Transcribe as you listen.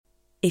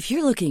If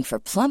you're looking for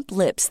plump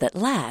lips that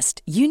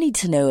last, you need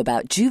to know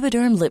about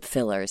Juvederm lip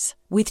fillers.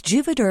 With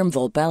Juvederm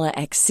Volbella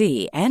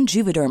XC and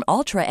Juvederm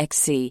Ultra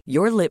XC,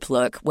 your lip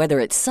look, whether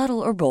it's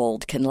subtle or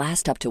bold, can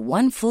last up to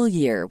 1 full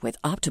year with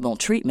optimal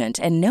treatment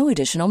and no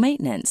additional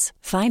maintenance.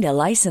 Find a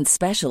licensed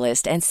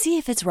specialist and see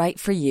if it's right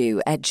for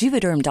you at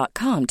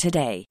Juvederm.com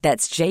today.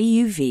 That's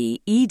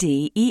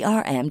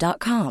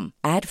JUVEDERM.com.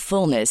 Add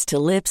fullness to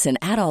lips in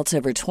adults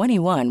over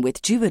 21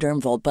 with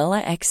Juvederm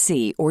Volbella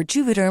XC or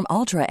Juvederm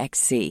Ultra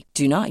XC.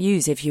 Do not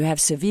use if you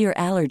have severe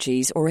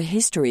allergies or a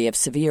history of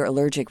severe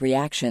allergic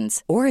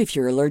reactions, or if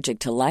you're allergic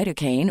to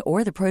lidocaine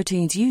or the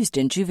proteins used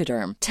in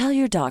Juvederm. Tell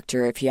your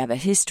doctor if you have a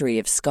history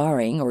of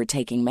scarring or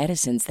taking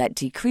medicines that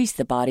decrease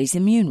the body's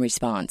immune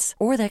response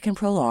or that can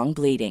prolong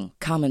bleeding.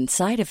 Common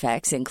side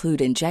effects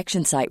include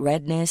injection site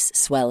redness,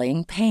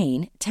 swelling,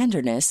 pain,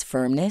 tenderness,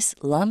 firmness,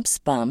 lumps,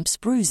 bumps,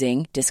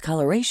 bruising,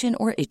 discoloration,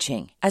 or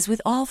itching. As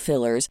with all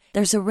fillers,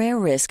 there's a rare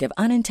risk of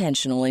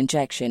unintentional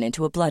injection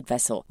into a blood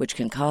vessel, which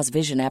can cause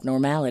vision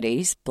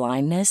abnormalities,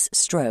 blindness,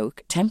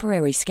 stroke,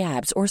 temporary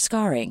scabs, or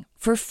scarring.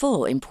 For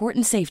full,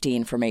 important safety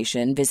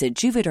information, visit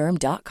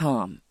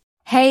Juvederm.com.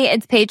 Hey,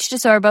 it's Paige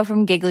DeSorbo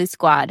from Giggly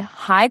Squad.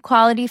 High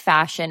quality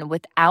fashion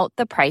without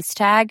the price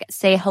tag.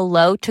 Say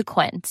hello to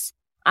Quince.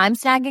 I'm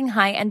snagging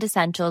high-end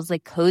essentials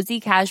like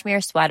cozy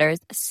cashmere sweaters,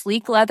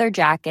 sleek leather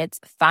jackets,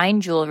 fine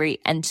jewelry,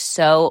 and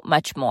so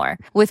much more.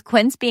 With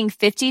Quince being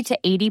 50 to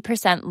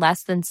 80%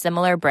 less than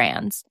similar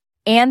brands.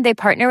 And they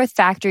partner with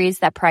factories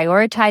that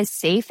prioritize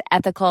safe,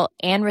 ethical,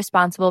 and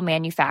responsible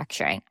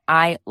manufacturing.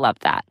 I love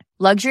that.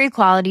 Luxury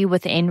quality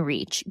within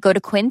reach. Go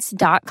to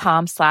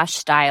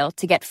quince.com/style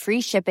to get free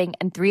shipping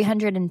and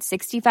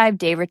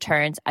 365-day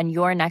returns on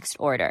your next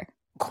order.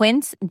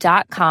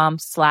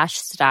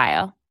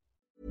 Quince.com/style.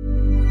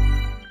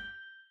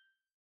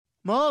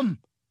 Mom!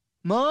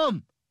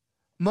 Mom!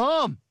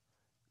 Mom!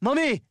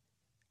 Mommy!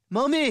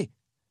 Mommy!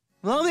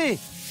 Mommy!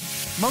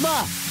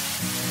 Mama!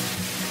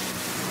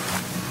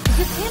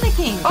 You're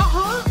panicking.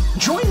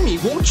 Join me,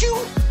 won't you?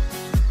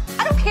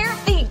 I don't care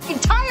if the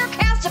entire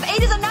cast of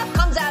 8 is enough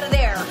comes out of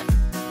there.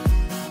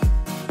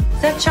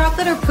 Is that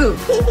chocolate or poop?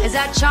 Is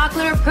that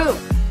chocolate or poop?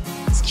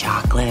 It's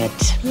chocolate.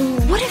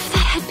 What if that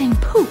had been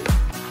poop?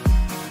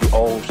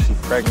 Old, she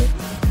pregnant.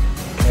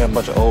 And a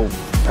bunch of old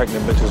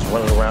pregnant bitches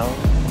running around.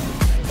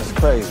 That's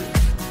crazy.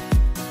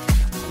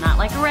 Not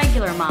like a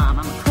regular mom.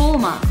 I'm a cool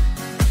mom.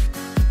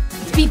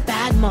 Let's be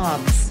bad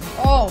moms.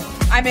 Oh,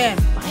 I'm in.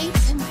 Right?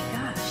 Oh my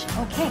gosh.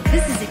 Okay,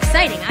 this is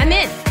exciting. I'm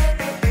in.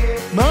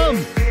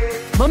 Mom!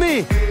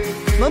 Mommy!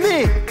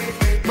 Mommy!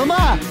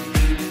 Mama!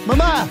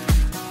 Mama!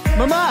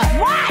 Mama!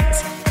 What?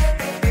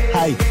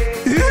 Hi.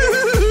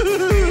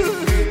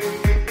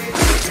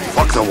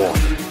 Fuck the war.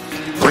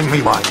 Bring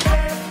me mine.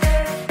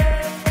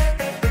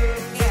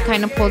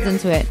 Kind of pulls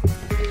into it.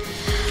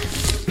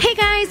 Hey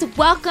guys,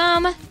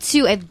 welcome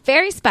to a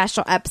very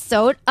special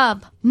episode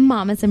of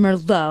Mamas and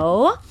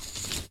Merlot.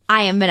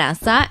 I am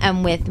Vanessa,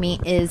 and with me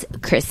is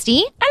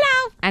Christy. Hello.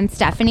 And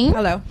Stephanie.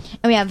 Hello.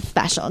 And we have a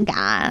special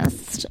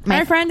guest.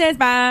 Our friend is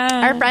back.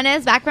 Our friend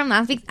is back from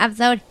last week's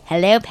episode.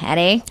 Hello,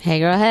 Patty. Hey,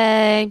 girl,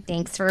 hey.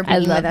 Thanks for being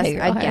with us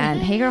again.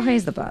 Hey, girl, hey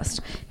is the best.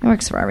 It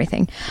works for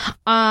everything.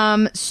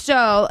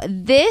 So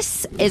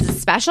this is a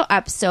special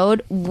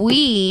episode.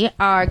 We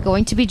are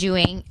going to be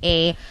doing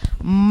a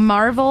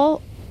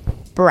Marvel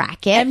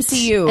bracket.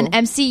 MCU. An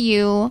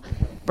MCU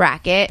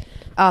bracket.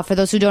 For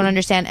those who don't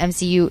understand,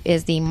 MCU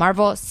is the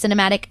Marvel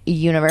Cinematic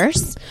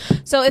Universe.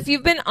 So if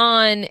you've been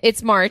on,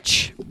 it's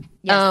March.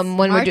 Yes, when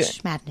March we're doing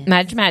Madness.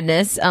 March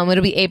Madness.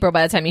 It'll be April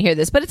by the time you hear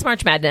this, but it's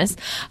March Madness.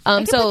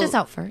 I can put this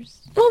out first.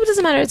 Well, it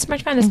doesn't matter. It's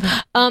March Madness.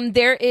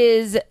 There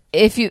is,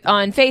 if you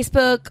on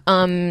Facebook,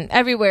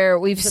 everywhere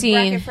we've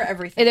seen bracket for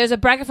everything. There's a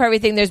bracket for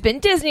everything. There's been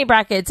Disney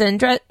brackets and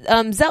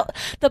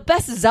the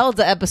best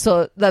Zelda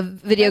episode, the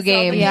video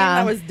game,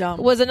 that was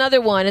dumb. was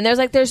another one. And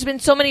there's been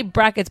so many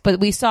brackets,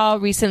 but we saw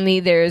recently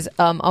there's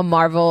a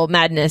Marvel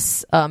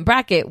Madness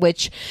bracket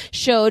which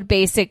showed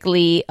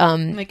basically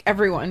like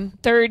everyone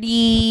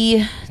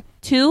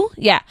 32.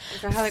 Yeah.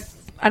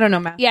 I don't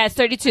know math. Yeah, it's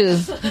 32.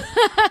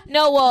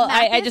 No, well,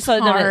 I just saw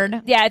the number.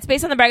 hard. Yeah, it's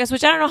based on the brackets,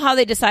 which I don't know how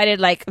they decided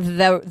like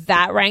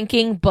that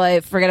ranking,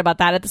 but forget about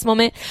that at this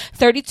moment.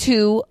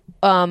 32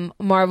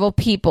 Marvel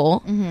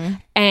people,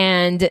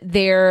 and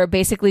they're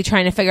basically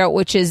trying to figure out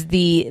which is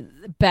the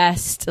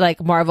best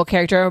like Marvel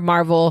character, or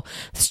Marvel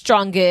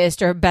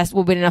strongest, or best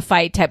will win in a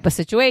fight type of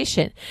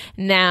situation.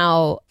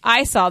 Now,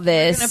 I saw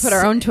this. We're gonna put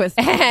our own twist,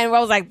 and I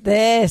was like,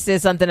 this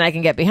is something I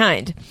can get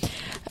behind.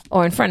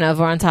 Or in front of,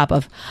 or on top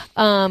of.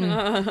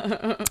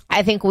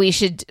 I think we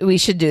should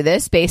do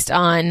this based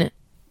on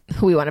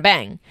who we want to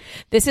bang.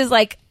 This is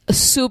like a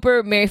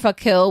super marry, fuck,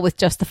 kill with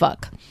just the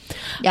fuck.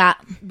 Yeah,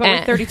 but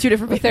with 32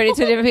 different people.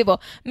 32 different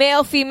people.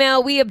 Male,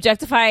 female, we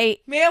objectify.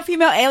 Male,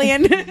 female,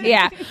 alien.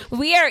 Yeah.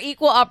 We are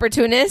equal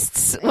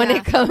opportunists when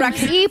it comes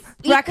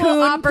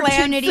equal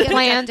opportunity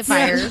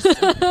objectifiers.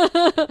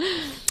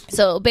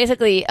 So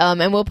basically,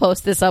 and we'll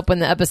post this up when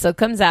the episode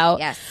comes out.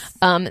 Yes.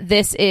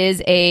 This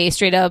is a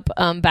straight up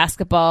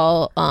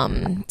basketball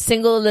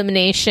single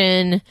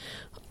elimination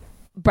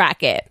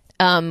bracket.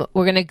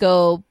 We're gonna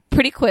go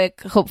pretty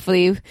quick,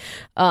 hopefully.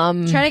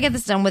 Try to get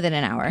this done within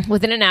an hour.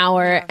 Within an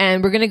hour,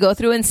 and we're gonna go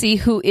through and see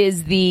who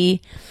is the.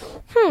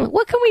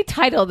 What can we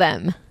title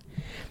them?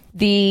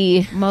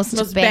 The Most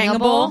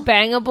bangable.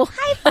 Bangable.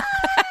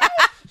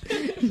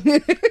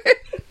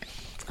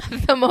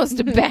 The most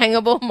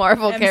bangable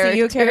Marvel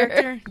MCU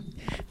character.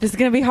 This is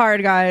gonna be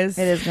hard, guys.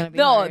 It is gonna be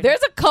No, hard.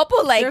 there's a couple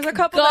that right off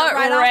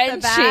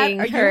the bat,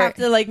 or you have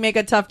to like make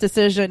a tough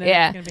decision. And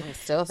Yeah. it's gonna be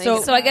Still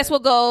think So I guess we'll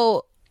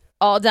go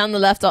all down the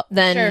left,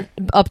 then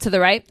up to the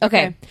right.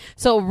 Okay.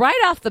 So right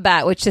off the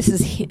bat, which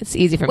it's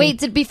easy for me.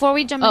 Wait, before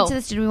we jump into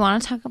this, did we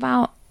want to talk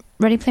about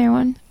Ready Player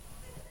One?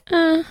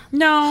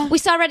 No. We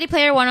saw Ready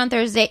Player One on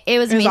Thursday. It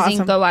was amazing.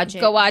 awesome. Go watch it.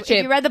 Go watch If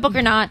it. you read the book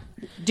or not,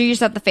 do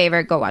yourself the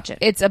favor. Go watch it.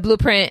 It's a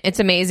blueprint. It's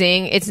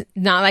amazing. It's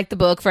not like the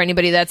book for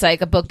anybody that's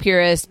like a book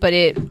purist, but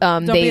it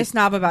don't be a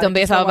snob about it. Don't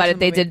be a Just snob go about watch it. the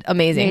They movie. did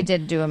amazing. They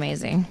did do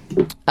amazing.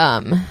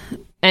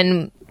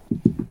 And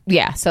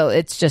yeah, so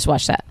it's just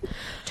watch that.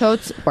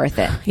 Totes worth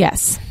it.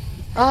 Yes.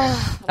 Why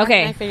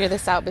Okay. can't I figure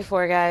this out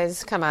before,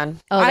 guys? Come on.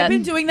 I've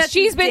been doing that.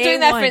 She's since been day doing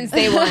that one. since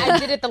day one. I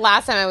did it the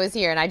last time I was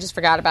here, and I just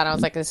forgot about it. I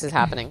was like, this is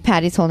happening.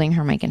 Patty's holding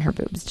her mic in her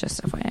boobs.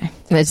 Just FYI.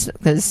 It's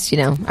because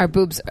our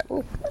boobs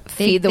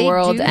feed the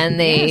world, do- and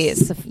they.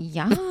 Yes.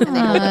 Yes.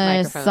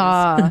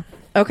 microphones.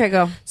 Okay,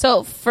 go.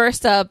 So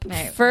first up,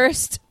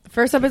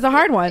 First up is a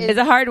hard one. is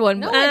a hard one.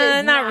 No, it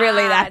is not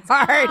really that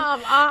hard.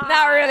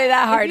 Not really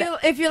that hard.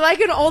 If you like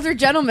an older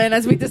gentleman,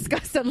 as we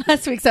discussed in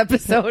last week's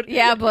episode.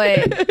 Yeah,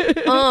 but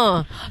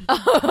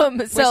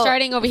We're so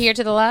starting over here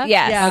to the left?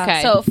 yes. Yeah.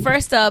 Okay. So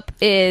first up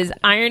is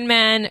Iron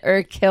Man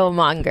or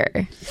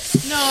Killmonger.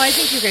 No, I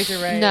think you guys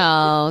are right.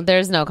 No,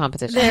 there's no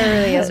competition.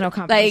 There really is no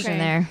competition Like-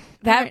 there.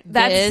 That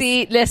This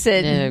scene.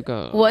 Listen,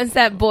 nigga. once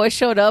that boy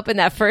showed up in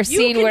that first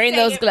scene wearing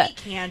those glasses.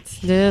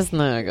 This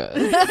nigga.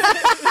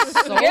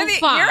 So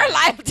fine. You're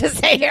allowed to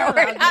say it.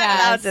 We're not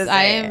allowed to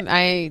say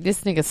it.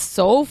 This nigga's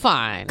so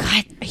fine.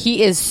 God,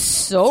 he is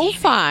so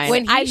fine.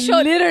 When he I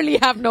showed- literally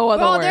have no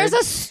other Bro, words. there's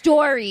a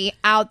story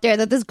out there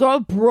that this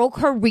girl broke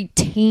her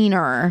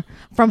retainer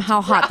from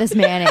how hot this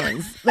man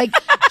is. Like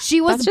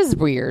she was That's just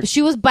weird.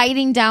 she was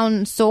biting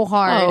down so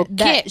hard Oh,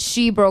 that kid.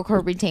 she broke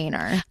her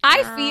retainer.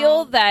 I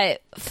feel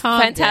that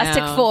Calm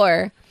Fantastic down.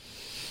 Four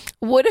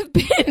would have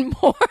been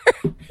more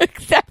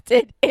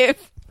accepted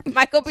if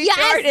Michael B.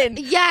 Jordan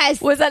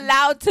Yes. was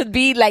allowed to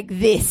be like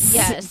this.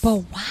 Yes. But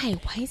why?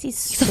 Why is he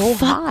so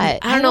hot?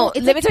 I don't know.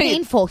 It's Let me like tell you.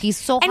 painful. He's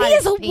so And hot. he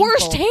has it's the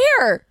worst painful.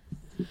 hair.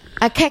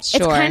 It's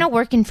Sure. kind of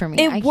working for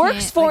me. I It works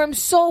can't, for like- him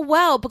so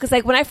well because,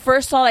 like, when I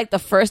first saw like the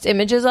first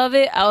images of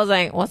it, I was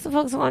like, "What the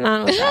fuck's going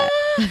on with that?"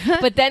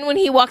 But then when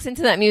he walks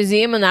into that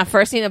museum and that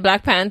first scene of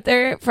Black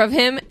Panther from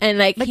him, and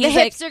like Like he's the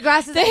like hipster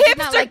glasses. the I did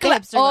not hipster, like the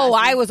hipster oh,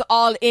 glasses. I was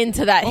all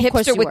into that Of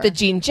course hipster you with were. the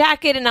jean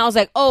jacket, and I was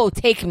like, "Oh,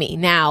 take me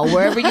now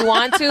wherever you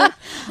want to."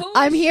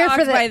 I'm here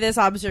for by the this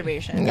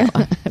observation.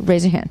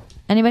 Raise your hand.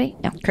 Anybody?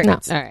 No. No. All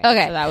right.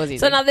 Okay, So that was easy.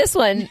 So now this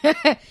one,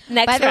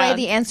 next By the way, round.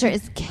 the answer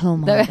is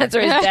Killmonger. The answer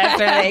is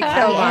definitely The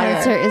Killmonger.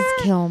 answer is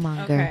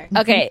Killmonger.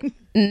 Okay. Okay,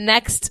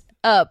 next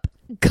up,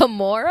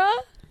 Gamora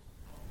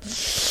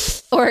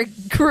or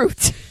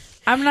Groot.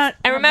 I'm not.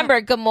 And remember,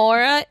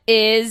 Gamora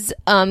is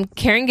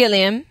Karen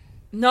Gilliam.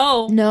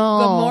 No. No.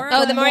 Gamora.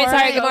 Oh,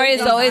 Gamora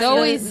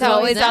is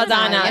Zoe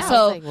Saldana. Yeah, I So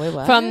was like, wait,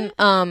 what?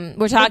 from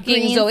we're talking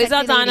green Zoe sexy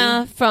Saldana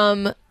lady.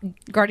 from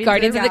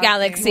Guardians of the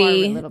Galaxy, More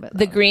a little bit,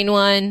 the though. green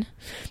one,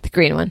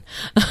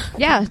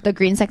 Yeah, the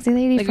green sexy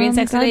lady. The green from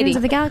sexy Guardians lady.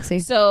 of the Galaxy.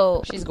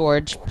 So She's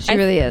gorge. She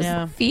really is.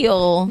 Yeah.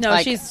 feel No,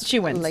 Like- she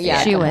wins.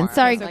 Yeah, She Gamora. wins.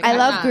 Sorry, Like, I I'm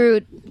love not-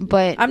 Groot,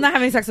 but I'm not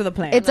having sex with a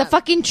plant. it's a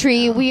fucking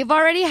tree. We've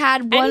already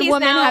had one he's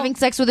woman now- having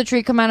sex with a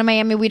tree come out of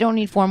Miami. We don't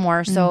need 4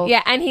 more. So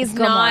yeah, and he's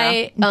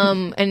Gamora.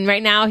 not and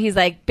right now he's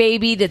like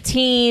baby to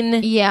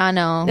teen. yeah,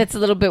 no. That's a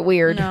little bit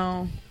weird.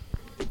 no.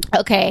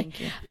 Okay.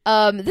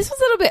 This was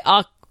a little bit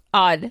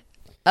odd.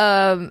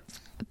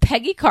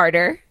 Peggy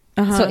Carter,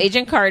 so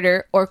Agent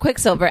Carter or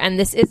Quicksilver, and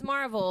this is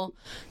Marvel,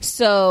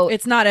 so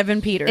It's not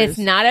Evan Peters. it's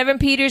not Evan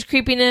Peters'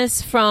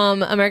 creepiness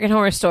from American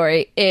Horror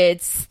Story.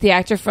 It's the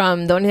actor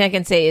from, the only thing I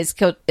can say is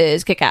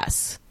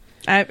Kick-Ass.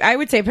 I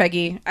would say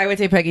Peggy. I would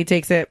say Peggy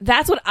takes it.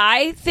 That's what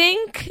I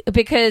think,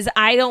 because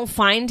I don't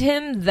find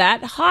him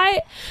that hot,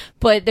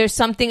 but there's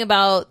something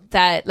about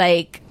that,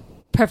 like,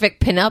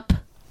 perfect pinup.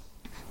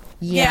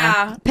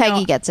 yeah. Peggy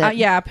No, gets it.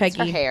 yeah, Her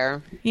Peggy.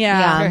 hair.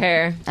 Yeah. Her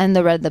hair, And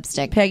the red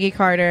lipstick. Peggy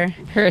Carter.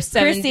 her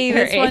Christy,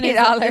 her this one is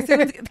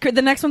 $80.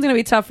 the next one's gonna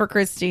be tough for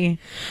Christy.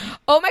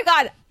 Oh my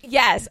God!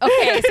 Yes.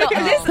 Okay.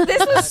 So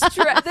this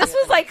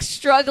was like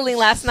struggling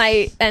last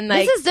night, and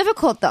like This is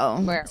difficult though.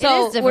 so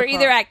It is we're difficult.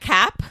 either at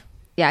Cap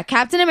yeah,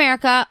 Captain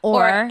America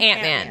or or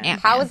Ant-Man.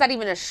 How is that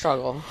even a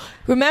struggle?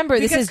 Remember,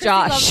 this Because is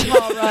Christy Josh. loves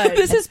Paul Rudd.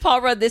 This is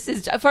Paul Rudd. This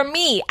is for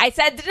me. I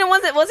said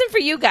it wasn't for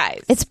you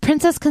guys. It's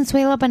Princess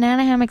Consuelo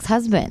Banana Hammock's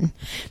husband.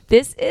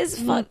 This is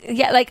fun.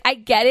 Yeah, like I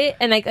get it,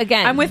 and like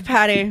again, I'm with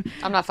Patty.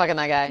 I'm not fucking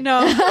that guy.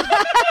 No.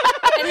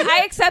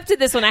 I accepted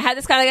this one. I had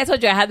this kind of, like I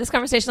told you, I had this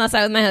conversation last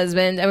night with my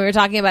husband, and we were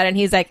talking about it, and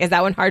he's like, is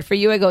that one hard for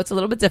you? I go, it's a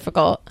little bit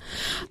difficult,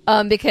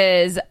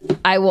 because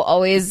I will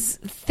always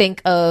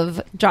think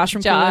of Josh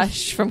from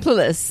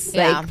Clueless.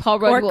 Yeah. Like Paul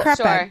Rudd. Or Crap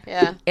Bag.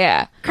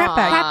 Yeah. Crap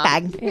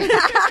bag. Crap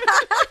bag.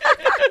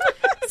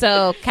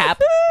 So, Cap.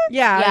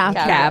 Yeah.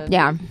 Cap.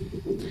 Yeah.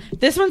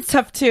 This one's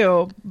tough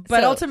too,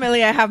 but So-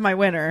 ultimately I have my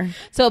winner.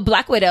 So,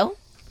 Black Widow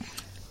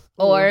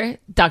or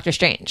Doctor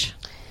Strange.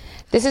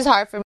 This is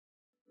hard for me.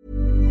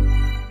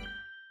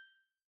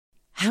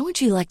 How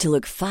would you like to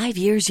look 5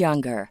 years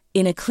younger?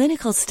 In a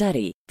clinical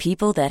study,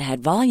 people that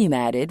had volume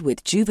added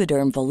with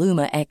Juvederm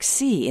Voluma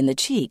XC in the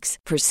cheeks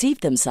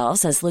perceived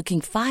themselves as looking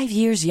 5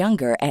 years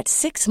younger at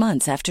 6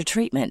 months after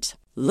treatment.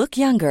 Look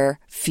younger,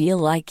 feel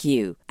like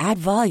you. Add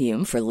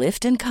volume for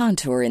lift and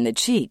contour in the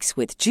cheeks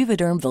with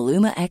Juvederm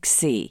Voluma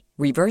XC.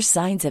 Reverse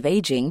signs of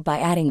aging by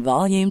adding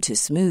volume to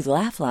smooth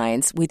laugh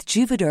lines with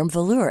Juvederm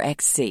Volure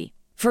XC.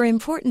 For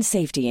important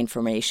safety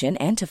information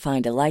and to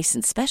find a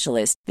licensed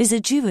specialist,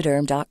 visit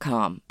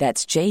Juvederm.com.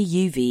 That's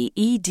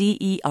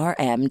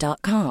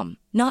JUVEDERM.com.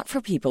 Not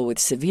for people with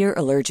severe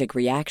allergic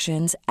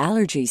reactions,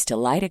 allergies to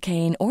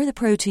lidocaine, or the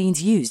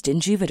proteins used in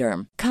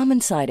Juvederm.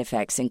 Common side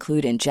effects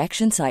include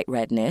injection site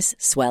redness,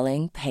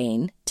 swelling,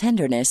 pain,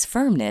 tenderness,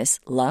 firmness,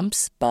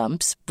 lumps,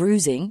 bumps,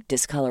 bruising,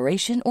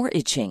 discoloration, or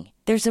itching.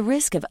 There's a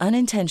risk of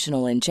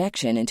unintentional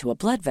injection into a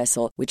blood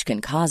vessel, which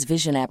can cause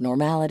vision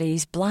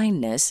abnormalities,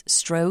 blindness,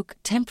 stroke,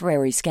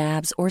 temporary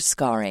scabs, or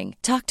scarring.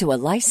 Talk to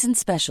a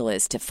licensed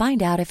specialist to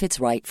find out if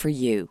it's right for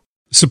you.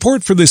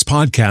 Support for this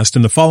podcast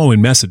and the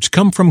following message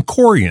come from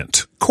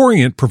Corient.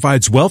 Corient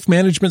provides wealth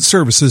management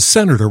services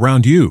centered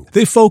around you.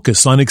 They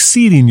focus on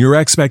exceeding your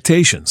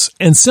expectations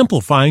and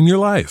simplifying your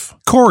life.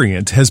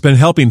 Corient has been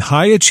helping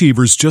high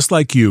achievers just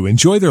like you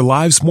enjoy their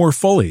lives more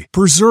fully,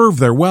 preserve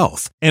their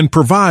wealth, and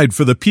provide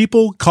for the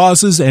people,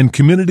 causes, and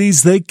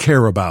communities they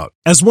care about.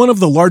 As one of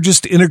the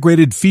largest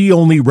integrated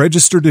fee-only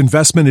registered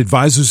investment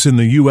advisors in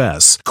the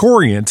U.S.,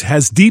 Corient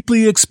has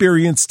deeply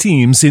experienced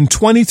teams in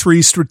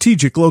 23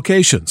 strategic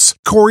locations.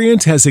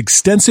 Corient has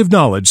extensive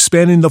knowledge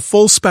spanning the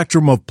full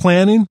spectrum of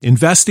planning,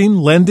 investing,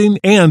 lending,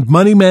 and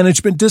money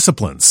management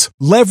disciplines.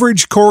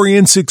 Leverage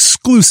Corient's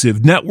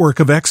exclusive network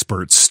of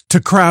experts to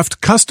craft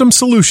custom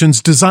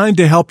solutions designed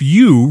to help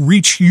you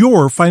reach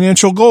your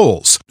financial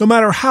goals, no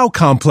matter how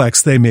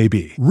complex they may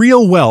be.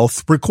 Real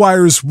wealth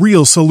requires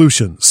real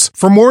solutions.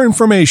 For more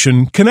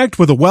information, connect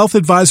with a wealth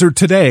advisor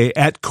today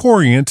at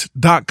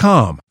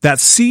Corient.com.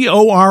 That's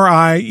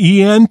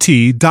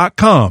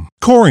Corient.com.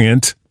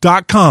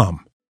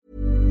 Corient.com.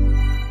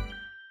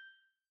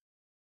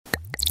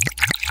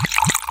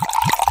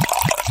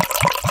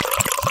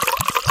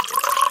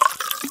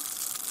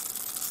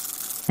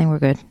 I think we're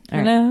good. All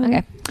right. Hello.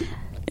 Okay.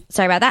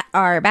 Sorry about that.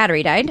 Our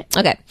battery died.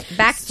 Okay.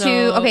 Back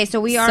to okay.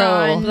 So we are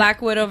on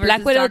Black Widow versus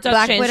Black Widow, Doctor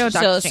Doctor Black Widow, Strange.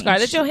 Doctor So Strange.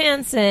 Scarlett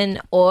Johansson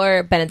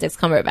or Benedict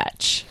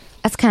Cumberbatch.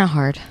 That's kind of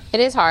hard. It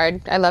is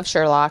hard. I love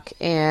Sherlock,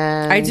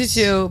 and I do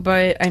too,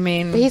 but I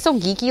mean, But he's so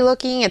geeky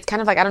looking. It's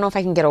kind of like I don't know if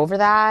I can get over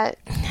that.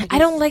 I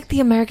don't like the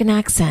American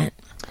accent.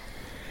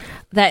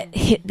 That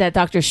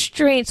Doctor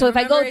Strange. So if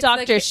I go remember, it's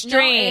Doctor no,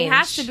 Strange, it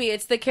has to be.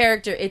 It's the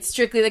character. It's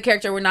strictly the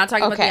character. We're not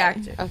talking about the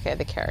actor. Okay,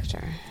 the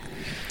character.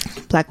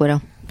 Black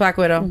Widow. Black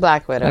Widow.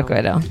 Black Widow. Black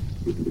Widow.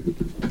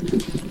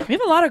 We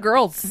have a lot of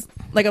girls.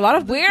 Like a lot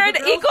of Weird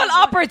equal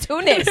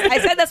opportunists. I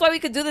said that's why we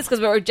could do this because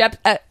we're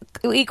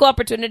equal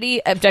opportunity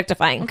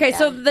objectifying. Okay,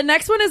 so the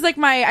next one is like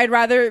my I'd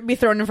rather be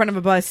thrown in front of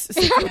a bus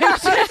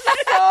situation.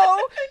 So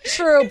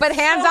true, but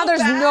hands down,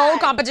 there's no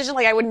competition.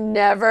 Like I would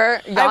never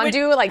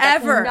Yondu like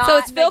that's ever. not So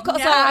it's Phil.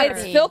 like, So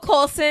it's Phil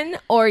Coulson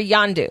or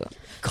Yondu.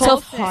 So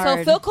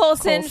Phil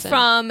Coulson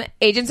from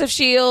Agents of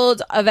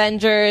S.H.I.E.L.D.,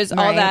 Avengers, all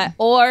Right. that,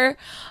 or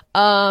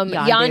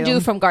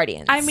Yondu from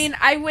Guardians. I mean,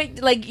 I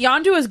would like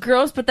Yondu is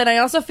gross, but then I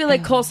also feel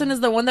like Coulson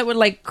is the one that would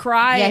like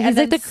cry Yeah, he's and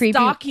then like the creepy-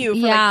 stalk you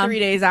for like 3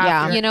 days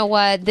after. You know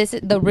what? This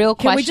is the real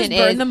Can we question just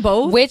burn is them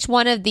both? which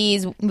one of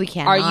these We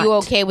can't. are you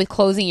okay with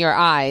closing your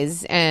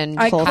eyes and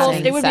It would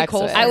having be sex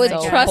Coulson. with? I would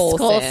So trust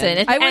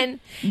Coulson. I would- And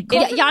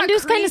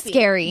Yondu's kind of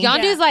scary.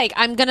 Yondu's like,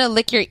 I'm gonna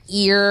lick your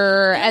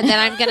ear, and then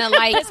I'm gonna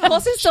like does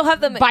Coulson still have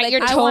the bite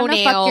your I wanna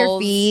toenails. fuck your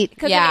feet.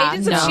 Because Yeah, in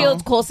Agents of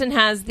S.H.I.E.L.D., Coulson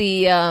has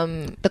the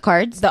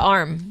cards. the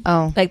arm.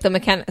 Oh. Like the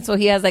mechanic. So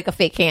he has like a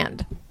fake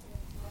hand.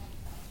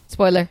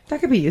 Spoiler. That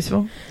could be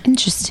useful.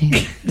 Interesting.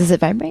 Does it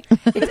vibrate?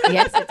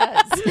 Yes, it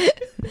does.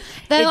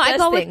 Then It I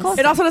does go with things. Coulson.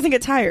 It also doesn't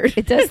get tired.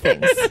 It does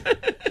things.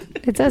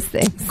 It does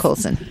things.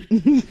 Coulson.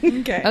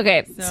 Okay.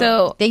 Okay,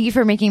 so Thank you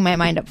for making my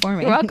mind up for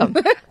me. you're welcome.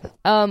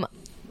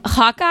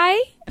 Hawkeye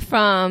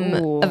from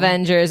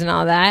Avengers and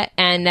all that,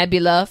 and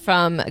Nebula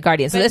from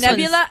Guardians. So But this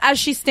Nebula one's as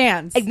she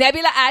stands. like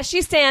Nebula as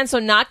she stands. So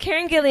not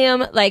Karen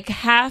Gilliam, like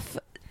half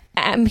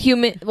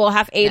human, well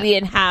half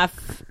alien,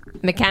 half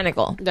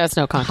mechanical. That's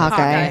no contest.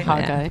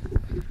 Hawkeye.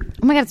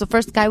 Oh my god, it's the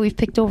first guy we've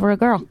picked over a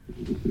girl.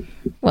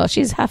 Well,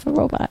 she's half a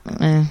robot.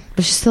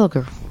 But she's still a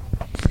girl.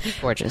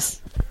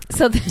 Gorgeous.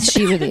 So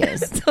She really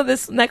is. So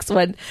this next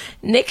one,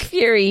 Nick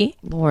Fury,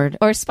 Lord.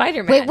 or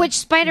Spider-Man. Wait, which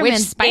Spider-Man?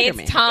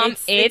 It's Tom.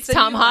 It's the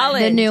Tom new one.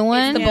 Holland. The new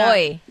one? It's the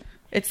boy.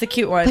 It's the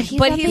cute one. But he's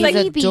But a he's like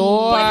baby.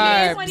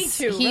 adorbs. But he's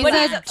 22. He's But a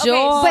he's- okay,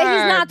 adorbs. But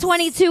he's not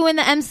 22 in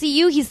the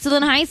MCU. He's still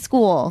in high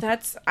school.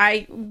 That's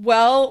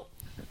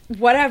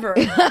whatever.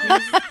 But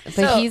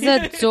he's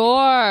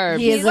adorbs.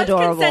 He is He's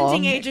adorable.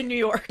 consenting age in New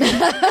York.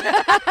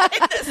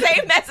 The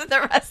same as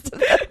the rest of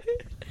them.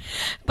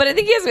 But I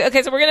think he has.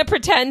 Okay, so we're gonna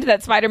pretend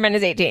that Spider-Man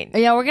is 18.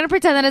 Yeah, we're gonna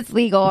pretend that it's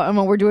legal, and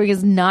what we're doing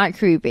is not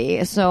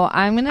creepy. So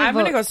I'm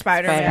gonna go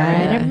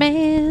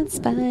Spider-Man.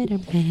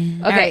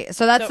 Spider-Man. Okay,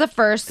 so that's the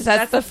first.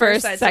 That's the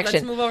first side. section. So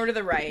let's move over to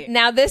the right.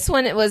 Now this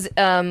one, it was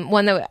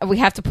one that we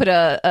have to put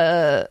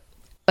a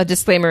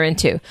disclaimer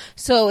into.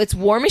 So it's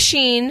War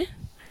Machine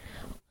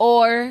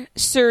or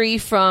Shuri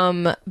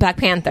from Black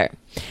Panther.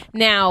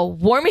 Now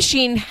War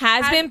Machine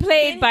has been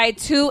played by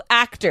 2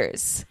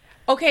 actors.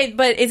 Okay,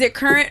 but is it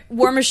current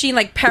War Machine,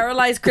 like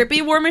paralyzed,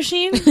 creepy War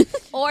Machine?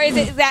 Or is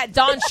it that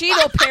Don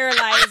Cheadle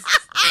paralyzed?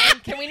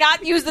 And can we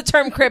not use the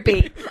term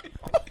crippy?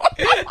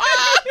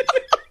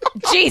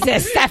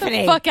 Jesus,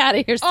 Stephanie. Fuck out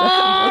of here, Stephanie.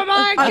 Oh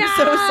my God. I'm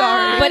so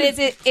sorry. But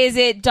is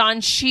it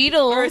Don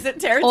Cheadle? Or is it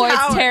Terrence Or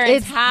Howard? it's Terrence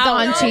It's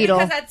Howard? Don Cheadle.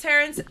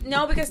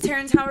 Because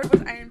Terrence Howard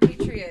was Iron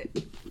Patriot.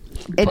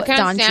 It's Can't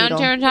Don stand Cheadle.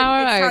 Terrence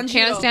Howard. It's I Don can't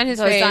Cheadle. stand his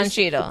So it's face. Don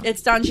Cheadle.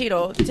 It's Don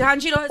Cheadle. Don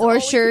Cheadle has Or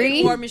always Shuri?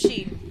 been War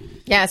Machine.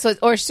 Yeah, so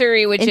or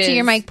Shuri, which Into is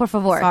your mic, por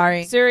favor.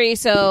 Sorry. Shuri,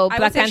 so I Black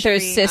would say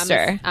Panther's Shuri.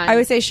 sister. I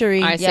would say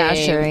Shuri. I Yeah,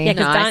 say, Shuri. Yeah,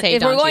 'cause No, I Don, say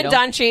if Don we're going Cheadle.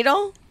 Don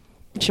Cheadle,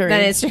 Shuri.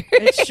 then it's Shuri.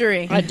 It's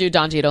Shuri. I do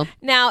Don Cheadle.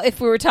 Now, if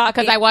we were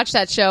talking, Because I watched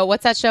that show.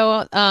 What's that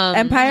show?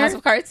 Empire? House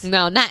of Cards.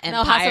 No, not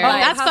Empire. House of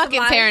Lies. That's House of fucking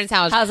Lies? Terrence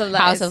Howard. House of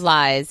Lies. House of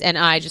Lies. And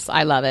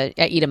I love it.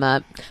 I eat him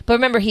up. But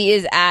remember, he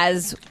is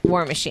as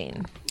War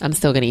Machine. I'm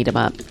still going to eat him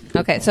up.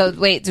 Okay, so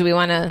wait, do we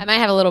want I to? might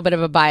have a little bit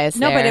of a bias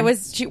No, there. but it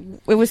was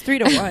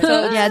 3-1.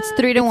 Yeah, it's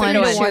 3-1.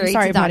 3-1. Shuri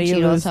Sorry, to Don Patty, you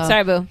Cheadle, lose. so-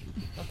 Sorry, boo.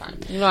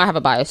 You know I have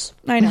a bias.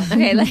 I know.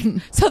 Okay,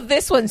 so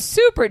this one's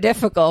super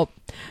difficult.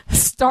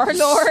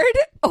 Star-Lord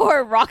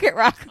or Rocket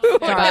Raccoon?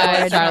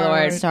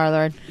 Star-Lord.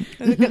 Star-Lord.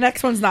 The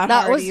next one's not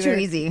That hard was either. too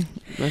easy.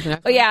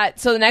 Oh yeah,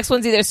 so the next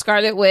one's either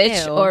Scarlet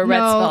Witch Ew. or Red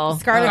No, Skull.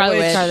 Scarlet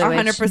Witch, Scarlet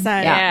Witch.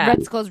 100%. Yeah.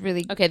 Red Skull's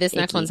really Okay, this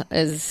next icky. one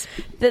is...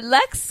 The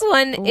next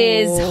one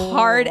is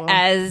hard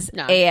as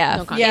No, AF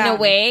no comment. in Yeah. a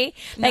way.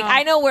 Like No.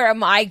 I know where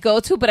I go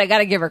to, but I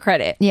gotta give her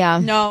credit. Yeah.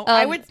 No,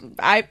 I'm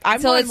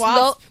so going it's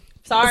Wasp.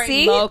 Sorry,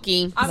 See?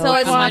 Loki. So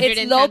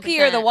it's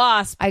Loki or the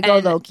Wasp. I go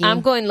and Loki.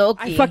 I'm going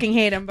Loki. I fucking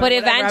hate him. But But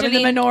whatever. I'm in the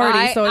Evangeline-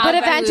 minority, so But I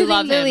Evangeline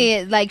love him.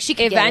 Lilly, like, she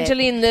can get it.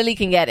 Evangeline Lilly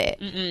can get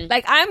it.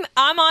 Like I'm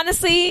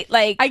honestly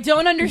like I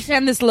don't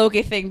understand this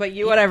Loki thing, but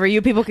whatever.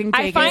 You people can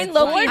take I find it.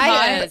 Loki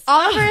hot.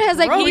 Oliver has,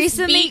 like, He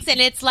recently... speaks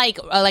and it's like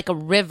a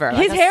river. His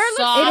like a hair looks-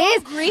 soft It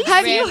is. green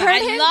Have you river. heard I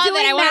him love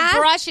doing it. I want math? to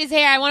brush his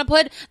hair. I want to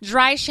put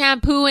dry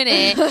shampoo in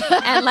it.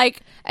 And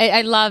like,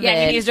 I love Yeah,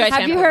 it. he needs dry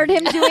Have you shampoo. heard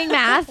him doing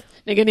math?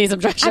 Nigga needs some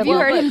dry shampoo. Have you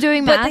heard him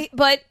doing But math?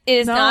 but it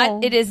is No.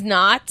 not. It is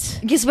not.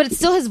 Yes, but it's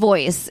still his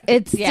voice.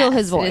 It's still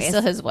his voice. It is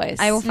still his voice.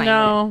 I will find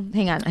No. it.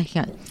 Hang on.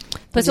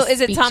 But so Just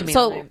is it speak Tom? to me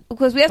all So night.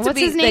 because we have to What's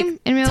be his name like,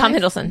 in real Tom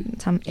life? Hiddleston.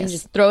 Tom, You yes.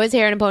 just throw his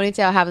hair in a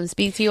ponytail, have him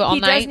speak to you all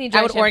He does night. need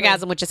dry I would shampoo.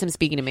 orgasm with just him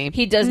speaking to me.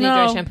 He does need No.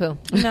 dry shampoo.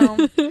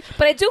 No.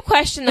 But I do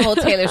question the whole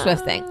Taylor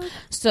Swift thing.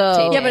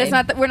 So Yeah, but it's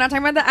not. We're not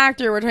talking about the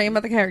actor. We're talking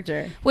about the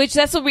character. Which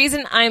that's the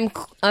reason I'm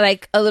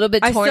like a little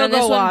bit I torn still on this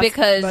go one Wasp,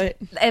 because but-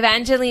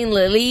 Evangeline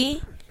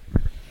Lilly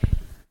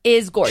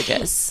is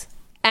gorgeous.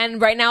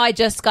 And right now I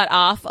just got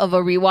off of a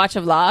rewatch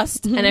of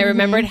Lost and I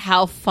remembered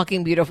how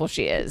fucking beautiful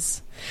she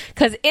is.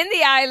 Because in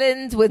the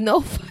island with no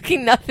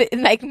fucking nothing,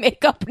 like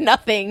makeup,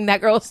 nothing,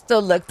 that girl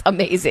still looked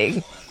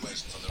amazing.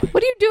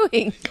 What are you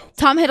doing?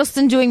 Tom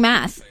Hiddleston doing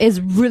math is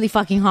really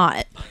fucking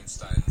hot.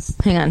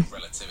 Hang on.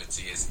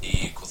 Relativity is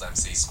E equals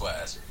MC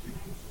squared.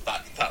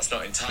 That's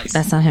not enticing.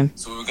 That's not him.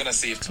 So we were going to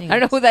see if... I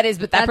don't know who that is,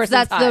 but that person's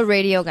That's hot. the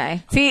radio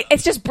guy. See,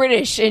 it's just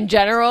British in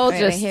general. Wait,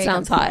 just here he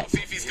sounds comes. hot.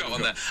 Fifi's got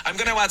one there. I'm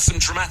going to add some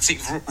dramatic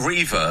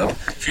reverb.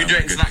 If you do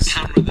it into that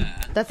camera there,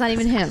 That's not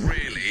even him.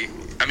 really,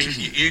 I mean,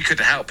 you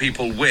could help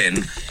people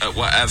win at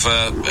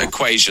whatever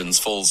equations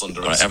falls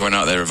under. Right, everyone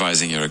out there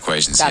revising your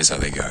equations, here's how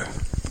they go.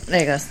 There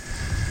he goes.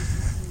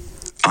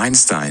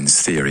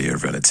 Einstein's theory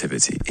of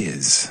relativity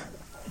is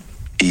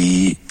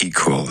E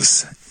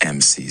equals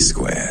mc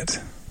squared.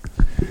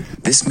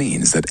 This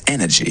means that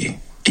energy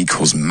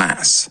equals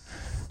mass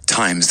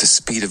times the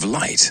speed of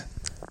light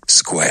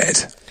squared.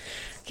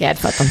 Yeah,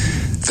 fuck him.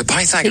 The He can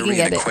Pythagorean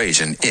get it.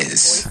 equation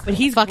is But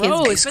he's Fuck his-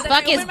 gross. fuck But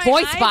then I his open my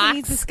voice eyes and box.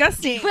 He's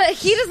disgusting. But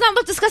he does not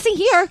look disgusting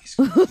here.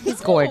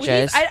 He's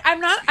gorgeous.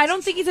 I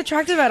don't think he's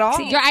attractive at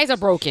all. Your eyes are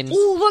broken.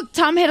 Ooh, look,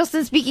 Tom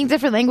Hiddleston speaking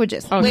different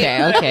languages.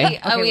 Okay.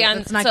 Are we on?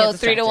 let's not So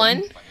get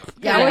 3-1.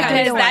 Yeah, we're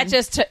Because 3-1. that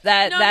just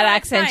that No, that no, it's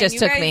accent fine. just You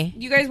took guys- me.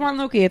 You guys want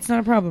Loki? It's not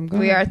a problem. Go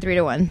We ahead. are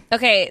 3-1.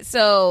 Okay,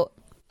 so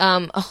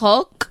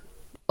Hulk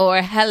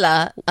or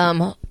Hela,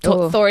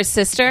 Thor's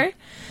sister.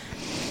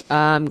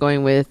 I'm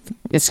going with...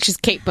 She's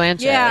Kate Blanchett,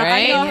 Yeah, I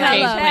right? know Kate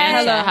Hela. Blanchett.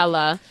 Hela.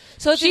 Hela.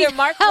 So it's either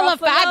Mark hella Ruffalo.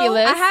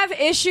 fabulous. I have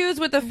issues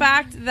with the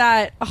fact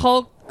that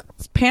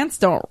Hulk's pants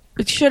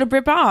should have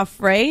ripped off,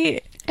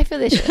 right? I feel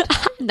they should.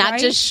 Not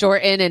just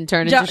shorten and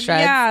turn into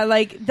shreds. Yeah,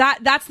 like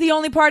that's the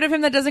only part of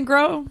him that doesn't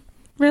grow.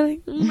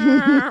 Really?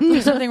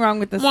 There's something wrong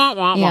with this. Yeah.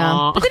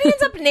 But then he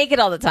ends up naked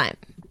all the time.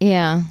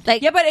 Yeah.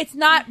 Like, yeah, but it's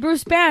not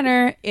Bruce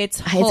Banner. It's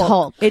Hulk. It's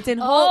Hulk. It's in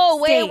Hulk.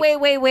 Oh, state.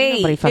 wait.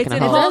 Nobody fucking It's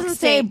in Hulk. Hulk It doesn't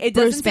say state. It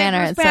Bruce doesn't say Banner,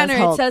 Bruce it says Banner.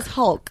 Hulk. It says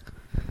Hulk.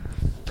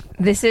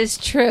 This is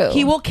true.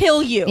 He will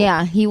kill you.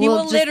 Yeah, he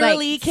will just,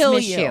 literally like, kill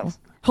smish you. you.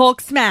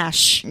 Hulk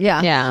smash.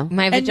 Yeah. Yeah.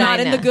 My And vagina. not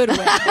in the good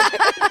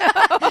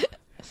way.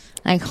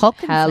 Like Hulk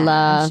and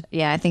Hella. Smash.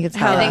 Yeah, I think it's I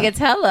hella. think it's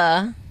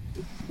hella.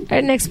 I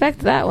didn't expect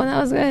that one. That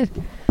was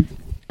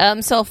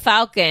good. So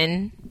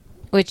Falcon,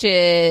 which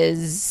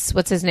is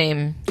what's his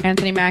name?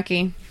 Anthony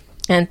Mackie.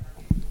 And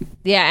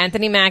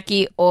Anthony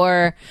Mackie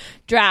or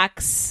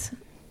Drax.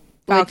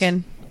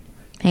 Falcon.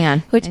 Hang on.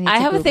 Which need I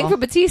to have a thing for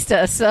Google.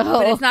 Batista, so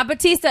But it's not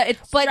Batista.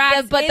 It's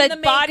Drax but in the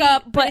the body.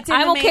 makeup, But it's in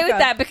I'm the okay with makeup.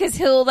 that because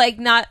he'll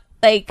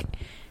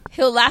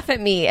he'll laugh at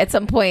me at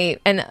some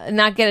point and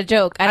not get a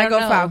joke. I I don't go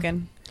know.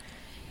 Falcon.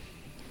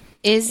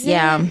 Is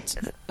Yeah. it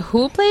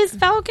who plays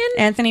Falcon?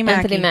 Anthony Mackie.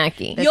 Anthony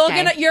Mackie. This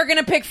guy. You're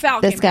gonna pick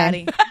Falcon, This guy.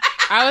 Patty.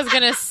 I was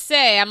gonna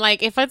say, I'm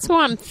like, if that's who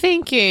I'm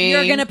thinking,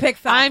 You're gonna pick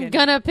Falcon. I'm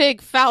gonna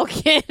pick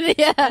Falcon.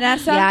 Yeah.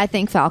 Vanessa? Yeah, I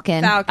think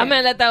Falcon. Falcon. I'm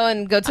gonna let that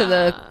one go to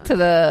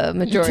the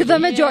majority. To the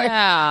majority.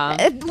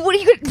 Yeah. What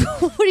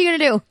are you gonna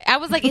do? I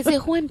was like, is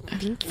it who I'm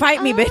thinking?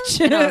 Fight me, bitch.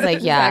 And I was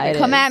like, yeah, it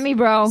Come is. at me,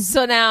 bro.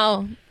 So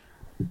now,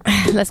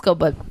 let's go,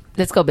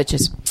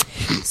 bitches.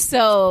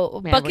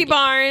 So Man, Bucky we're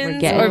Barnes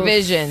getting- or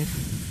Vision.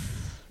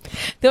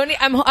 The only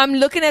I'm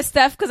looking at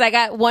Steph because I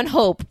got one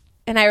hope,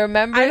 and I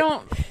remember.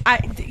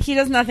 He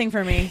does nothing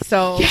for me,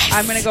 so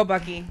I'm gonna go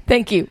Bucky.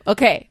 Thank you.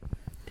 Okay.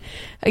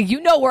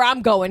 You know where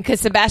I'm going because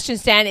Sebastian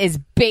Stan is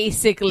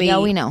basically Yeah,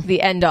 we know.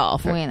 the end all.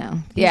 For, We know.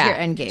 He's Yeah. your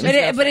end game. But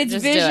it's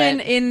Just do Vision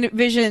it. in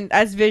Vision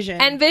as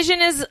Vision. and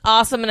Vision is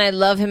awesome, and I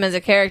love him as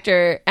a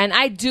character. And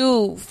I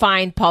do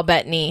find Paul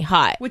Bettany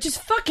hot. which is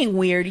fucking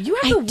weird. You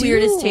have the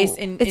weirdest taste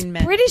in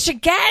men. British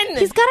again.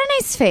 He's got a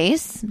nice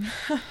face.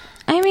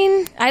 I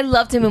mean, I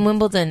loved him in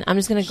Wimbledon. I'm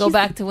just gonna go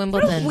back to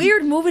Wimbledon. What a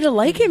weird movie to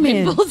like him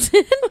in.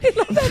 Wimbledon.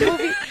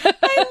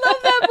 I love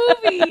that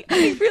movie.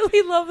 I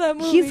really love that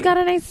movie. he's got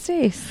a nice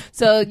face.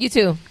 So you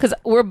two, because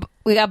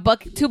we got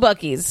two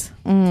Buckies.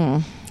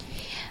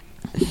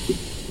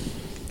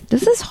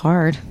 This is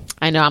hard.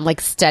 I know. I'm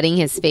like studying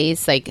his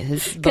face, like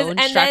his bone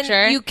And structure.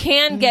 then you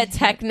can get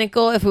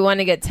technical if we want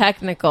to get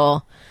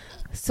technical.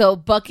 So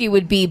Bucky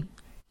would be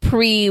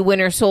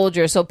pre-Winter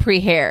Soldier, so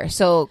pre-hair,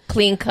 so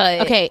clean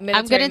cut. Okay, I'm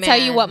military going to tell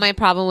you man. what my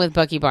problem with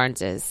Bucky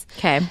Barnes is.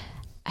 Okay.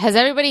 Has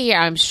everybody here,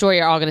 I'm sure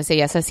you're all going to say,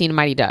 yes, I've seen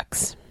Mighty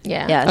Ducks.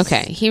 Yeah. Yes.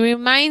 Okay. He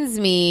reminds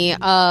me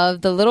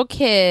of the little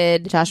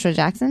kid. Joshua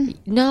Jackson?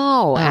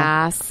 No,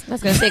 ass. I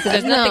was going to say, because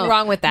there's nothing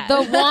wrong with that. The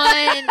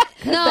one.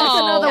 No.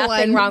 another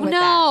nothing one. wrong with that.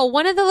 No,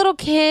 one of the little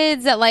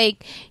kids that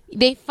like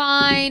they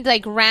find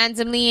like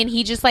randomly and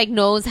he just like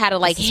knows how to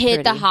like This is hit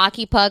the pretty.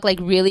 hockey puck like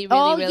really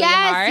Oh, really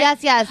yes, hard.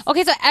 yes.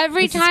 Okay, so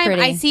every This is time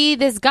pretty. I see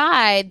this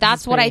guy,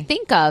 that's is what I pretty.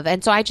 think of.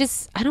 And so I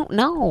don't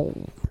know.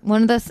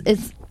 One of the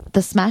is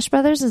the Smash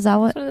Brothers. Is that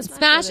what?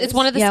 Smash. It's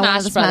one of the, Yeah, Smash, one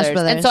of the Smash brothers.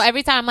 Brothers. And so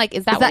every time I'm like,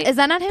 is that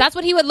not him? That's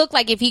what he would look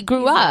like if he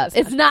grew up.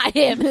 It's not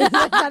him.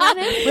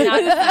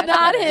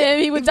 not him.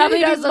 He would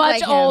definitely does be look much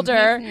like him.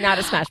 older. Not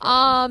a Smash.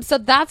 So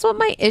that's what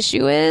my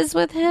issue is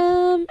with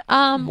him.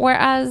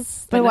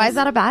 Whereas, But why is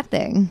that a bad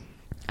thing?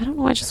 I don't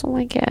know. I just don't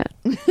like it.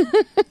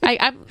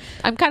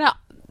 I'm kind of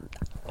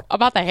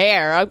about the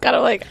hair. I'm kind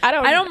of like I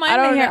don't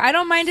mind the hair. I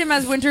don't mind him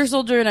as Winter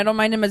Soldier, and I don't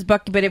mind him as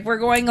Bucky. But if we're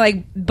going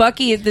like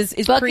Bucky, this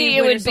is Bucky,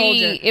 pre-Winter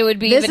Soldier. it would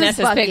be This Vanessa's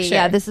is Bucky. picture.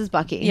 Yeah, this is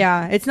Bucky.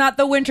 Yeah, it's not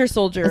the Winter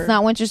Soldier. It's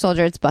not Winter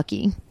Soldier. It's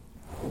Bucky.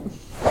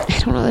 I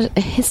don't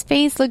know. His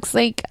face looks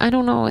like I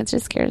don't know. It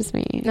just scares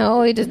me.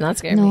 No, he does not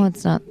scare me. No,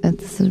 it's not.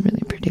 This is a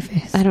really pretty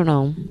face. I don't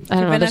know. I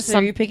don't know. There's Vanessa,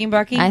 are you picking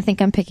Bucky? I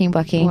think I'm picking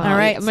Bucky. Well, All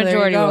right, so there you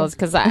majority go. rules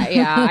because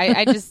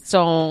I just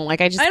don't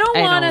like. I don't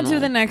want to know. do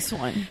the next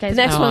one. The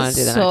next I wanna one's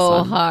do the so next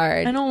one.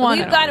 hard. I don't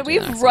wanna.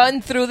 We've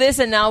run through this,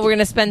 and now we're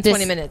gonna spend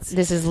 20 minutes.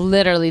 This is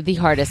literally the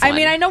hardest. I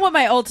mean, I know what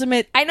my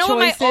ultimate. I know what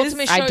my choice is.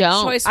 ultimate I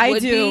don't. choice I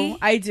would do. be.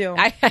 I do.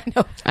 I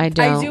know. I don't.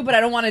 I do, but I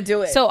don't want to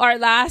do it. So our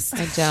last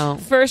I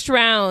don't. first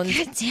round,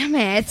 God damn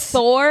it.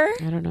 Thor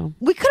I don't know.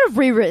 We could have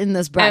rewritten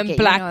this bracket. and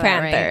Black you know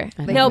that, Panther.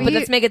 right? No, Like, but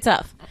let's make it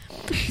tough.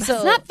 So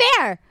It's not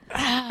fair.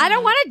 I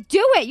don't want to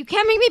do it. You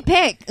can't make me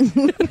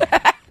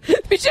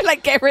pick. we should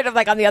like get rid of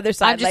like on the other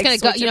side. I'm just like, gonna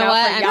go. switch You them know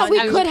out what? for No, we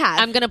Yondu. could have.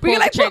 I'm gonna We pull could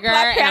like the put trigger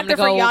Black and I'm Panther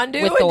gonna for go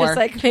Yondu with and Thor. just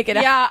like make it.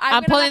 yeah, I'm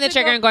gonna pulling have the to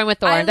trigger go- and going with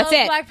Thor. I That's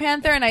love it. Black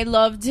Panther, and I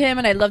loved him,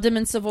 and I loved him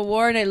in Civil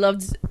War, and I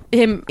loved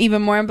him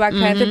even more in Black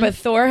Panther. But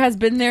Thor has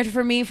been there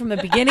for me from the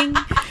beginning.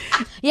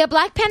 Yeah,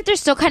 Black Panther's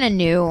still kind of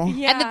new.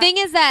 Yeah. And the thing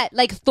is that,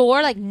 like,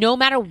 Thor, like, no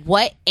matter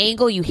what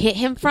angle you hit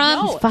him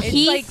from,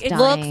 he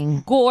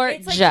looks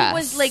gorgeous. It's like he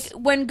was like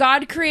when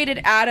God created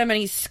Adam and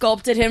he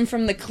sculpted him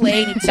from the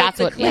clay. And he took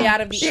the clay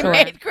out of the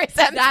earth.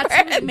 That's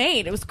what he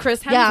made. It was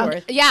Chris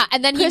Hemsworth. Yeah,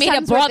 and then he made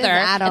a brother,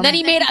 and then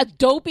he made a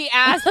dopey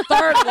ass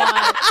third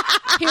one.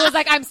 He was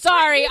like, "I'm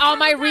sorry, all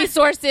my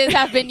resources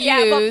have been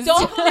used."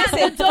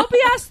 Listen, dopey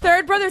ass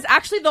third brother is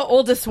actually the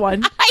oldest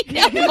one. I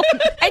know.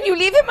 And you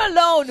leave him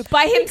alone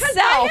by himself.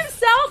 By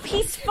himself,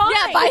 he's fine.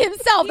 Yeah, by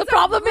himself. The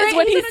problem is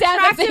when he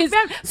stands up to his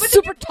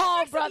super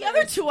tall brother. The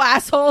other two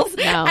assholes,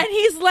 and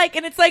he's like,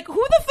 and it's like, who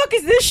the fuck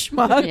is this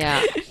schmuck?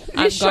 Yeah,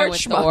 I'm going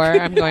with Thor.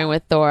 I'm going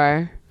with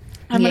Thor.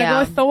 I'm gonna go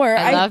with Thor.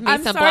 I love me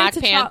some Black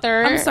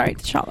Panther. I'm sorry,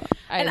 T'Challa.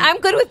 And I'm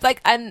good with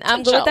and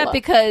I'm good with that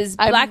because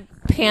Black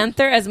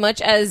Panther, as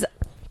much as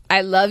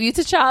I love you,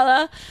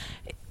 T'Challa,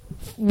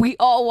 we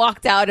all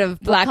walked out of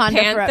Black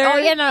Panther. Oh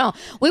yeah, no.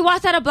 We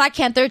walked out of Black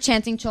Panther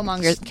chanting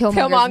Killmonger's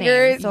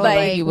name. So,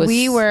 like,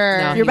 we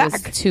were. You're back.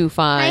 Was too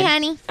fun. Hi,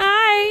 honey.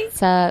 Hi.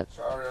 What's up?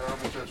 Sorry, I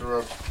don't mean to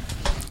interrupt.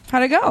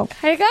 How'd it go?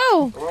 How'd it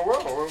go?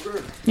 Well,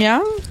 good.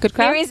 Yeah, good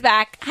crowd. Neri's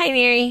back. Hi,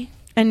 Neri.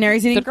 And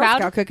Neri's eating Good Girl crowd?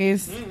 Scout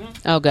cookies.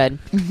 Oh, good.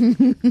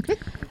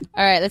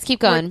 All right, let's keep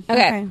going.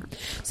 Okay.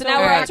 So now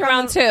we're on to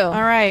round 2. All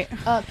right.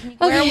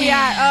 Where are we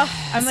at?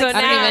 I'm So like,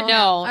 I don't even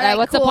know. right,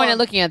 What's the point of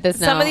looking at this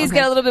now? Some of these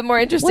get a little bit more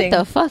interesting. What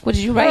the fuck? What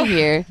did you write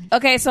here?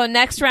 Okay, so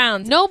next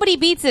round. Nobody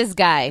beats this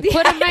guy.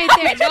 Put him right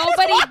there.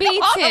 Nobody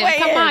beats all the him. way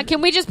Come in. on.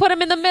 Can we just put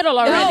him in the middle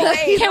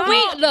already? Can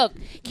we look?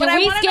 Can But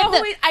we I skip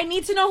know I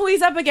need to know who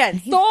he's up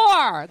against.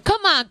 Thor?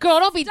 Come on, girl.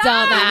 Don't be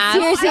dumbass.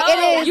 Seriously,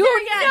 it is. You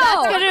That's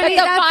know gonna that be-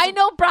 the that's-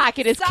 final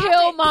bracket is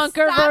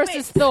Killmonger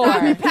versus Thor,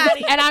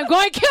 Patty. and I'm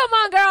going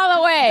Killmonger all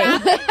the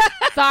way.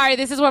 Sorry,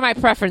 this is where my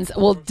preference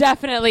will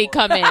definitely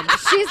come in.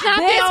 She's not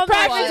This the only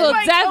preference one.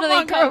 will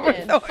definitely come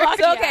in.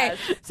 So, okay.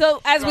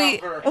 So as we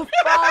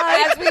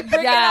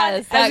bring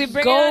Yes, it on, as we that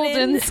bring it on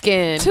golden in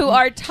skin. to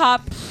our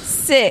top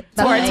 6.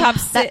 To our top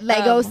 6. That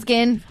Lego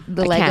skin.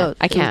 The Lego.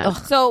 I can't.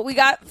 Ugh. So we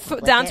got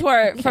down to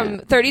our from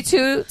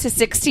 32 to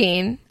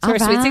 16. So our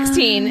sweet Alright.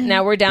 16.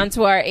 Now we're down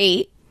to our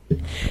 8.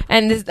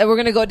 And we're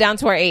going to go down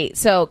to our 8.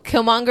 So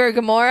Killmonger,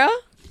 Gamora.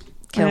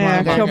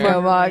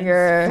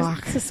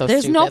 Killmonger. This is so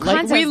There's no stupid. Like,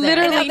 contest we there.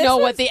 literally And now know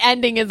this what the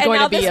ending is And going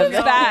now to be. this of one's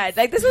this. bad.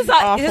 Like this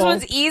Awful.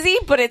 one's easy,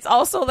 but it's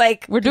also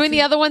like We're doing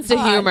the other ones to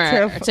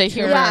humor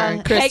Christy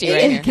Peggy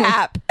right and here.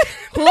 Cap.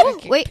 Who?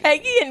 Wait.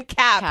 Peggy and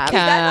Cap. Is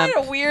that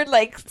not a weird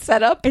like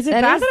setup? Is it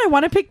bad that I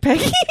want to pick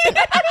Peggy?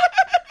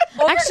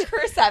 Over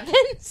Chris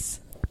Evans?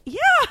 Yeah.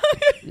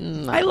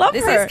 I love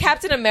This her. is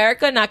Captain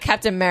America, not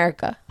Captain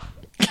America.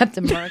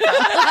 Captain America.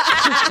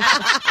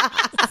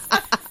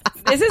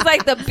 This is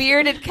like the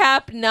bearded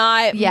Cap,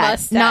 not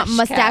Yes, mustache not Cap.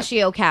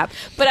 mustachio cap.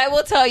 But I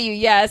will tell you,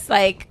 yes,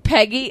 like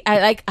Peggy,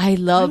 I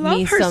love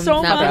me her some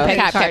so no, much. Peggy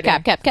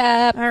Cap.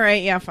 Carter. All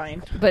right, yeah,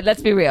 fine. But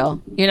let's be real,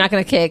 you're not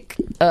gonna kick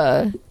Cap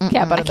out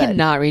I of bed.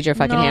 cannot read your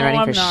fucking No, handwriting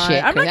I'm for not.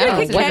 shit. I'm not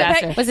gonna kick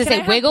Peg. What's it Can I say?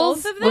 have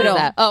Wiggles? both of What is them?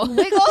 that? Oh,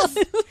 Wiggles.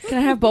 Can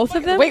I have both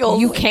of them?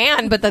 Wiggles. You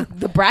can, but the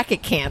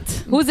bracket can't.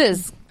 who's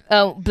this?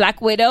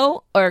 Black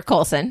Widow or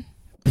Coulson,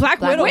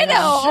 Black Widow.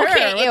 Sure.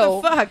 Okay, What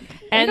ew. the fuck?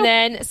 and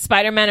then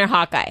Spider-Man or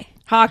Hawkeye.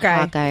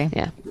 Hawkeye.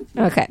 Yeah.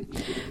 Okay,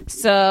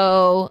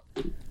 so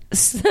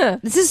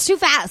This is too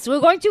fast. We're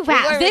going too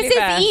fast. We're This really is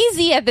fast.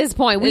 easy at this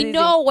point. We It's easy.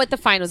 know what the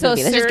finals So will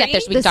be. Let's just get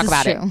there so we can This talk is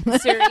about true.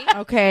 it. Suri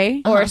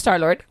Okay. or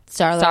Star-Lord.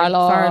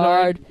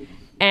 Star-Lord.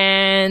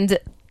 And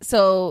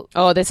so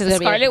Oh, this is going to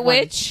be Scarlet a one.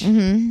 Witch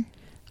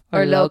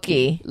or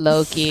Loki.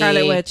 Loki.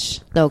 Scarlet Witch.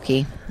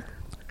 Loki.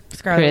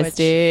 Scarlet Witch.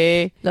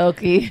 Christy.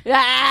 Loki.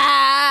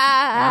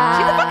 Ah!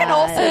 She's a fucking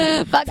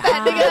Olsen. Fuck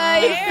that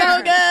nigga. He's so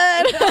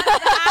good.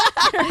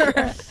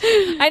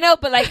 I know,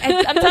 but like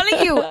I'm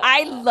telling you,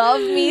 I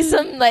love me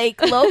some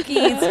like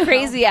Loki's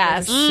crazy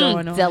ass. So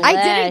annoying. I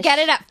didn't get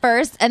it at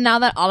first, and now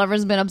that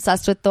Oliver's been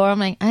obsessed with Thor, I'm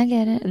like, I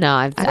get it. No,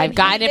 I've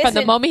gotten it from the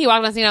Listen, moment he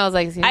walked on scene. I was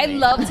like, I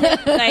loved him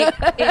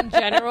like in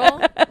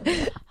general.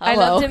 I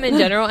loved him in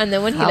general, and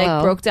then when he like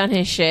Hello. broke down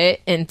his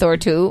shit in Thor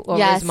 2 over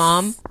Yes. his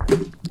mom,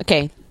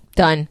 okay,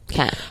 done.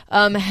 can't.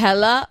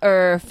 Hela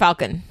or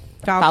Falcon?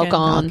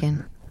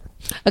 Falcon.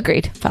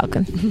 Agreed.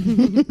 Falcon.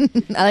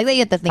 I like that you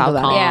have to think about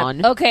it. Falcon.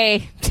 Yeah.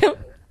 Okay.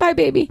 Bye,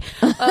 baby.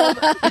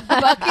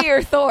 Bucky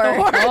or Thor?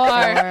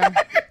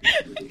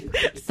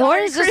 Thor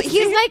is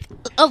just—he's like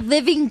a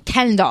living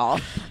Ken doll.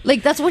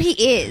 Like that's what he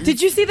is.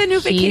 Did you see the new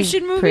He's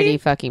Vacation movie? pretty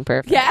fucking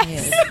perfect.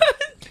 Yes.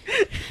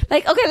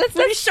 Like, okay,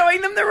 When he's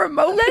showing them the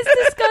remote. let's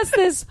discuss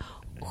this.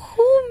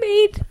 Who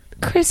made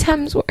Chris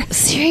Hemsworth?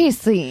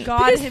 Seriously,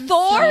 God Because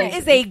Thor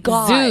is a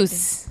god.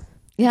 Zeus.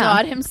 yeah.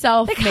 God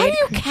himself. Like, how do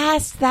you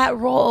cast that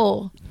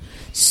role?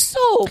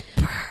 So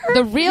perfect.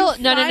 The real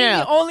no. find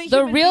the only The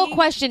human real being-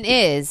 question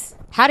is,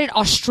 how did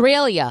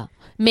Australia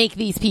make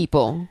these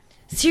people?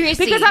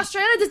 Seriously. Because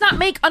Australia does not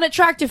make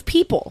unattractive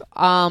people.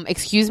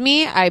 Excuse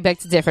me, I beg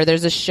to differ.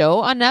 There's a show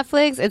on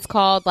Netflix. It's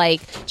called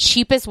like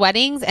Cheapest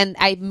Weddings, and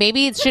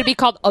maybe it should be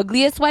called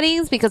Ugliest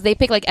Weddings because they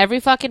pick like every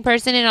fucking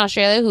person in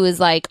Australia who is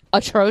like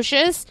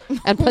atrocious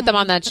and put them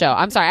on that show.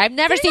 I'm sorry, I've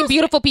never seen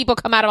beautiful people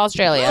come out of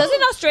Australia.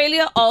 Doesn't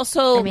Australia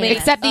also make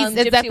except the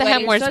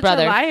Hemsworth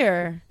brother?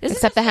 Liar.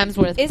 Except the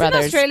Hemsworth Isn't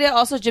brothers. Australia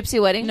also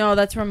gypsy wedding? No,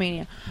 that's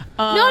Romania.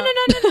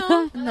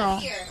 No.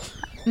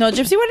 No,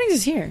 gypsy weddings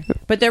is here,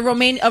 but they're of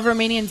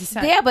Romanian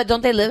descent. Yeah, but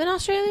don't they live in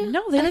Australia?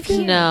 No, they live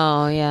here.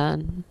 No, yeah,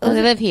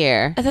 they live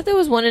here. I thought there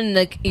was one in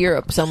like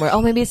Europe somewhere.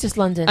 Oh, maybe it's just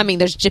London. I mean,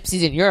 there's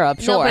gypsies in Europe,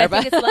 No, sure, but I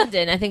think it's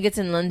London. I think it's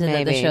in London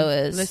that the show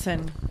is.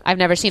 Listen, I've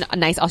never seen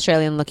nice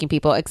Australian-looking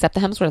people except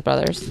the Hemsworth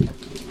brothers.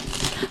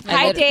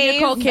 Hi,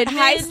 Dave. Nicole Kidman.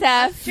 Hi,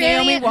 Steph.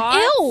 Naomi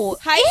Watts. Ew.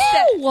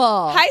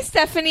 Hi,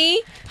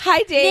 Stephanie.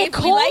 Hi, Dave.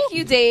 Nicole We like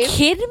you, Dave.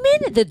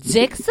 Kidman, the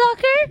dick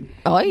sucker?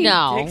 Oy.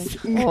 No.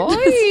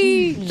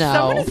 Oy. No.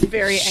 Someone is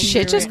very angry.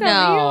 Shit just right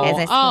now.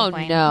 no. Oh,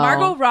 no.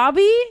 Margot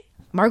Robbie.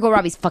 Margot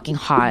Robbie's fucking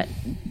hot.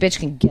 Bitch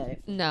can get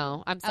it.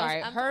 No, I'm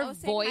sorry. Her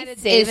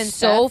voice Dave and is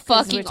so Steph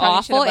 'cause fucking we're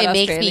talking shit awful. about It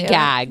makes me Australia.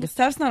 gag.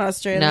 Steph's not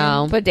Australian.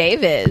 No. But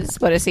Dave is.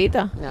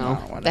 Pobrecita.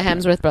 No. The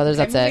Hemsworth brothers,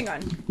 that's it.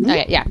 moving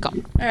Okay, yeah, go.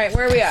 All right,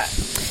 where are we at?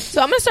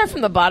 So I'm going to start from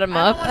the bottom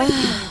up.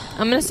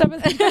 I'm going to start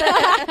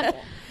with...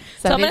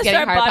 So I'm going to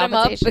start bottom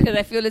up because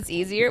I feel it's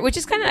easier, which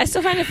is kind of, I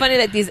still find it funny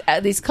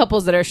that these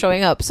couples that are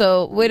showing up.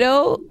 So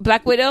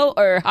Black Widow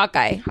or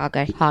Hawkeye?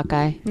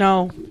 Hawkeye.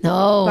 No.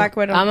 Black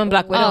Widow. I'm on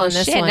Black Widow Oh, on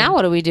this shit. one. Now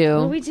what do we do?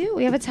 What do we do?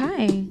 We have a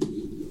tie.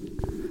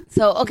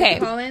 So, okay.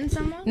 Call in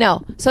someone?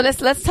 No. So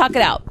let's talk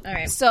it out. All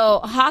right. So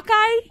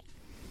Hawkeye,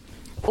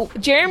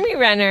 Jeremy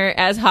Renner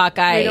as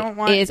Hawkeye We don't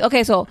want- is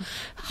okay. So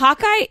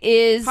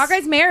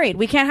Hawkeye's married.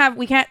 We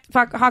can't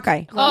fuck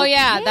Hawkeye. Oh,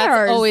 yeah.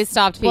 That's always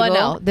stopped people.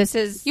 Well, no, this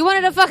is You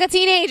wanted to fuck a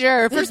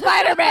teenager for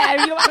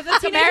Spider-Man. You wanted The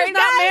teenager's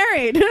not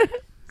married.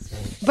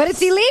 But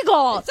it's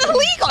illegal. It's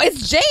illegal.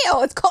 It's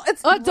jail. It's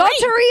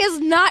Adultery is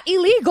not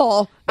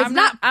illegal. It's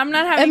I'm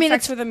not having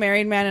sex it's with a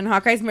married man, and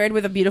Hawkeye's married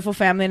with a beautiful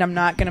family, and I'm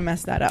not gonna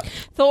mess that up.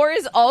 Thor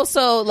is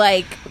also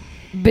like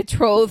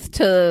betrothed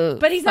to,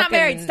 But he's not fucking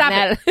married. Stop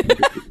it.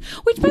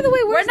 Which, by the way,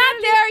 We're not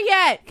there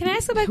yet. Can I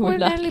ask about where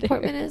Natalie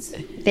Portman is?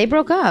 They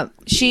broke up.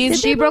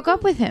 She broke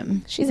up with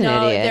him. She's an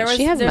idiot.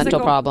 She has mental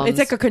problems. It's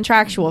like a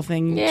contractual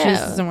thing. Yeah. She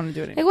just doesn't want to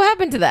do it Like, anymore. what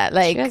happened to that?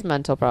 Like, She has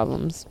mental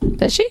problems.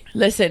 does she?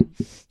 Listen,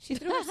 She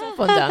threw her cell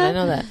phone down. I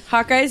know that.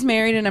 Hawkeye's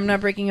married, and I'm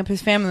not breaking up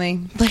his family.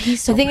 But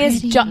he's so The thing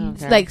is,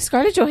 pretty. like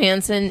Scarlett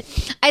Johansson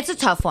It's a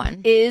tough one.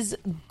 is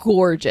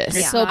gorgeous.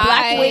 Yeah. So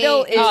Black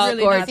Widow is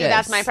really gorgeous. See,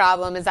 that's my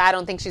problem. Is I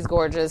don't think she's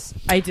gorgeous.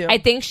 I do. I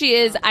think she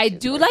is. I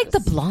do like the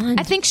blonde.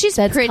 I think she's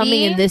that's pretty.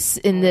 coming in this.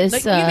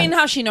 Like, you mean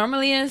how she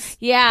normally is?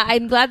 Yeah,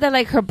 I'm glad that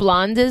like her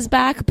blonde is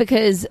back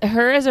because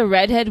her as a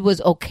redhead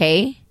was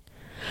okay.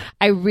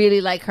 I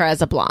really like her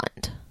as a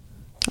blonde,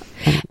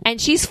 and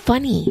she's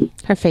funny.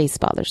 Her face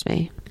bothers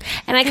me.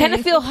 And I kind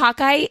of feel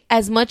Hawkeye,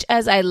 as much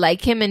as I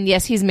like him, and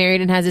yes, he's married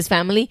and has his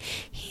family,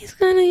 he's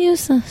kind of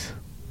useless.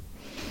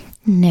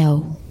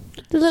 No.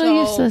 A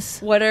little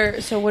useless. What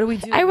do we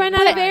do? I ran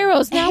out of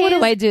arrows. Now what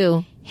do I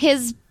do?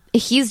 He's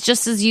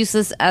just as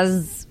useless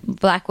as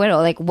Black Widow.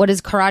 Like, what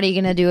is karate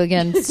gonna do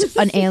against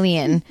an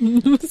alien?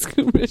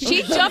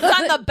 She jumped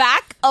on the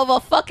back of a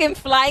fucking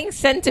flying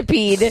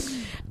centipede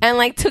and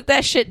like took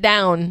that shit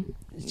down.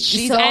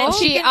 She's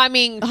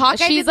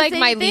like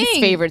my least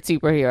favorite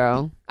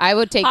superhero. I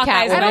would take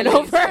Catwoman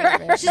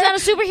over. She's not a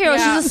superhero.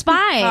 Yeah. She's a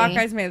spy.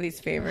 Hawkeye's my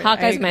least favorite.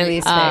 Hawkeye's my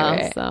least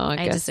favorite. So I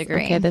guess,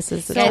 disagree. Okay, this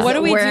is the So what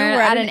do we do? We're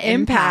We're at an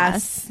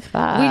impasse. We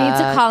need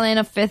to call in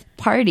a fifth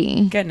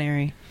party. Get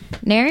Neri.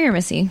 Neri or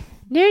Missy?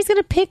 Neri's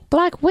gonna pick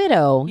Black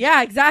Widow.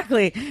 Yeah,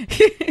 exactly.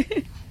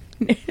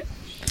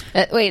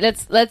 Wait,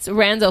 let's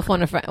Randall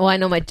phone a friend. Well,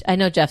 I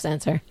know Jeff's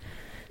answer.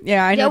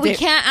 Yeah, I know. We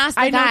can't ask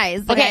the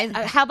guys. The Okay,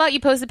 guys. how about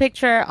you post a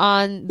picture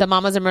on the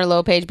Mamas and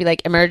Merlot page? Be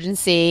like,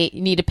 emergency.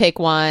 You need to pick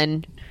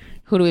one.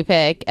 Who do we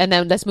pick? And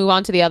then let's move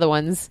on to the other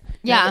ones.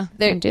 Yeah.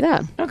 Do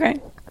that. Okay.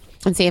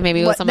 And see if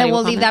maybe somebody Then we'll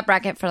will leave comment. that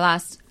bracket for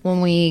last when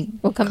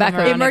we'll come back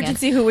around around.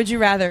 Emergency. Who would you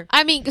rather?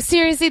 I mean,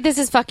 seriously, this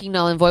is fucking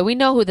null and void. We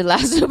know who the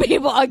last two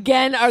people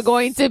again are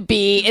going to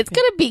be. It's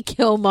gonna be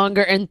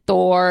Killmonger and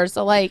Thor.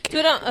 So like,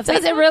 does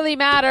it really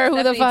matter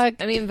who the fuck?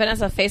 I mean,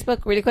 Vanessa,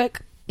 Facebook, really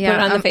quick. Yeah,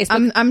 Put it on the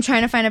Facebook, I'm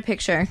trying to find a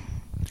picture.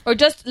 or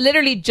just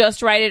literally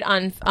just write it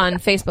on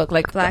Facebook,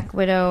 like Black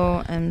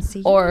Widow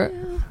MC. or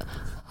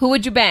who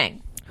would you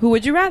bang? Who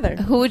would you rather?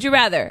 Who would you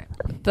rather,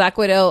 Black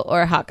Widow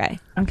or Hawkeye?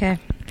 Okay.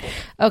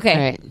 Okay, All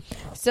right.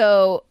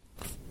 so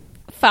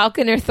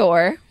Falcon or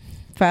Thor?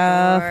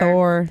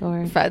 Thor. What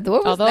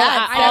was Although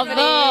that?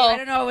 I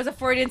don't know. It was a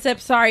Freudian slip.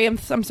 Sorry. I'm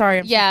sorry.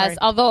 I'm so Yes, sorry.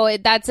 although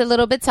that's a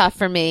little bit tough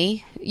for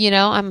me. You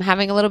know, I'm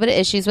having a little bit of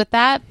issues with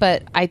that,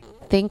 but I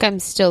think I'm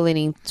still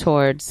leaning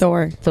towards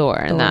Thor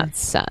in that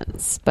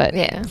sense. But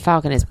Yeah.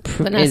 Falcon is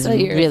Vanessa,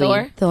 you're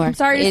really Thor? I'm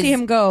sorry to see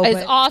him go. Is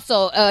But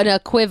also an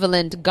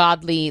equivalent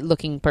godly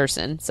looking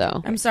person.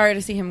 So I'm sorry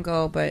to see him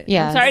go. But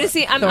yeah, I'm sorry to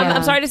see.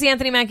 I'm sorry to see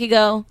Anthony Mackie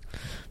go.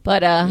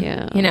 But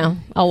you know,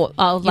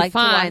 I'll like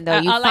fine, to though.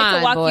 walk. You I'll like fine,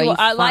 to walk boy.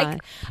 you. You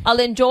I'll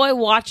enjoy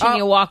watching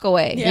you walk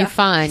away. You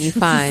fine. You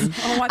fine.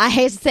 I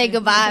hate to say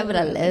goodbye, but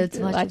I love to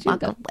watch you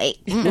walk away.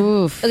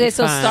 Oof. Okay,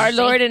 so fine.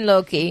 Star-Lord and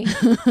Loki.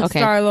 Okay.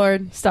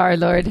 Star-Lord.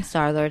 Star-Lord.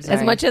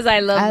 As much as I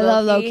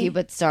love Loki,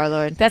 but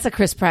Star-Lord. that's a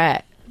Chris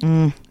Pratt.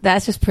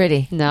 That's just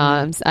pretty.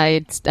 No,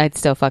 I'd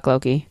still fuck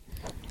Loki.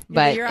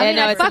 But you're- I I mean,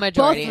 know I it's a fuck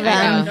majority. both of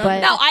them, I know. but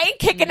No, I ain't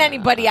kicking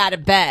anybody out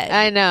of bed.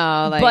 I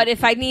know. Like, But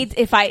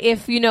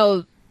if you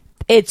know,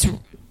 it's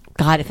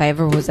God. If I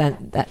ever was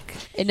that.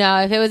 no,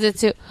 if it was a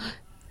two.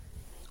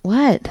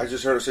 what? I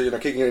just heard her say you're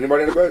not kicking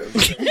anybody in the bed.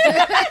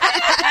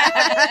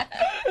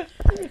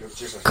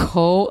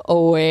 Go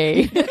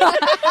away.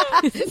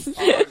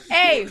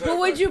 Hey, who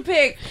would you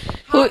pick?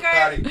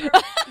 Patty.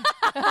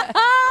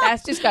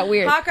 That's just got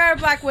weird. Hawkeye or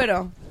Black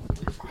Widow?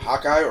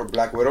 Hawkeye or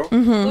Black Widow?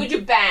 Who'd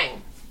you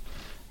bang?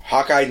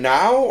 Hawkeye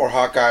now or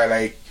Hawkeye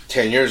like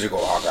 10 years ago?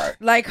 Hawkeye.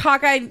 Like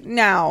Hawkeye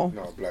now.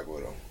 No, Black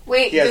Widow.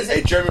 Wait, Yes,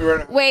 Jeremy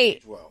Renner.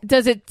 wait.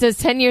 Does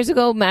 10 years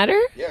ago matter?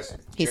 Yes.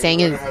 He's Jeremy saying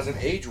Renner it- hasn't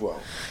aged well.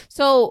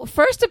 So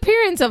first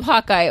appearance of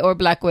Hawkeye or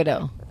Black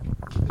Widow.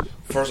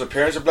 First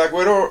appearance of Black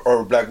Widow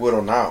or Black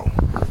Widow now?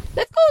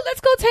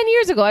 Let's go 10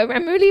 years ago. I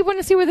really want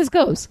to see where this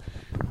goes.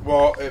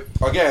 Well,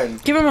 again,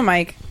 Give him a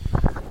mic.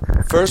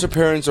 first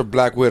appearance of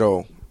Black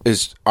Widow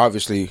is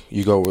obviously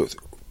you go with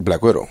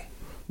Black Widow,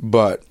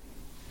 but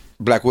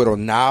Black Widow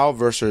now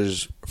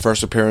versus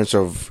first appearance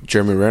of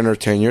Jeremy Renner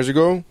 10 years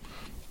ago,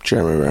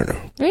 Jeremy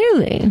Renner.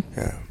 Really?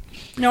 Yeah.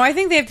 No, I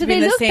think they have to Do be they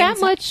in the look same that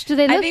much? Do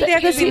they I look think they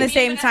have that- to be in the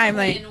same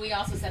timeline. We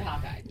also said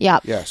Hawkeye. Yeah.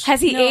 Yes. Has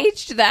he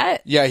aged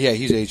that? Yeah,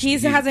 he's aged. He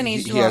hasn't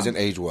aged He well. hasn't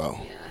aged well.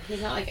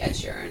 He's not like Ed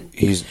Sheeran.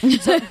 He's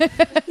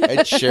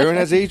Ed Sheeran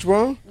has aged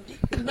well.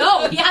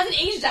 No, he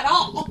hasn't aged at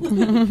all.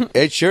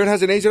 Ed Sheeran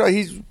hasn't aged at all.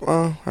 He's,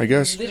 I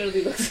guess.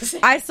 Literally looks the same.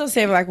 I still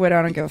say Black Widow.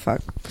 I don't give a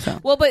fuck. So.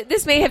 Well, but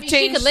this may have She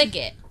changed. could lick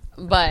it,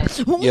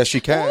 but Yes, she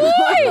can.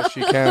 Yes,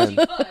 she can.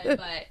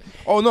 but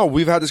Oh no,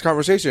 we've had this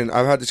conversation.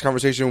 I've had this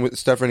conversation with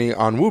Stephanie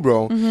on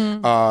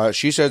Woobro.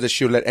 She says that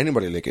she'll let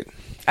anybody lick it.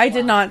 I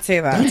did not say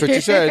that. That's what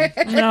you said.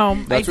 No,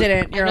 That's I what-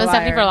 didn't. You're I know a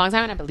Stephanie liar. for a long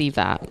time, and I believe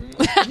that.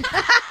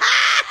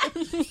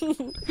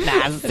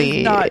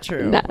 Nasty. Not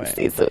true.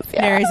 Nasty, but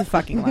Mary's a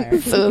fucking liar.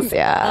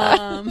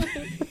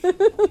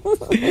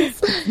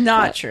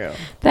 Not true.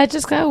 That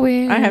just got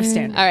weird. I have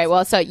standards. All right,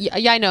 well, so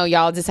yeah, I know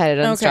y'all decided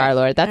on Okay.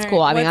 Star-Lord. That's All cool.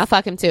 right, I mean, I'll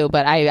fuck him too,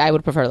 but I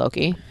would prefer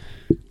Loki.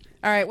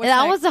 All right. What's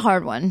That next? was a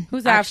hard one.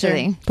 Who's after?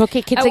 actually?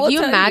 Okay, kids, I like will you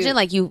tell imagine, you-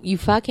 like you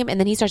fuck him, and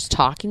then he starts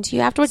talking to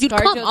you afterwards. You'd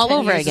ScarJo come all 10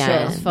 over years ago.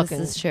 again. Fucking-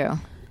 This is true.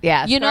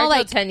 Yeah, You know, ScarJo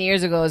like- 10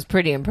 years ago is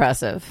pretty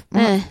impressive.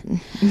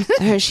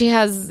 She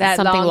has That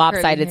something long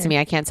lopsided curly to me.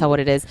 I can't tell what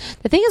it is.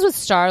 The thing is with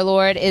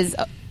Star-Lord is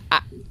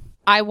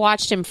I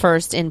watched him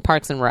first in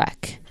Parks and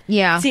Rec.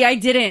 Yeah. See, I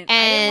didn't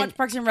And- watch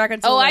Parks and Rec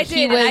until Oh, I like, did.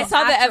 he and was I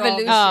saw the after all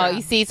evolution. Oh,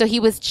 you see, so he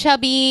was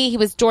chubby, he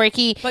was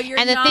dorky, But you're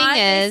and the not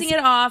thing is, basing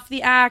it off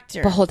the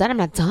actor. but hold on, I'm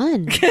not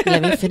done.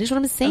 Let me finish what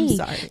I'm saying.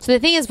 sorry. So the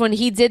thing is, when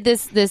he did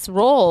this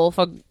role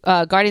for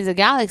Guardians of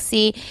the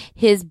Galaxy,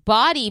 his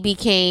body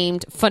became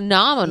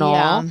phenomenal,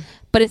 Yeah.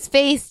 but his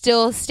face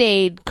still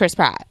stayed Chris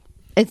Pratt.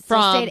 It's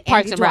From stayed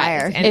Parks Andy and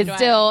Dwyer. Rec. It's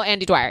still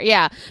Andy Dwyer.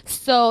 Yeah.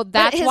 So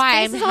that's his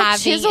why face I'm is all having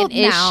chiseled an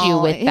issue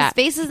now. with His that.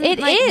 face isn't, It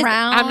like, is.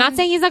 round. I'm not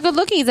saying he's not good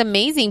looking. He's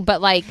amazing,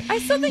 but like I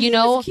still think you he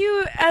know, was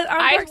cute.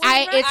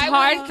 It's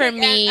hard for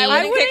me. I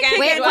wouldn't kick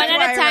Wait, Andy one Dwyer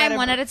at a out time. of-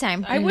 One at a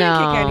time. I wouldn't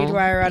kick Andy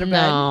Dwyer out of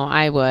bed. No,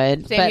 I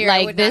would. Same but here, I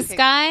like would not this kick-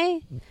 guy,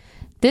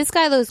 this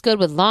guy looks good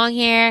with long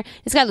hair.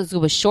 This guy looks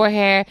good with short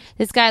hair.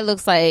 This guy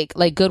looks like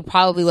good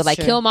probably with like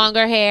True.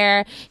 Killmonger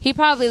hair. He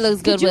probably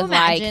looks good you with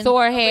like imagine?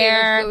 Thor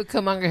hair. With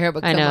Killmonger hair,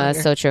 but I know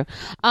that's so true.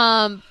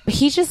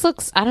 He just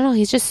looks. I don't know.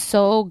 He's just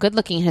so good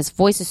looking. His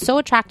voice is so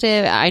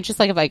attractive. I just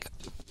like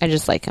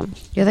him.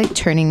 You're like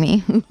turning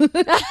me.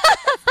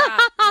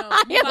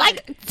 You're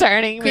like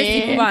turning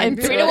Christy, me. move on.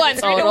 into 3 to 1. a 3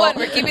 to total 1.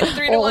 We're keeping it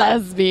 3 to 1.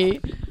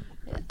 lesbian.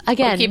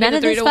 Again, keeping none it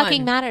of 3 this to 1.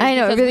 fucking matters. I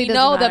know, it because really we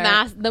know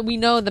doesn't we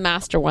know the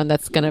master one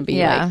that's gonna be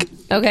Yeah. like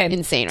Okay.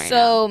 insane right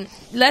now. So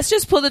let's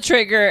just pull the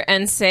trigger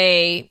and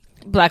say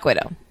Black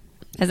Widow.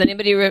 Has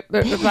anybody replied?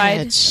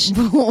 Because she's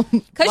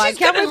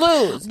gonna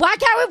lose. Why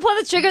can't we pull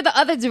the trigger the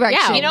other direction?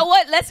 Yeah. You know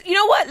what?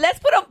 Let's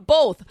put them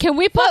both. Can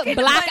we put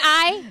Black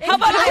Eye? How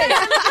about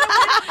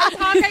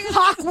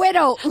Hawk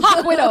Widow.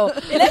 Hawk Widow.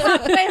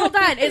 Wait, hold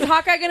on. Is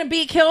Hawkeye going to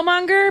beat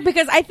Killmonger?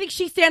 Because I think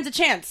she stands a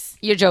chance.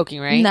 You're joking,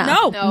 right?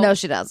 No. No. No,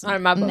 she doesn't. Not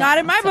in my book. Not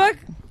in my book.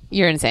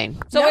 You're insane.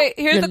 So wait,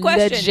 here's You're the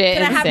question. legit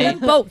Can I have insane.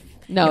 them both?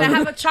 No. Can I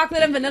have a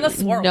chocolate and vanilla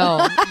swirl?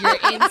 No,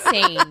 you're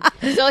insane.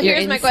 So You're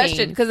here's my insane.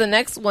 question, because the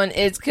next one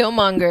is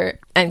Killmonger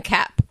and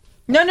Cap.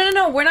 No.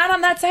 We're not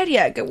on that side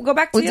yet. Go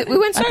back to We the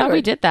went I thought Star-Lord.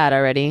 we did that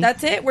already.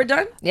 That's it? We're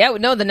done? Yeah,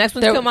 no, the next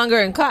one's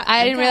Killmonger and Cap.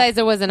 I didn't realize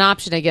there was an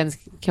option against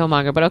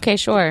Killmonger, but okay,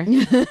 sure.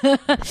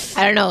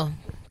 I don't know.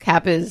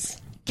 Cap is...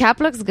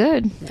 Cap looks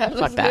good. Cap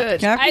looks that. good.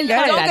 Cap can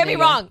get it. Don't get me nigga.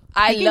 wrong.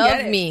 I He can get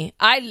love it. me.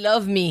 I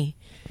love me.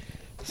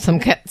 Some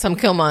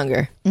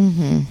Killmonger.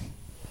 Mm-hmm.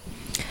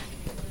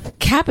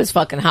 Cap is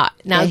fucking hot.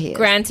 Now, Yeah, he is.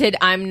 granted,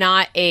 I'm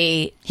not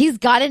a... He's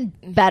gotten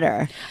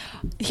better.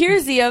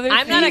 Here's the other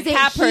I'm not a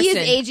Cap person. He is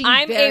aging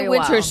I'm very a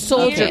Winter well.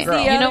 Soldier Okay.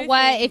 girl. You know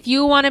what? If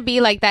you want to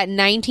be like that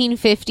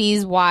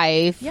 1950s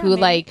wife who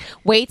like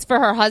waits for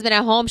her husband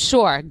at home,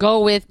 sure, go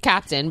with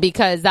Captain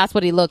because that's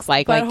what he looks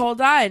like. But like, hold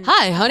on.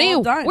 hi, honey,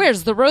 Hold on.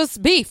 where's the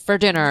roast beef for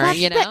dinner? That's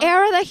you know, the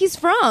era that he's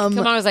from. Come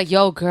on, I was like,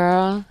 yo,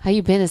 girl, how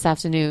you been this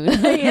afternoon?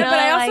 Yeah, but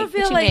I also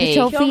feel like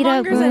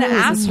Killmonger's an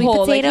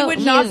asshole. Like, he would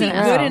not be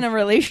good in a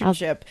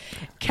relationship.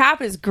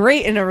 Cap is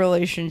great in a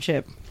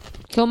relationship.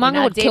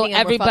 Killmonger would kill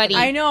everybody.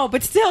 I know,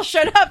 but still,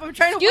 shut up. I'm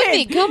trying to Excuse win.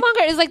 me,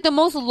 Killmonger is like the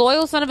most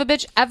loyal son of a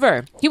bitch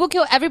ever. He will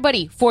kill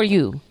everybody for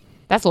you.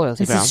 That's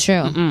loyalty, This bro. is true.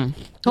 Mm-mm.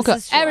 He'll kill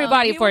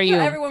everybody He for will kill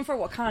you. everyone for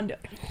Wakanda.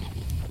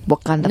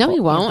 Wakanda. No, he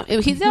won't.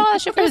 He did all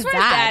that shit for his for his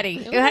dad. daddy. It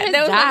was for his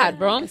That was dad,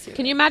 bro.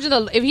 Can you imagine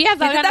if he has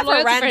that did kind that of for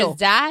loyalty for Randall. his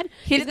dad?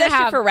 He he's did that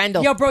gonna shit for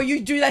Randall. Yo, bro, you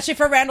do that shit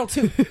for Randall,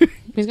 too.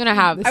 He's gonna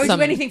have. I would some...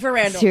 do anything for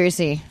Randall.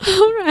 Seriously.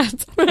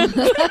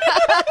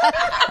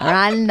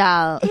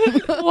 Randall.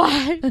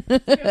 Why?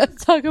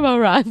 Let's talk about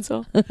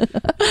Randall.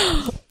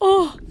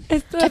 Oh, I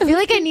feel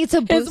like I need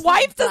to boost his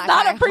wife does Black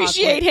not Eye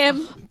appreciate Hawk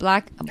him.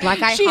 Black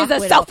Eye She is Hawk a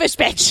Widow. selfish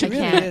bitch. I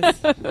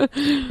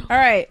can't. All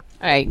right.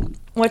 All right.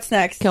 What's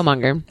next?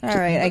 Killmonger. All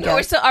right, I Or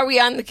guess. so are we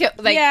on the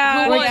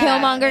Yeah, who We're won?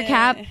 Killmonger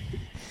Cap.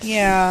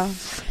 Yeah.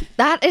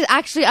 That is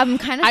actually, I'm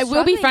kind of I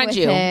will befriend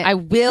you. I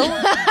will.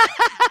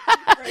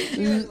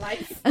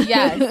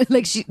 Yes.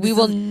 Like we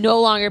will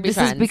no longer be This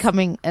friends. is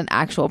becoming an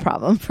actual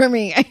problem for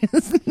me.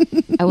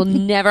 I will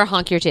never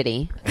honk your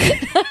titty.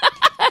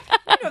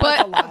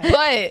 But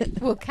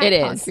Well, It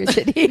is.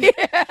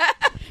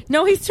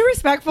 No, he's too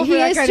respectful for He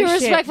that is kind too of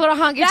shit. respectful to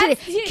honk your titty.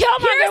 Here's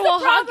Killmonger the will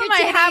honk problem your I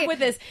titty. have with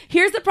this.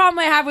 Here's the problem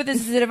I have with this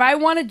is that if I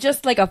wanted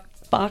just like a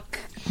fuck,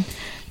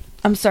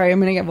 I'm sorry, I'm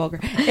gonna get vulgar.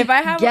 If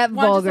I have Get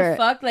want just vulgar. a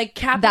fuck, like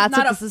Cap That's is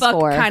not what a this is fuck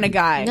for. kind of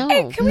guy. No.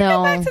 Hey, can we No.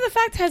 go back to the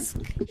fact has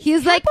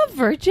He's like a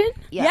virgin?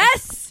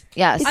 Yes.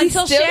 Yes.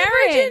 Until still a Sharon.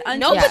 virgin?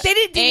 Until- No, but they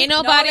didn't. Ain't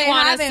No, nobody they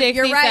want a haven't. 60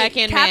 You're right.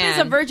 second Cap man.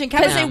 is a virgin.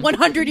 Cap is a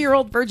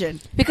 100-year-old virgin.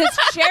 Because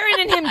Sharon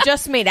and him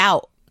just made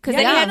out. Because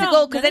then he had to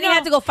go. Because then he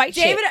had to go fight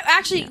David,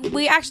 shit.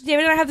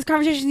 David and I had this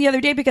conversation the other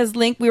day because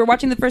we were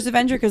watching the first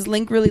Avenger because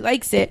Link really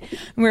likes it. And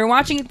we were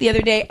watching it the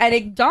other day, and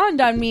it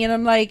dawned on me, and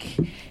I'm like,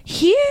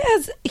 he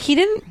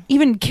didn't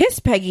even kiss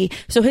Peggy,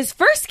 so his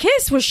first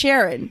kiss was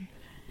Sharon.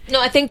 No,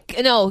 I think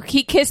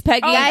he kissed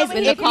Peggy Guys,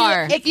 in the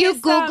car. if you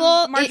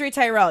Google Marjorie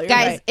Tyrell, you're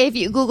guys, right. if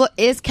you Google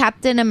is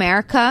Captain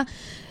America,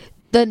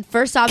 the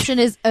first option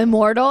is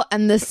immortal,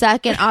 and the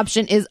second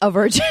option is a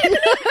virgin.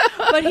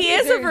 But he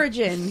is a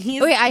virgin.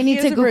 Wait, I need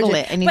he to is a Google virgin.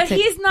 it. I need but to-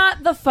 he's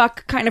not the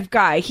fuck kind of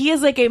guy. He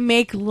is like a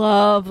make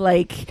love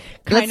kind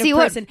Let's of see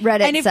what person.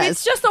 Reddit and if says.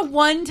 it's just a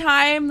one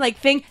time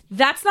thing,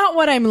 that's not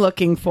what I'm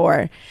looking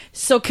for.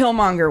 So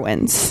Killmonger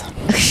wins.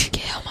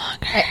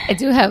 I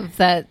do have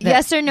that.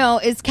 Yes or no?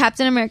 Is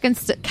Captain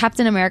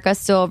America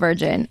still a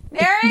virgin?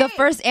 The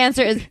first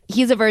answer is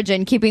he's a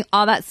virgin, keeping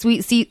all that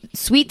sweet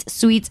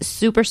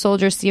super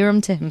soldier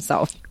serum to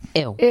himself.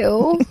 Ew.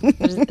 Ew.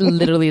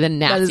 Literally the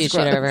That is nastiest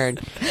shit I've ever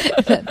heard.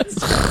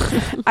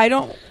 I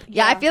don't.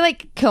 Yeah, I feel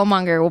like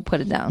Killmonger will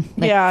put it down.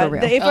 Like, Yeah, for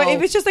real.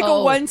 if it's just like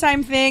a one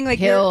time thing, like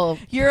He'll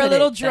you're a put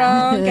little it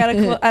down.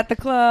 drunk at the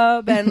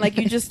club, and like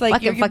you just like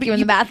fuck you in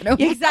the bathroom.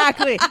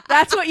 Exactly,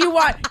 that's what you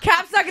want.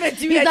 Cap's not gonna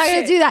do He's that. not shit.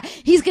 gonna do that.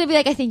 He's gonna be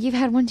like, I think you've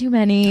had one too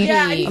many.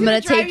 Yeah, and he's I'm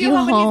gonna gonna drive take you you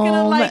home, and he's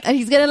gonna, like- and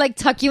he's gonna like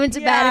tuck you into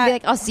bed and be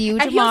like, I'll see you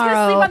And he's gonna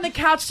tomorrow. sleep on the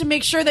couch to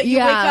make sure that you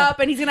Yeah. wake up,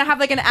 and he's gonna have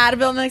like an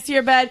Advil next to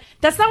your bed.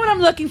 That's not what I'm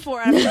looking for.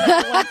 I'm looking for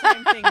a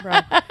one-time thing, bro.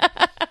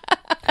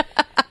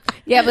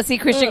 Yeah, but see,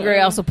 Christian Grey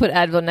also put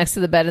Advil next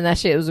to the bed, and that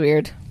shit was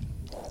weird.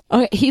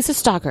 Okay, he's a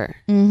stalker.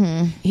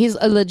 Mm-hmm. He's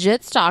a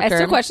legit stalker. I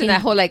still question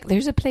that whole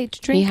there's a plate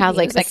to drink. He has It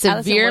like was a Alice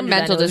in severe Wonderland.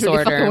 mental It was really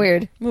disorder. fucking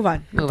weird. Move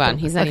on. Move on.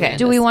 He's not even.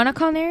 Do we want a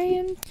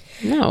Conarian?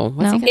 No.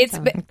 What's he gonna It's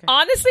say?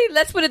 honestly,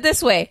 let's put it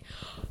this way: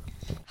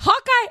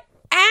 Hawkeye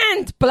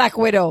and Black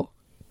Widow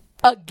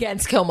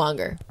against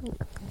Killmonger,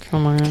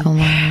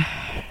 Killmonger.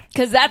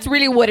 because that's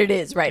really what it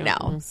is right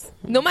now.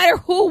 No matter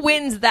who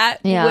wins that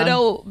Yeah.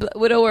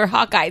 Widow or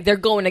Hawkeye, they're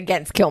going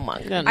against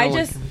Killmonger. I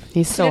just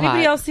He's so did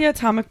anybody hot. else see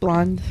Atomic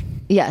Blonde?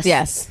 Yes.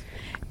 Yes.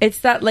 It's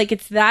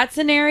that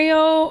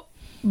scenario,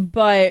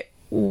 but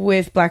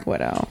with Black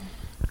Widow.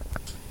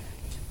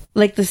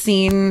 Like the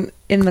scene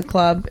in the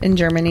club in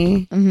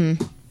Germany.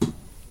 Mm-hmm. Do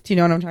you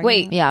know what I'm talking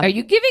Wait, about? Yeah. Are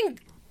you giving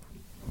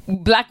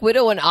Black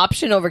Widow an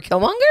option over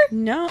Killmonger?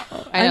 No.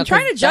 I know, I'm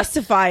trying to 'cause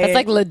justify it. That's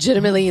like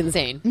legitimately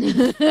insane.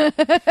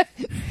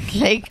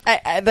 Like,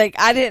 I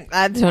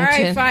don't. all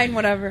right, fine,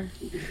 whatever.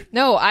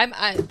 No, I'm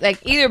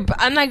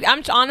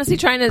honestly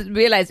trying to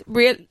realize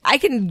I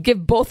can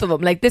give both of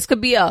them. Like, this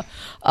could be a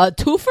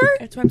twofer.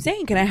 That's what I'm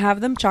saying. Can I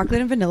have them chocolate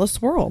and vanilla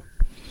swirl?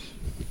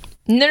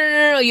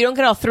 No, you don't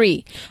get all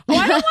three. Oh,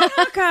 I don't want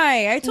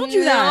Hawkeye. I told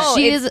you that. No,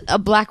 She it's- is a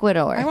Black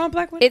Widower. I want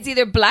Black Widow. It's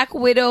either Black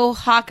Widow,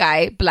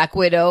 Hawkeye, Black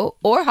Widow,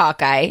 or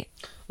Hawkeye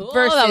that was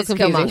versus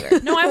confusing.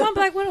 Killmonger. No, I want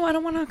Black Widow. I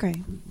don't want Hawkeye.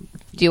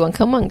 Do you want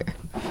Killmonger?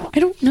 I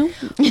don't know.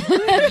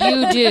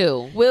 You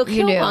do. Will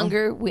You do.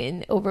 Killmonger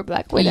win over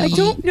Black Widow? I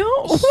don't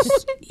know.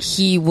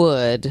 He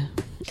would.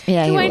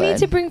 Yeah, Do you I need would.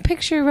 to bring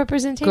picture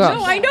representation? Girl.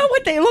 No, I know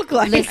what they look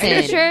like. Listen, Are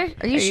you sure?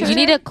 Are you sure? You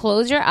need to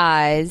close your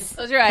eyes.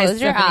 Close your eyes.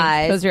 Close your Stephanie.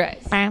 eyes. Close your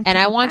eyes. And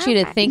I want you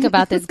to think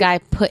about this guy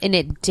putting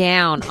it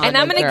down on And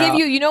I'm the gonna girl. give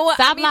you. You know what?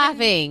 Stop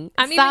laughing.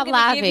 I'm Stop even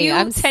gonna laughing. give you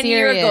I'm 10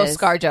 years ago, serious.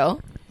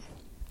 ScarJo.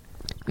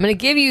 I'm gonna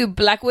give you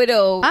Black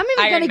Widow. I'm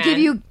even Iron gonna Man. give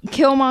you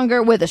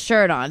Killmonger with a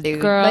shirt on, dude.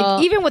 Girl.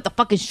 Like even with the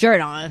fucking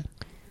shirt on.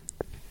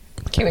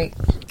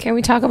 Can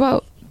we talk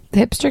about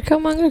hipster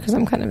Killmonger? Because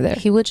I'm kind of there.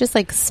 He would just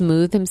like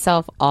smooth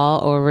himself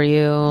all over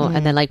you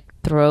and then like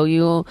throw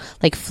you,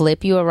 like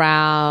flip you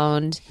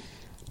around.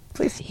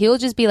 Please. He'll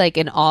just be like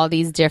in all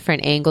these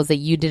different angles that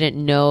you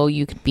didn't know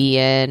you could be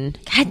in.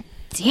 God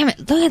damn it!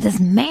 Look at this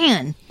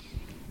man.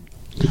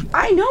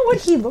 I know what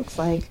he looks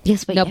like.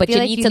 Yes, but No, I but feel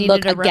you like need to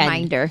look needed a again.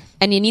 Reminder.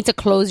 And you need to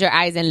close your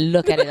eyes and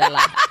look at it a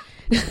lot.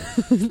 You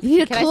need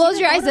to Can I close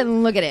see your the eyes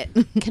and look at it.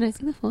 Can I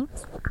see the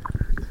photos?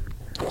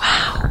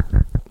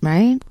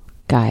 Right?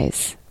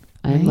 Guys,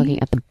 I'm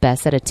looking at the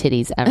best set of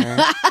titties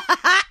ever.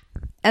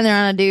 And they're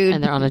on a dude.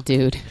 And they're on a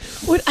dude.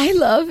 What I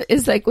love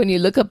is like when you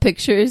look up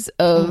pictures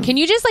of. Can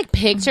you just like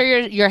picture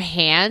your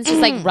hands just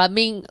like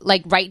rubbing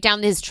like right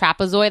down his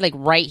trapezoid, like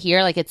right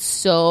here, like it's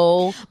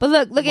so. But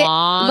look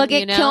long, at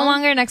you know?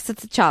 Killmonger next to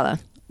T'Challa.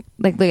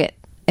 Like look at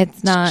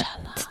it's not.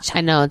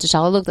 I know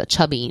T'Challa looked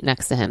chubby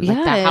next to him. Like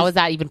that. Yes. How is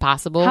that even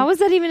possible? How is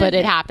that even? But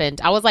it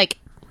happened. I was like,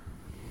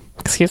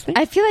 excuse me.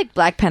 I feel like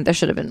Black Panther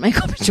should have been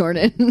Michael B.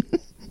 Jordan.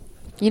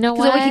 You know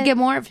Because what? we could get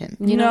more of him.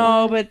 You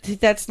know but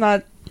that's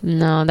not.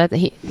 No, that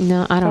he.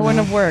 No, I don't. That wouldn't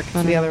know. have worked I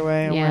don't the know. other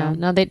way Yeah, around.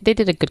 no, they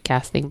did a good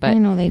casting, but I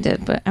know they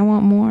did, but I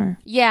want more.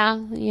 yeah.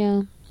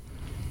 Can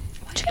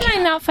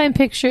I not find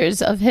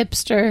pictures of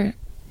hipster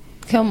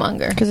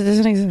Killmonger? Because it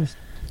doesn't exist.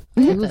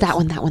 Ooh, that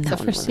one.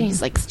 first scene.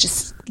 He's like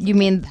just. You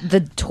mean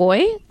the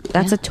toy?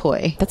 That's a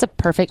toy. That's a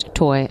perfect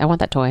toy. I want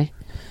that toy.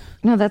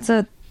 No, that's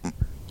a.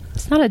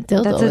 It's not a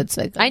dildo. That's a- It's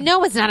like I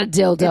know it's not a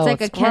dildo. It's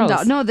like a Ken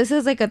doll. No, this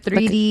is like a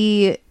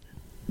 3D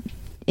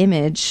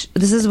image.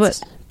 This is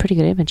what. Pretty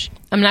good image.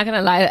 I'm not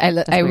gonna lie.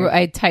 weird.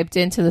 I typed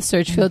into the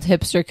search field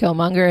hipster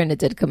Killmonger and it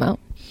did come out.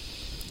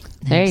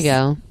 There you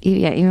go.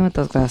 Yeah, even with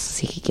those glasses,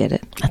 he could get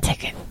it. I'll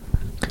take it.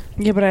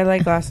 Yeah, but I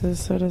like glasses,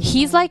 so does.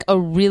 He's like a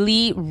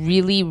really,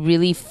 really,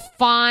 really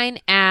fine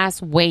ass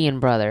Wayans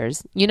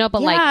brothers. You know,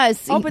 but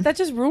Yes. Oh, but that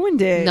just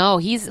ruined it. no,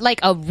 he's like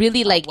a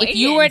really like if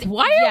you were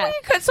Why are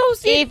we so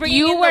if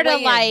you were to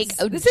like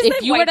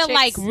if you were to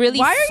like really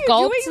Why are you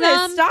sculpt doing them,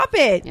 this? Stop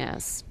it.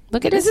 yes.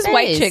 Look at This his is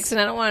white face. chicks,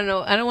 and I don't want to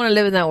know. I don't want to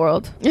live in that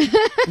world.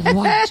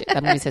 White chick.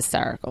 That movie's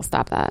hysterical.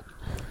 Stop that.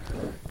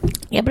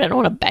 Yeah, but I don't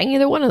want to bang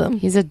either one of them.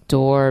 He's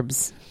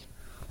adorbs.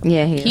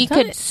 Yeah, He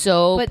could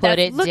so but put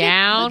that's- it look at-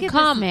 down. look at this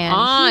Come man.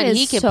 on, He is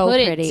he can so put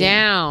pretty. it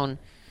down.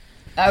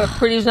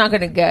 Pretty's not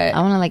gonna get.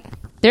 I want to like.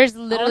 There's I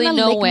literally wanna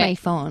no lick way. my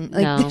phone.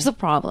 Like, No. there's a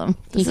problem.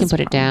 He This can is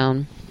put it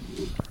down.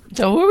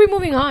 So who are we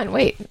moving on?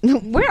 Wait,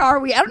 Where are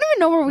we? I don't even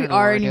know where we I don't know what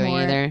are we're doing anymore.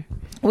 either.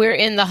 we're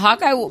in the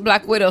Hawkeye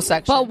Black Widow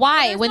section. But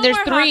why? When no there's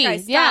more three, Hawkeye.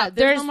 Stop. yeah,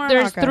 There's no more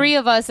there's Hawkeye. three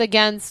of us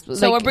against. so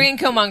like, we're bringing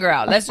Killmonger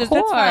out. Let's just.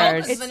 That's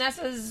fine. course.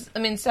 Vanessa's. I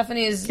mean,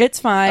 Stephanie's. It's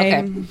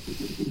fine.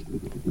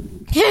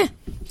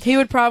 He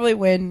would probably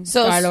win.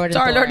 So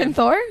Star-Lord and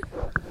Thor.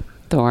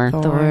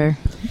 Thor.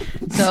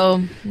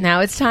 So now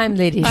it's time,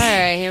 ladies. All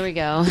right, here we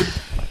go.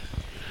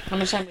 How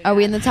much time? Are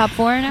we in the top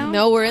 4 now?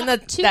 No, we're in the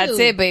two. That's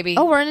it, baby.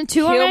 Oh, we're in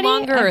 2 already.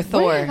 Killmonger or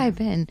Thor? Where have I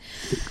been?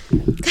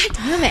 God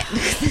damn it!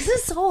 This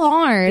is so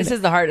hard. This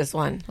is the hardest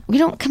one. We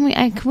don't. Can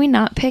we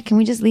not pick? Can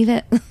we just leave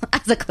it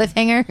as a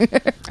cliffhanger?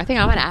 I think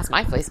I'm gonna ask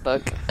my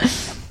Facebook.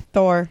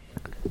 Thor.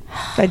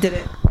 I did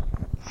it.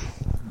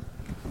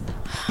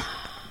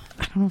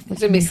 I don't know if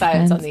It's gonna be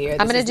silence on the air.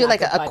 I'm gonna do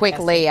like a quick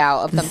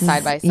layout of them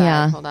side by side.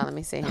 yeah. Hold on, let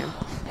me see here.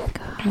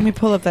 Let me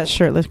pull up that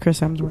shirtless Chris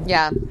Hemsworth.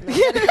 Yeah.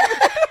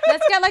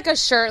 Let's get like a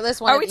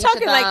shirtless one. Are of we each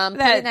talking of like them,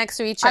 that- put it next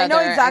to each I other. know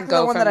exactly and go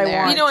the one from that I there.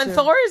 want. You know, and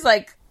Thor is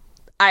like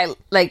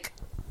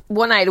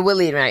one-eyed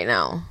Willie right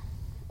now.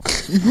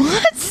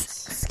 What?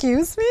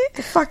 Excuse me?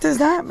 The fuck does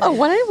that mean? Oh,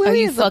 what I Are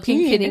Willie you is a fucking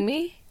peen. kidding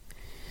me?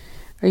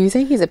 Are you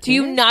saying he's a? Do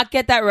you penis? not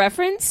get that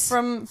reference?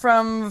 From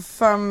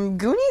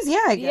Goonies? Yeah,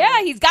 I get Yeah,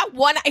 it. he's got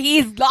one.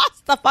 He's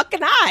lost the fucking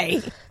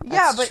eye.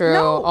 Yeah, but True.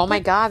 no. Oh my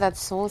god, that's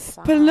so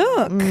sad. But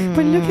look.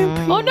 But look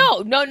at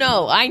Oh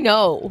no! I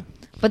know.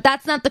 But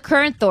that's not the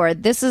current Thor.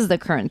 This is the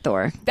current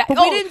Thor. That, But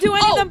we didn't do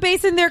any of them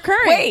based in their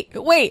current.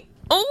 Wait.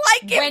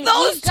 Like When if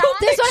those he two. got-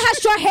 This one has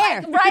short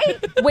hair.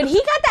 Right? When he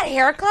got that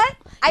haircut,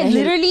 I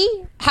literally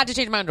had to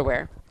change my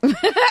underwear.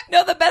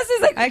 No, the best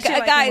is like, I actually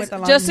like him guys. with the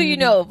long Just so hair. you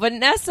know,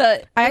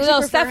 Vanessa. I actually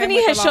prefer him Stephanie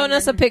with has the shown longer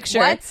us a picture.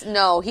 What?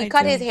 No, he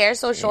cut do. his hair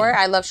so short.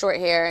 I love short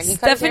hair. He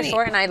cut his Stephanie- hair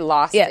short, and I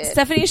lost Yeah, it.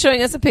 Stephanie's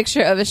showing us a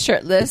picture of a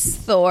shirtless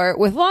Thor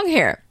with long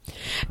hair.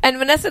 And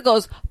Vanessa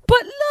goes,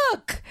 but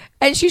look.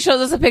 And she shows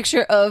us a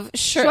picture of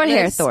Short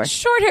hair Thor.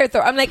 Short hair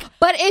Thor. I'm like,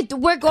 but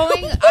we're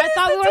going. I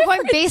thought we were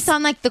going based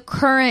on like the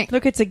current.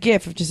 Look, it's a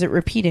gif of just it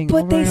repeating.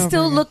 But they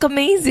still look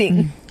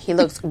amazing. He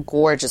looks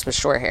gorgeous with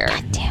short hair.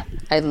 God damn.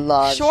 I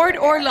love short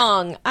or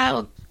long.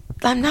 I'm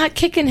not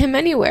kicking him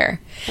anywhere.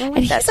 And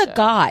he's a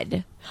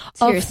god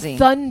Seriously. of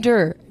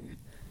thunder.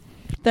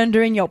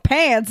 Thunder in your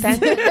pants.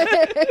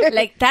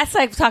 Like that's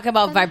like talking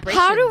about vibrations.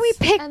 How do we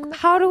pick?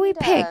 How do we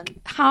pick?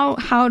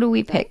 How do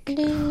we pick?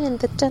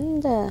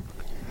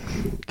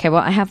 Okay,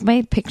 well, I have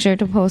my picture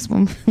to post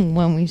when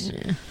we.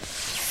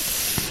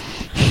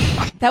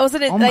 That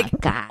wasn't it. Oh like, my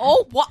God.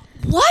 Oh,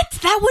 what?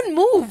 That one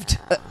moved.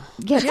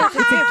 Yes, it's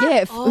a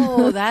GIF.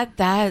 Oh,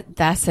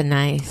 that's a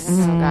nice. So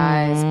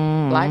guys,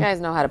 black guys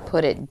know how to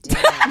put it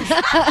down.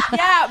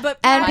 Yeah, but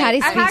And Patty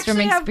I speaks from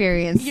actually have-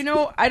 experience. You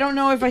know, I don't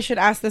know if I should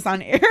ask this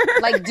on air.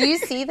 Like, do you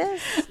see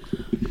this?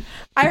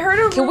 I heard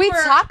a rumor. Can we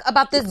talk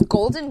about this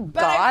golden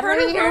But I god heard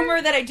right a here? rumor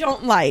that I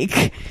don't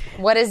like.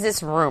 What is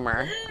this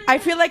rumor? I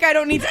feel like I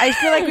don't need. I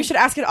feel like we should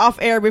ask it off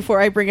air before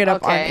I bring it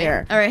up on Okay.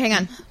 air. All right, hang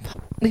on.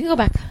 We can go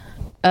back.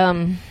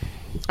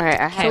 All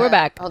right, So we're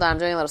back. Hold on, I'm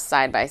doing a little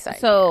side by side.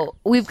 So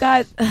we've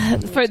got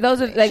for those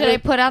of like. Should I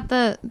put out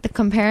the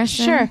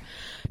comparison? Sure.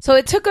 So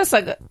it took us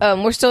like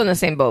we're still in the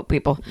same boat,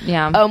 people.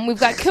 Yeah. We've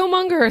got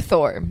Killmonger or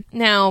Thor.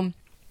 Now,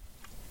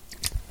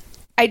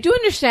 I do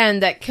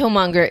understand that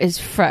Killmonger is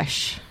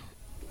fresh.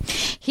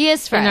 He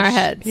is fresh in our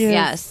heads.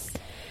 Yes.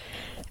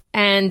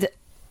 And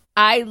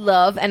I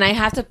love, and I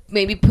have to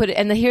maybe put it.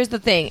 And here's the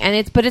thing, and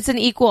it's an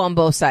equal on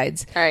both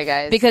sides. All right,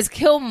 guys. Because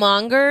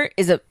Killmonger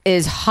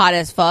is hot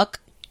as fuck.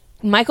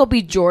 Michael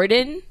B.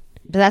 Jordan.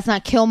 But that's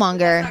not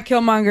Killmonger. Not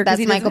Killmonger. 'cause That's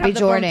he doesn't Michael B. have the bumps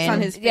Jordan.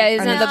 on his Yeah, he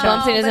doesn't have the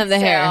bumps. He doesn't have the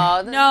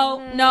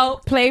hair.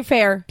 No, play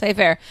fair. Play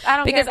fair. I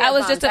don't because care if I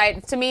was bumps.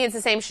 just to me, it's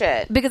the same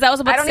shit. because I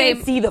was about I to don't say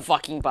even see the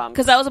fucking bumps.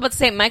 because I was about to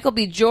say Michael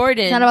B.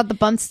 Jordan. It's not about the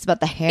bumps, it's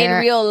about the hair.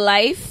 in real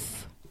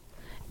life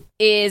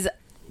is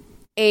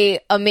a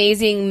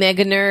amazing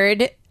mega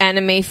nerd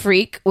anime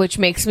freak, which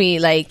makes me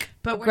like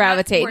But we're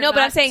gravitate. not- No, we're but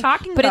I'm not saying,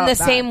 talking but in about the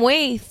that. same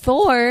way,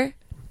 Thor,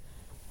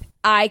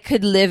 I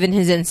could live in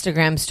his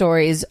Instagram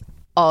stories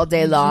all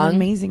day long.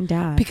 Amazing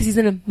dad. Because he's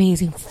an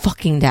amazing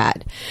fucking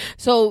dad.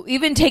 So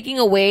even taking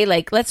away,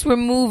 like, let's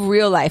remove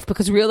real life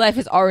because real life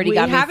has already We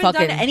got me haven't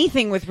fucking. done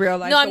anything with real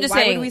life. No, I'm so just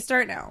why saying. would we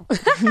start now?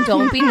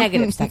 Don't be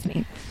negative,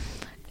 Stephanie.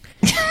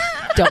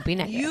 Don't be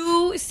negative.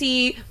 You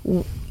see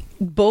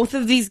both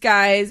of these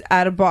guys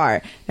at a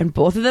bar, and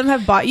both of them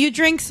have bought you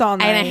drinks all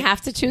night, And I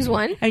have to choose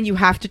one. and you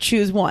have to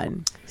choose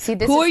one. See,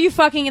 this Who is, are you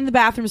fucking in the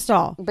bathroom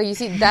stall? But you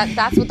see,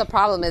 that's what the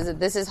problem is. That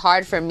this is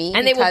hard for me.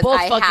 And they will because both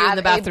I fuck you in have the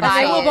a bathroom. They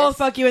bias. will both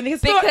fuck you in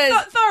because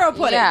Thor will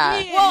put Yeah.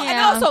 it. Well, and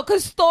also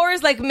because Thor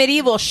is like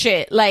medieval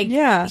shit. Like,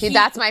 Yeah. See,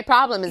 that's my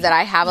problem is that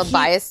I have a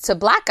bias to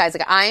black guys.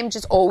 Like I'm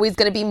just always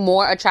going to be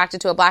more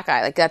attracted to a black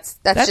guy. Like that's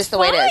just the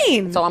way it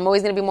fine. is. So I'm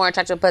always going to be more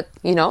attracted. But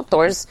you know,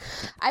 Thor's.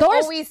 I've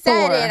always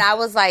said Thor. it. I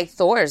was like,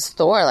 Thor's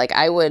Thor. Like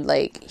I would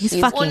like. He's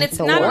fucking well, and it's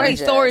Thor. not only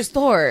Gorgeous. Thor is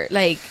Thor.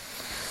 Like,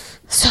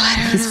 So I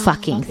don't He's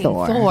fucking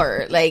Thor.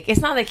 Thor. Like,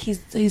 it's not like he's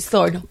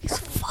Thor. No, he's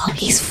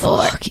fucking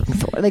Thor. Fucking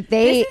Thor. Like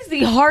they. This is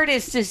the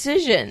hardest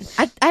decision.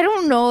 I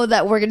don't know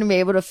that we're gonna be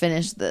able to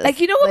finish this. Like,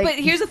 you know what? Like,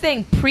 But here's the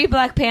thing: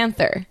 pre-Black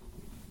Panther,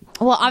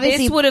 well,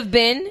 obviously, this would have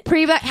been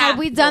had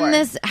we done Thor.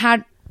 this,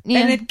 had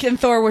yeah, And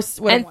Thor was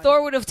and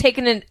Thor would have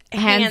taken it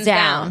hands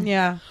down.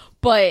 Yeah.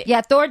 But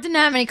yeah, Thor didn't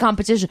have any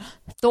competition.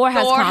 Thor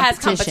has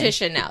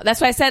competition now. That's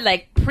why I said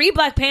like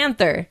pre-Black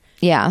Panther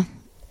Yeah,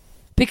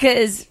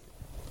 because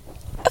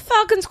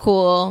Falcon's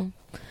cool.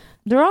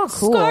 they're all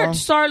cool.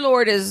 Star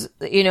Lord is,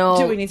 you know,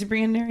 Do we need to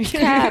bring in Mary?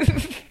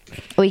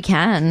 We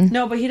can.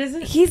 No, but he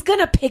doesn't. he's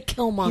gonna pick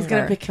Killmonger. He's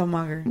gonna pick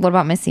Killmonger. What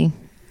about Missy?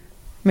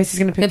 Missy's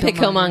gonna pick Gonna pick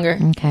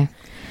Killmonger. Okay.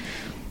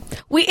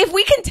 If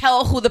we can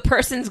tell who the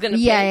person's gonna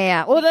pick.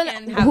 Yeah. Well,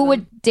 then who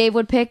would Dave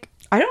would pick?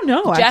 I don't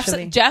know.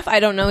 Actually, Jeff, I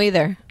don't know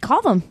either.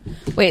 Call them.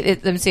 Wait,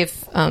 let me see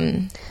if I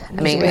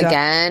mean,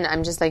 again,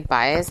 I'm just like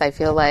biased. I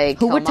feel like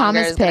Who would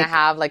Thomas is gonna pick?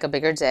 have like a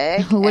bigger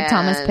dick. Who would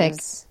Thomas pick?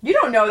 you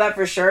don't know that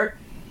for sure.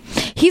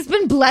 He's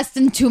been blessed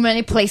in too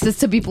many places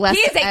to be blessed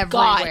He is a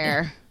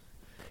everywhere.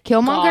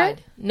 Killmonger?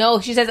 God.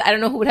 No, she says I don't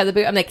know who would have the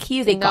bigger. I'm like,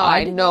 he's a No, god.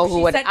 I know who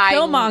would. Said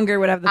Killmonger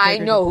would have the I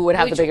bigger know who would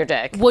have Which- the bigger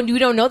dick. Well, you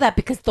don't know that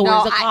because Thor No,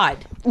 is a god.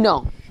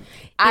 No,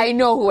 I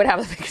know who would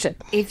have the bigger dick.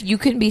 If you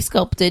can be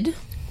sculpted,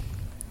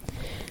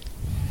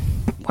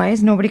 Why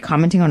is nobody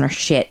commenting on our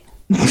shit?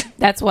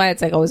 that's why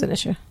it's like always an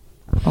issue.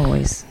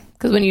 Always.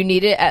 Because when you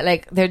need it, at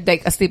like they're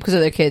like asleep because of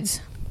their kids.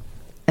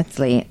 It's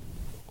late.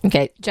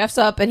 Okay, Jeff's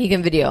up and he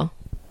can video.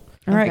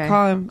 All right, Okay.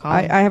 call him. Call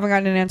him. I haven't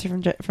gotten an answer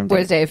from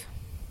Where's Dave?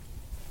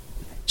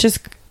 Just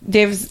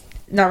Dave's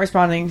not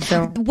responding.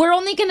 So We're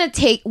only gonna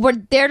take.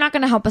 They're not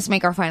gonna help us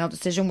make our final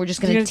decision. We're just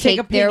gonna You're gonna take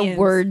take their opinions.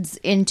 words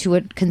into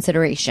a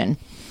consideration.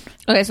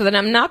 Okay, so then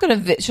I'm not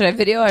gonna. Should I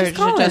video or Just should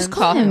call I just him.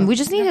 call him? We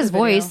just need his video.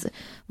 voice.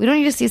 We don't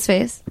need to see his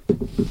face.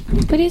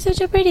 But he's such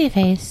a pretty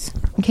face.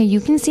 Okay, you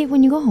can see it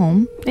when you go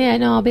home. Yeah,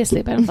 no, I'll be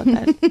asleep. I don't fuck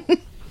that.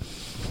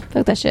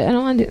 Fuck that shit. I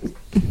don't want to do.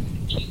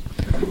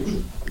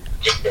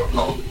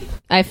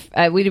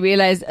 we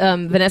realized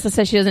Vanessa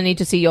says she doesn't need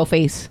to see your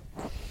face.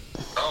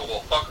 Oh, well,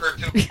 fuck her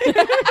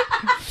too.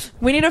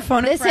 We need a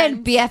phone a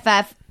friend. Listen,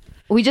 BFF.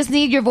 We just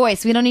need your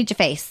voice. We don't need your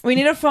face. We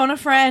need a phone a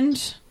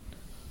friend.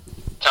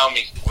 Tell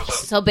me. What's up?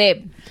 So,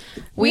 babe.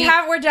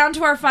 We're down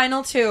to our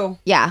final 2.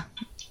 Yeah.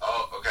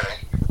 Oh, okay.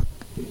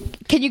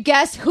 Can you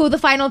guess who the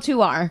final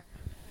 2 are?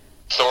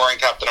 Thor and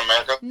Captain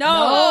America?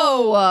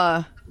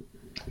 No.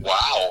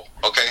 Wow.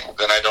 Okay,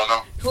 then I don't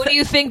know. Who do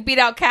you think beat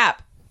out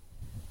Cap?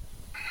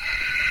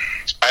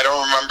 I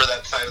don't remember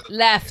that side of the...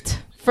 Left.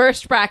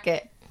 First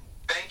bracket.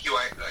 Thank you.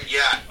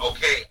 Yeah,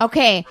 okay.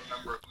 Okay.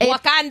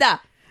 Wakanda.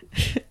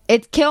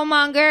 It's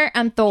Killmonger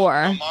and Thor.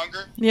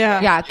 Killmonger?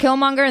 Yeah,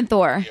 Killmonger and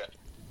Thor.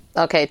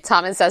 Yeah. Okay,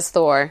 Thomas says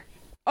Thor.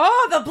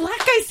 Oh, the black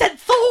guy said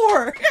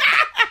Thor.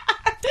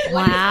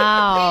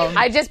 Wow.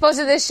 I just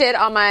posted this shit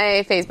on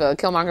my Facebook.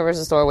 Killmonger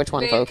versus Thor. Which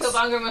one, folks?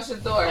 Killmonger versus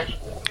Thor.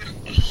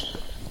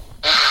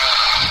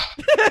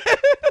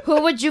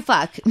 Who would you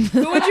fuck?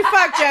 Who would you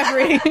fuck,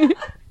 Jeffrey?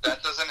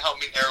 That doesn't help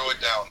me narrow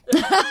it down.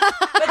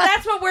 But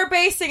that's what we're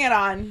basing it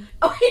on.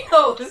 Oh, he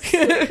knows.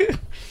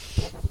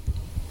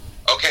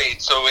 Okay,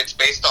 so it's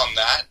based on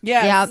that?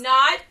 Yes. Yeah.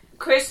 Not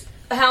Chris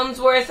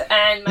Helmsworth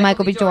and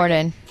Michael B.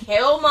 Jordan.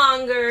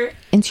 Killmonger.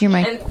 Into your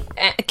mic.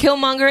 And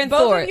Killmonger and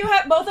Thor.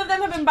 Both of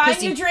them have been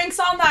buying you drinks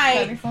all night.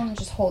 Grab your phone and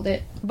just hold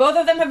it. Both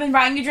of them have been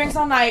buying you drinks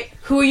all night.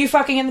 Who are you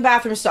fucking in the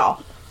bathroom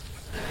stall?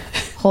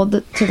 Hold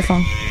it to the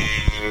phone.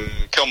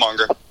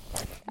 Killmonger.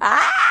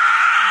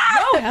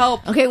 No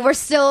help. Okay, we're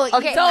still...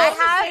 Okay, So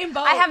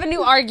I have a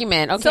new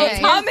argument. Okay, So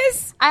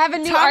Thomas... I have a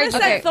new Thomas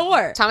argument. said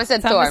Thor. Thomas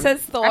said Thomas Thor.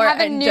 says Thor I have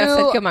a and new Jeff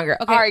said Killmonger.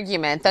 Okay.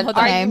 argument. The Hold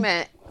on.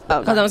 argument.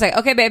 Oh, Hold on a second.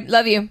 Okay, babe.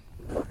 Love you.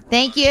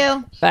 Thank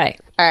you. Bye.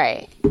 All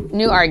right.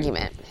 New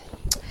argument.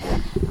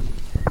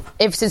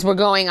 Since we're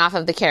going off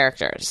of the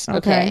characters,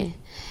 okay.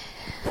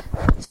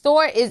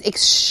 Thor is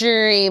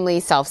extremely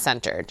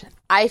self-centered.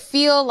 I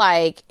feel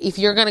like if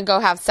you're going to go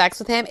have sex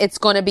with him, it's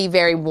going to be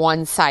very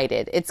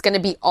one-sided. It's going to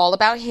be all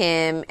about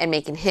him and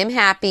making him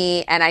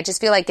happy. And I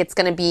just feel like it's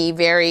going to be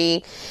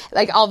very,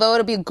 like, although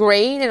it'll be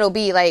great, it'll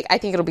be like, I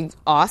think it'll be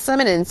awesome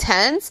and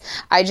intense.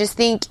 I just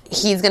think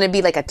he's going to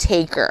be like a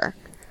taker.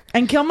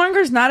 And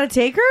Killmonger's not a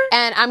taker?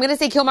 And I'm going to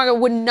say Killmonger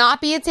would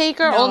not be a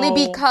taker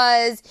only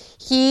because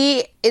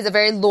he is a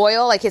very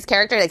loyal, like his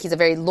character, like he's a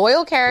very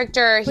loyal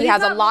character. He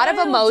has a lot of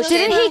emotion.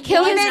 Didn't he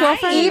kill his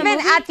girlfriend in the Even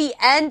movie? at the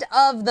end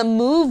of the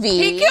movie.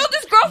 He killed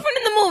his girlfriend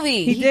in the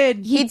movie. He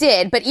did. He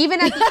did, but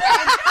even at the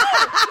end...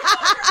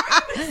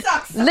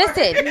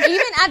 Listen,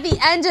 even at the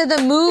end of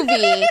the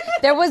movie,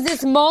 there was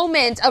this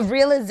moment of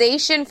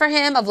realization for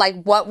him of like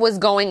what was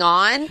going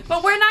on.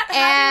 But we're not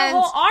having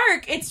the whole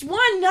arc. It's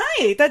one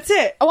night. That's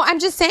it. Oh, I'm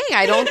just saying,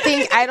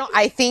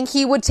 I think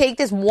he would take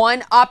this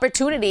one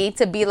opportunity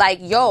to be like,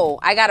 yo,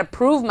 I gotta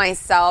prove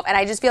myself, and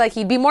I just feel like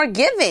he'd be more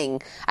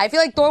giving. I feel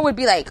like Thor would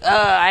be like,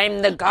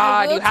 I'm the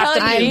god, you have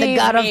to believe me. I'm the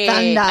god of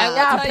thunder.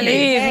 Yeah,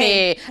 believe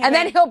me. And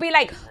then he'll be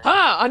like,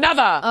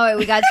 another. Oh, wait,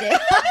 we got this.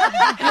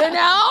 You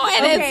know?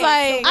 And it's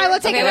like... I will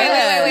take it. Wait.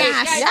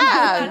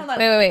 Yeah.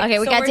 Wait. Okay,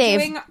 we got we're Dave.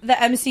 doing the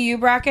MCU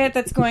bracket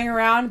that's going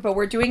around, but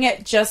we're doing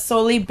it just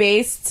solely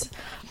based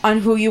on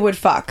who you would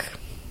fuck.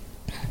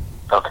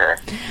 Okay.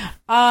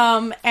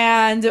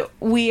 And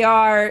we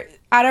are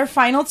at our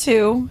final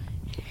 2,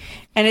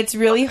 and it's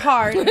really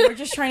hard. And we're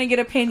just trying to get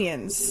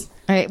opinions.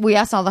 All right, we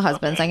asked all the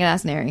husbands. I'm going to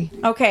ask Neri.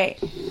 Okay.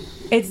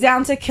 It's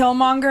down to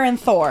Killmonger and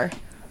Thor.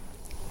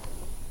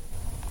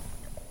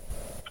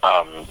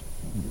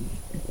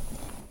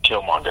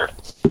 Killmonger.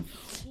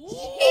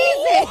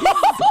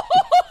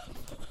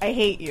 I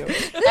hate you.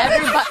 Everybody,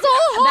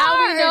 now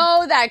we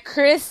know that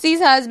Christy's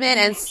husband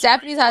and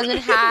Stephanie's husband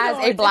has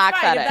a black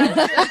fetish.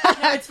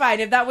 No, it's fine.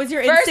 If that was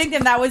your instinct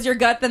and that was your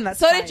gut, then that's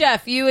So fine. did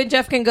Jeff. You and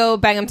Jeff can go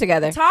bang them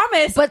together.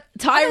 Thomas, But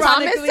Thomas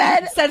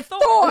said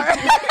Thor.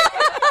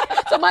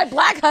 So my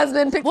black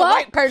husband picked a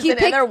white person,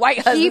 and their white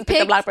husband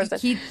picked a black person.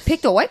 He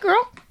picked a white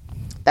girl?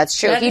 That's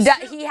true. That He is does.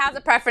 true. He has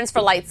a preference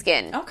for light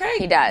skin. Okay.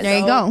 He does. There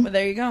you go. Well,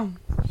 there you go.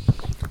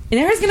 And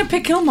Neri's going to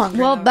pick Killmonger.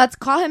 Well, though. let's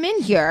call him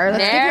in here.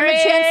 Let's give him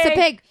a chance to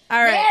pick.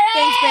 All right.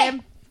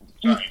 Thanks,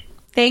 babe.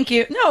 Thank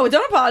you. No,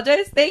 don't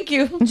apologize. Thank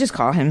you. Just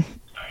call him.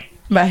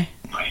 Bye.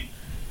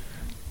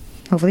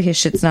 Hopefully his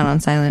shit's not on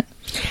silent.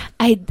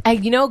 I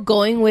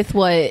going with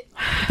what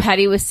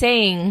Patty was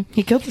saying.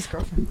 He killed his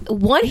girlfriend.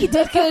 One, he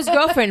did kill his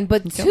girlfriend,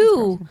 but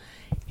two,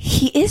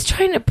 he is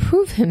trying to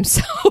prove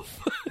himself.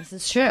 This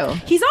is true.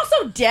 He's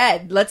also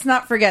dead. Let's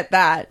not forget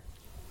that.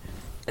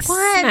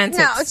 What? Semantics.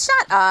 No,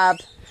 shut up.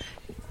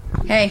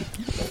 Hey,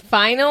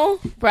 Final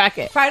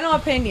bracket. Final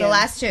opinion. the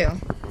last 2.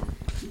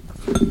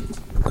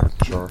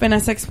 Sure.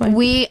 Vanessa, explain.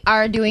 We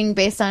are doing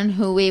based on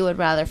who we would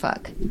rather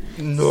fuck.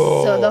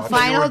 No. So the I thought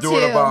final you were doing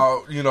 2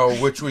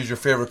 about, which was your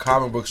favorite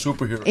comic book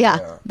superhero.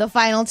 Yeah, the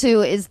final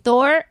 2 is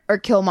Thor or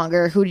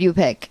Killmonger. Who do you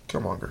pick?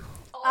 Killmonger.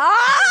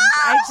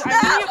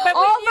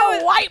 All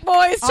the white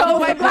boys chose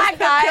my black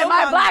guy, and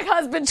my black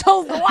husband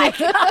chose the white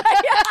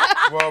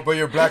guy. Well, but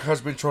your black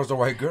husband chose the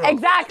white girl.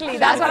 Exactly.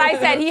 That's what I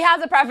said. He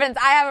has a preference.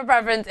 I have a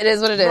preference. It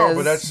is what it is. No,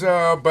 but that's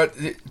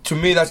to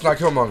me that's not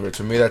Killmonger.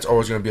 To me, that's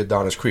always going to be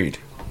Adonis Creed.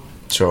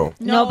 So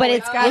No, but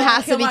it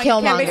has to be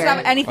Can't mix Killmonger.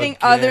 up anything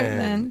other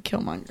than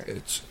Killmonger.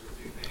 it's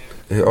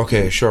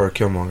okay. Sure,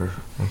 Killmonger.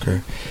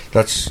 Okay,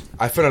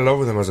 I fell in love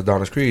with him as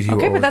Adonis Creed.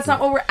 Okay, but that's not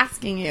what we're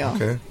asking you.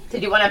 Okay.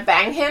 Did you want to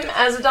bang him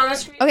as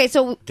Adonis Creed? Okay,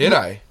 so Did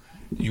I?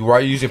 Why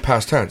are you using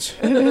past tense?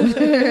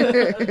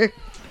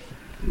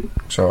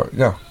 So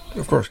yeah,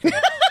 of course.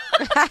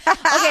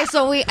 okay,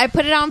 so I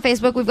put it on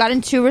Facebook. We've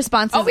gotten 2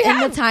 responses in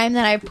the time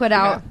that I put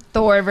out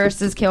Thor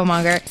versus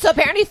Killmonger. So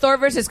apparently Thor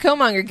versus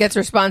Killmonger gets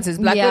responses.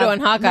 Black Widow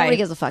and Hawkeye. Nobody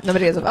gives a fuck.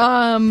 Nobody gives a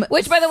fuck.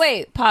 Which, by the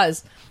way,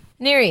 pause.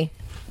 Neri,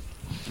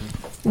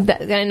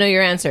 I know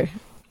your answer.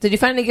 Did you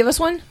finally give us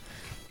one?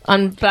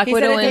 On Black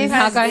Widow and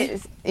Hawkeye?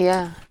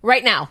 Yeah.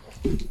 Right now.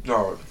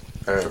 No,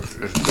 it's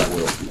Black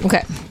Widow.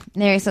 Okay.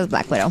 Neri says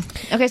Black Widow.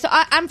 Okay, so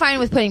I'm fine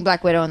with putting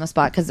Black Widow on the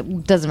spot because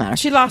it doesn't matter.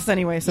 She lost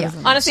anyway, so it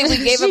doesn't matter. Honestly, we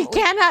gave him...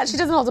 She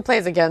doesn't hold the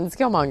plays against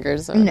Killmonger.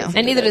 So No.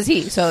 And neither does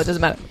he, so it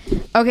doesn't matter.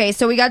 Okay,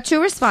 so we got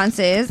 2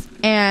 responses,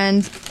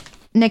 and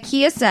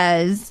Nakia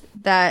says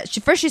that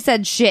she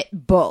said shit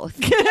both.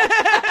 So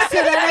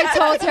then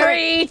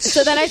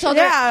I told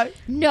her,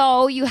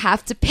 no, you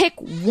have to pick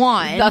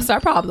one. That's our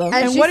problem.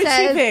 And what did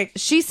she pick?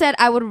 She said,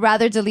 I would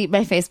rather delete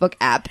my Facebook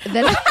app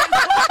than...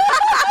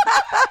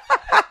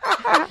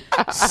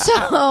 So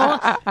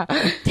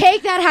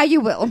take that how you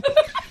will.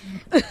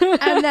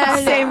 And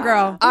then Same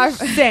girl. Our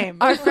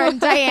friend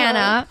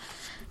Diana,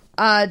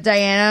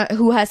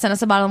 who has sent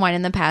us a bottle of wine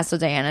in the past, so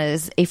Diana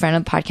is a friend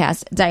of the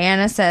podcast.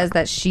 Diana says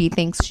that she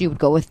thinks she would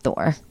go with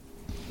Thor.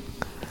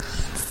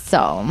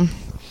 So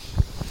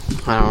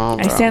I don't know.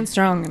 I stand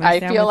strong. And I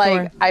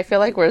feel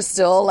like we're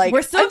still like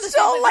nowhere.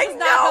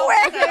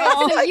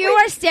 So you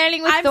are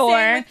standing with I'm Thor.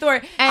 standing with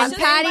Thor. And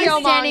Patty's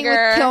standing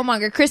with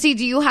Killmonger. Chrissy,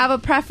 do you have a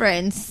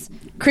preference?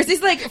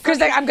 Chrissy's like,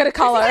 I'm gonna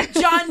call her. Like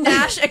John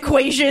Nash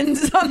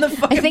equations on the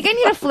fucking. I think I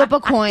need to flip a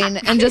coin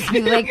and just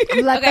be like,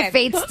 let the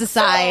fates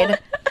decide.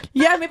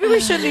 Yeah, maybe we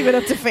should leave it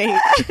up to fate.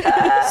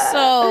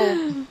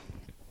 So,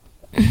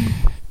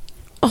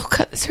 oh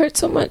god, this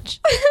hurts so much.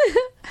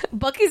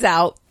 Bucky's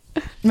out.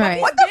 Right.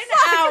 What the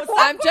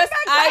fuck?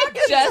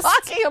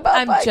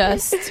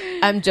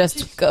 I'm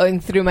just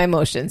going through my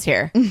motions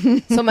here.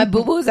 So my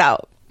boo boo's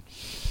out.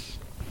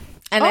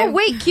 And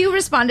wait, Q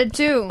responded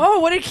too.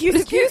 Oh, what did Q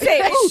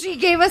say? She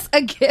gave us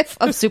a gif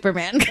of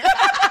Superman.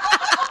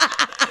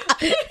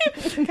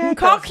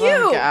 Call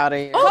Q. Out of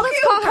here. Call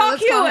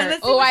Q.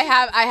 Oh, I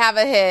have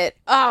a hit.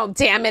 Oh,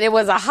 damn it! It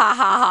was a ha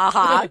ha ha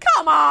ha.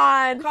 Come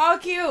on. Call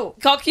Q.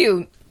 Call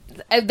Q.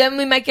 And then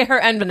we might get her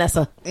and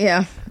Vanessa.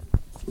 Yeah.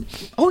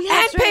 Oh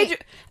yeah, and Pedro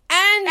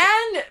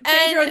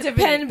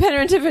and Pedro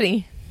and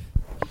Tiffany.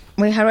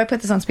 Wait, how do I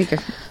put this on speaker?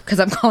 Because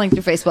I'm calling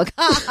through Facebook.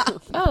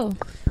 Oh.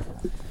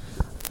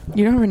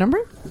 You don't have her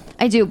number?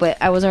 I do, but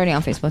I was already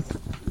on Facebook.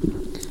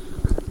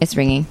 It's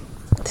ringing.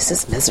 This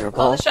is miserable.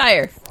 Call the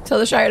Shire. Tell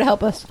the Shire to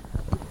help us.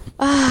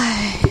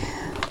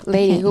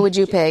 Lady, who would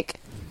you pick?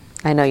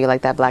 I know you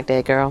like that black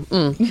day girl.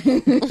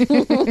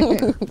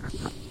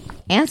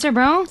 Answer,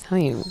 bro. Tell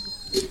you,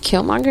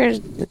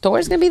 Killmonger,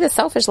 Thor's gonna be the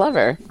selfish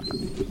lover.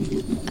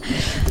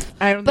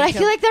 But I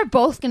feel like they're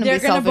both going to be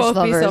selfish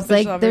lovers.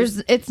 Like,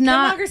 it's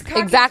not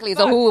exactly.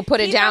 So who would put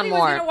it down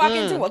more? He was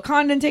going to walk into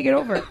Wakanda and take it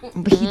over.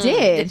 He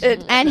did,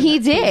 and he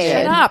did.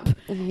 Shut up.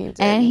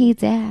 And he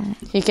did.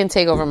 He can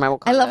take over my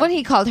Wakanda. I love when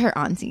he called her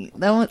auntie.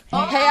 That was,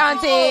 hey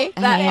auntie.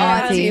 That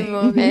auntie.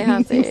 Hey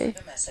auntie.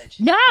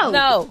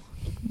 No.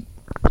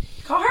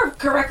 Call her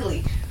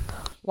correctly.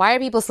 Why are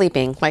people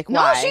sleeping? Like,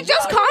 why? No, she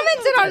just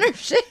commented on her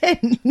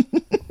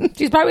shit.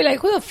 She's probably like,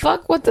 who the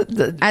fuck? What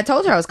the? I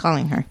told her I was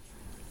calling her.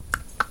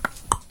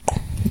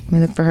 Let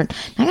me look for her.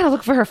 I gotta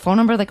look for her phone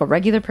number like a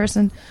regular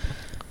person.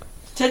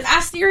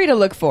 Ask Siri to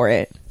look for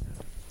it.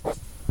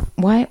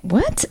 Why?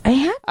 What? I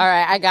have. All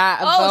right, I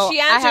got a vote.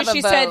 She answered.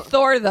 She said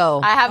Thor, though.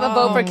 I have a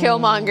vote for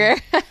Killmonger.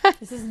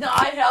 This is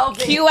not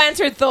helping. Q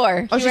answered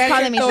Thor. Oh, she's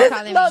calling me. She's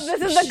calling me. No,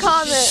 this is the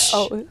comment.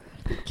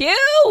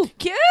 Oh,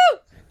 Q.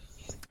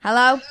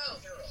 Hello.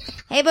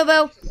 Hey, boo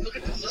boo.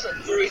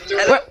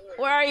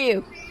 Where are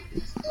you?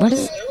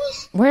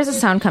 Where's the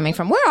sound coming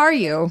from? Where are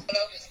you?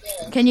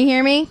 Can you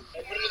hear me?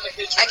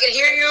 I can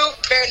hear you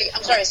barely.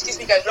 I'm sorry. Excuse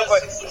me, guys. Real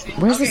quick.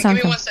 Where's the sound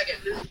Give me from? 1 second.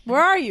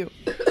 Where are you?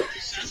 Can we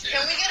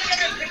get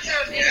another picture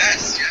of him?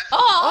 Yes.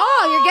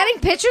 Oh, you're getting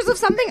pictures of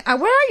something?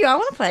 Where are you? I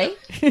want to play.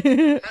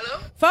 Hello?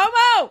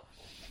 FOMO!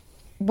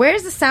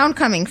 Where's the sound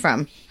coming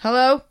from?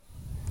 Hello?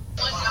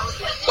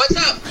 What's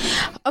up?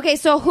 Okay,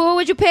 so who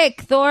would you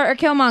pick? Thor or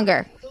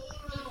Killmonger?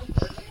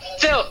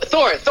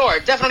 Thor.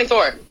 Definitely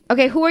Thor.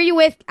 Okay, who are you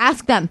with?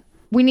 Ask them.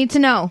 We need to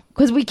know,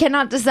 because we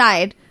cannot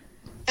decide.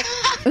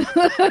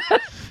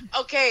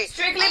 Okay.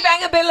 Strictly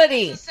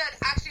bangability.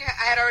 Actually,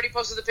 I had already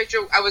posted the picture.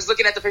 I was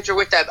looking at the picture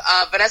with them.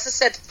 Vanessa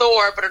said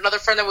Thor, but another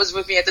friend that was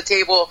with me at the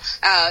table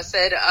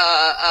said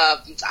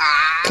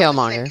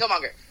Killmonger.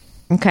 Killmonger.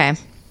 Okay.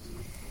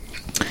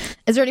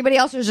 Is there anybody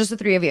else, or is it just the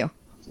three of you?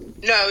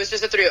 No, it was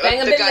just the three. The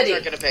guys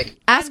aren't going to pick.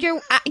 Ask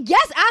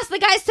the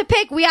guys to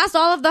pick. We asked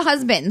all of the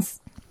husbands.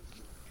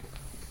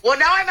 Well,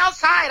 now I'm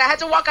outside. I had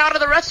to walk out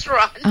of the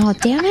restaurant. Oh,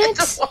 damn it. I had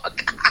to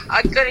walk out.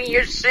 I couldn't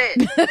hear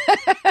shit.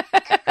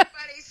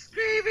 Everybody's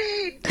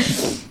screaming.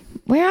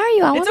 Where are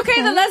you? It's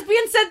okay. The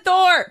lesbian said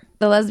Thor.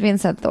 The lesbian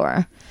said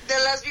Thor. The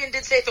lesbian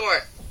did say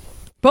Thor.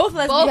 Both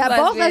lesbians.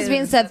 Both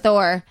lesbians said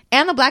Thor.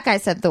 And the black guy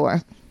said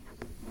Thor.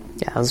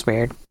 Yeah, that was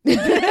weird. All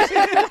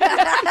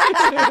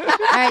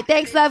right,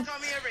 thanks, love. Call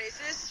me a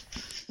racist?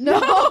 No.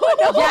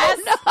 Yes.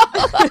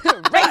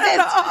 Racist.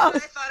 I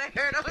thought I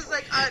heard. I was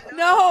like,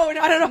 no,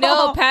 not at all.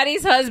 No,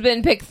 Patty's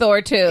husband picked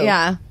Thor too.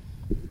 Yeah.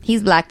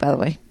 He's black, by the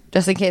way.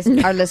 Just in case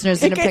our listeners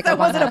didn't pick up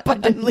on that.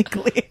 Abundantly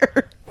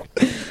clear.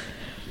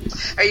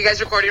 Are you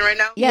guys recording right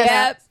now? Yes.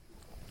 Yep.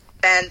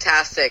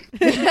 Fantastic.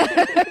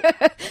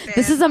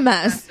 This is a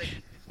mess.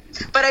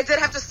 But I did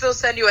have to still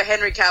send you a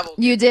Henry Cavill.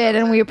 You did,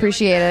 and we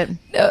appreciate it.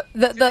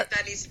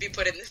 That needs to be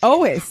put in.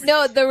 Always.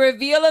 No, the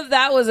reveal of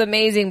that was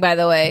amazing, by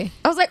the way.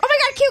 I was like, oh my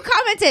God, Q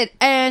commented.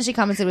 And she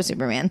commented with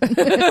Superman. I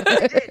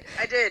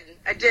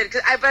did.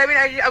 Cause I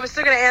was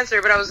still going to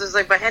answer, but I was just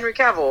like, but Henry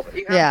Cavill.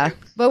 You have to.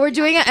 But we're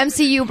doing an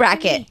MCU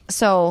bracket,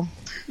 so.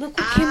 Look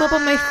what came up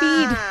on my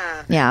feed.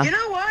 Yeah. You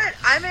know what?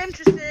 I'm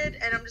interested,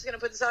 and I'm just going to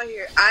put this out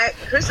here.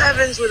 Chris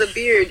Evans with a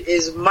beard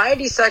is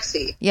mighty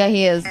sexy. Yeah,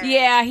 he is.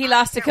 Yeah, he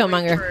lost to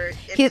Killmonger.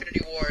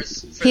 Infinity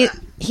Wars for that.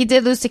 He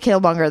did lose to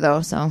Killmonger,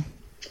 though, so.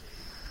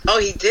 Oh,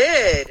 he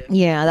did?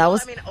 Yeah, that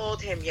was. I mean,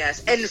 old him,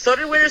 yes. And so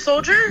did Winter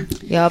Soldier?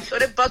 Yep. So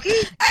did Bucky?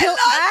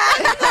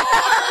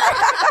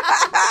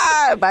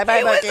 Bye-bye, Bucky.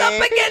 He was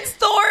up against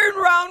Thor in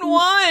round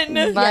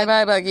one.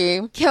 Bye-bye,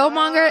 Bucky.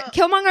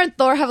 Killmonger and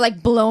Thor have,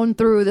 like, blown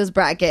through this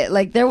bracket.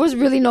 Like, there was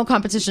really no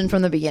competition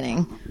from the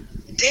beginning.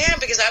 Damn,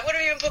 because I would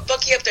have even put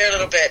Bucky up there a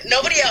little bit.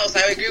 Nobody else.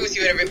 I agree with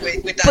you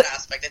with that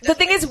aspect. The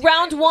thing is,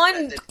 round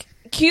one,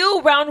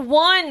 round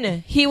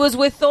one, he was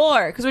with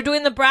Thor, because we're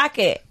doing the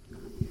bracket.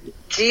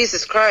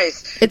 Jesus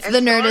Christ. It's the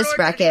Nerdist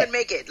bracket. Didn't even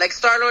make it. Like,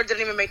 Star-Lord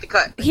didn't even make the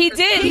cut. He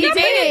did. He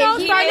did. No,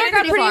 He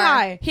got pretty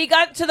high. He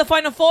got to the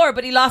final four,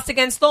 but he lost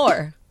against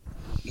Thor.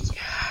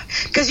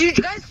 Because you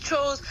guys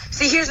chose...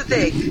 See, here's the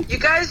thing. You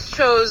guys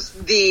chose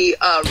the...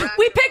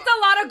 we picked a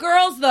lot of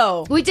girls,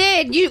 though. We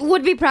did. You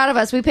would be proud of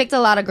us. We picked a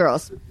lot of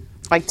girls.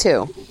 Like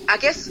 2. I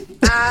guess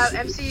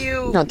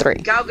MCU... No, 3.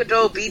 Gal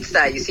Gadot beats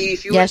that. You see,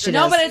 if you Yeah, she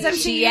does. No, but it's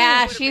MCU.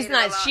 Yeah, she's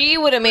not. She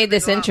would have made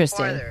this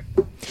interesting.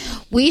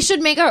 We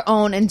should make our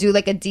own and do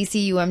like a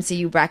DCU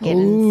MCU bracket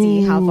and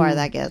see how far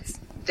that gets.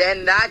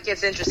 Then that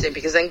gets interesting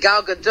because then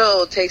Gal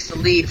Gadot takes the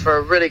lead for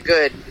a really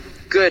good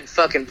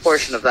fucking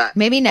portion of that.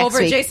 Maybe next Over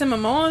week. Jason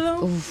Momoa,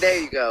 though?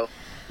 There you go.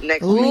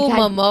 Next Ooh, week.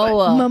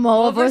 Momoa.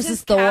 Momoa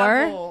versus Thor.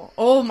 Cavill.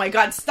 Oh my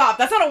God! Stop!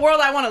 That's not a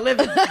world I want to live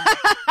in.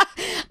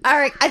 All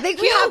right, I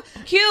think we have.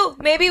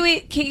 Maybe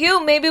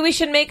we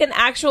should make an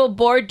actual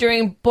board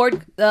during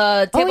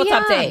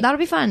tabletop day. That'll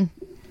be fun.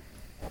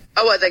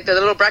 Oh, what, like the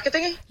little bracket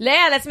thingy?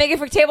 Yeah, let's make it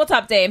for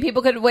tabletop day, and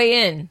people could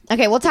weigh in.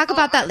 Okay, we'll talk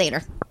about that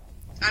later.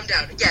 I'm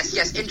down.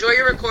 Yes. Enjoy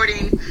your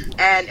recording,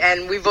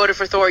 and we voted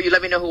for Thor. You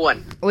let me know who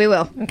won. We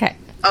will. Okay.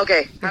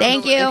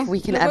 Thank you. If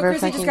we can Look ever what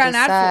Chrissy fucking just got an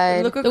ad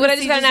decide. for. Look what I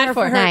just got an ad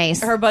for.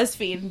 Nice. Her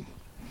BuzzFeed.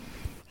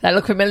 That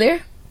look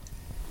familiar?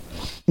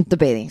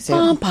 Debating.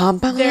 So.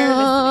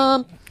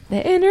 The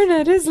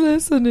internet is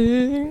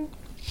listening.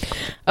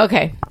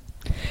 Okay.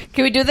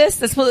 Can we do this?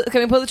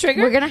 Can we pull the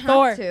trigger? We're gonna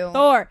have to.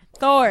 Thor.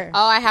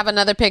 Oh, I have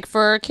another pick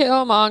for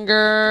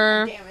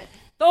Killmonger. Damn it.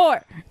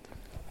 Thor.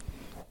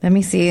 Let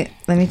me see.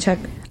 Let me check.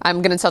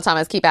 I'm going to tell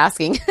Thomas, keep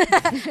asking.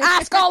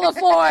 Ask all of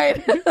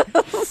Floyd.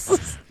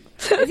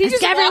 Is he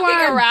just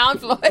walking around,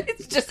 Floyd?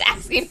 Just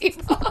asking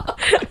people.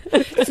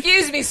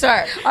 Excuse me,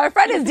 sir. Our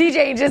friend is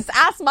DJing. Just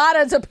ask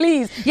Mata to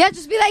please. Yeah,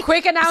 just be like,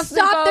 quick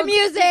announcement. Stop the folks.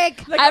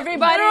 music. Like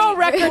everybody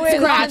who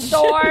is on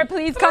Thor,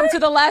 please come to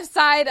the left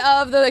side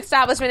of the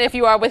establishment. If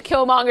you are with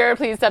Killmonger,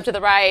 please step to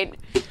the right.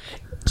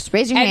 Just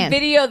raise your and hand.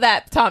 Video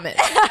that, Thomas.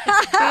 Video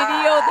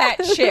that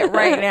shit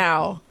right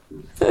now.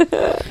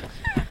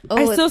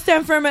 I still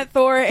stand firm at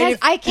Thor. And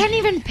I can't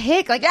even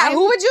pick. Like,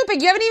 who would you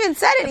pick? You haven't even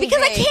said anything.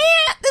 Because I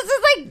can't.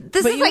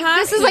 This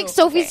is like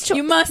Sophie's choice.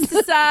 You must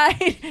decide.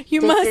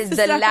 This is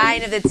the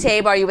line of the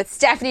table. Are you with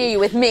Stephanie or are you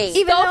with me?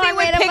 Even Sophie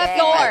would pick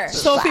Thor.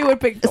 Sophie would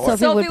pick Thor.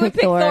 Sophie would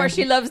pick Thor.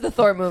 She loves the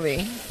Thor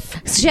movie.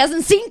 She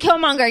hasn't seen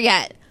Killmonger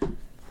yet.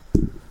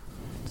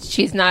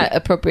 She's not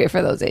appropriate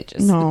for those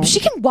ages. No, she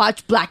can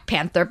watch Black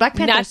Panther. Black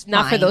Panther's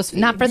not for those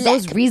not for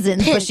those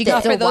reasons, but she can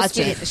still watch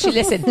it. She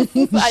listen.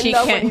 She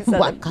can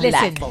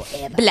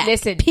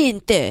listen.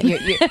 Panther.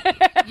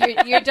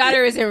 Your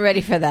daughter isn't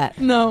ready for that.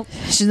 No,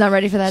 she's not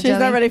ready for that. She's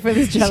not ready for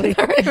this jelly.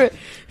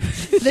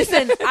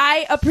 Listen,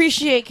 I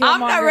appreciate Killmonger.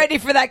 I'm not ready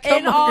for that Killmonger.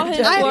 In all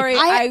his glory,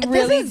 I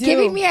really this is do.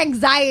 giving me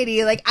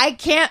anxiety. Like I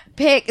can't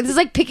pick. This is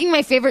like picking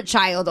my favorite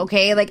child.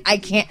 Okay, like I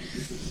can't.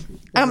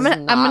 I'm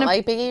gonna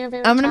like picking your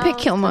favorite I'm gonna child?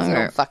 pick Killmonger.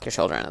 Don't fuck your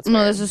children. That's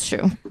no, weird. this is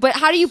true. But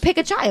how do you pick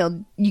a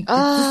child? It's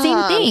the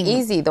same thing.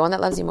 Easy. The one that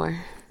loves you more.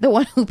 The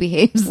one who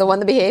behaves. The one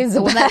that behaves.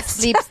 The one that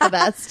sleeps the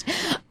best.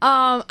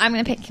 I'm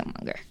gonna pick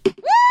Killmonger.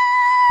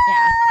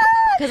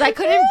 Because I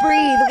couldn't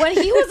breathe. When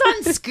he was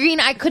on screen,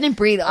 I couldn't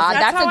breathe.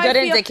 That's a good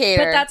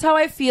indicator. But that's how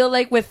I feel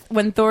like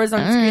when Thor is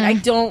on screen. I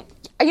don't.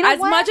 You know as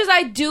what? much as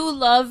I do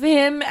love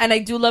him and I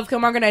do love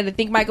Killmonger and I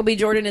think Michael B.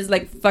 Jordan is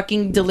like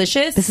fucking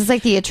delicious. This is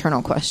like the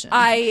eternal question.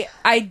 I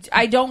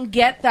don't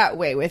get that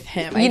way with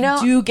him. You know,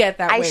 I do get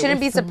that way. I shouldn't with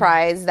be him.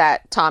 surprised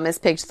that Thomas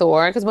picked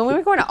Thor because when we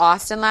were going to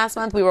Austin last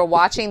month, we were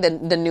watching the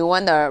new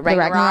one, the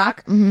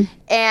Ragnarok.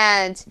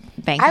 And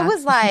I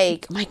was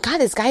like, my God,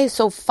 this guy is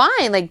so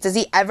fine. Like, does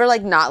he ever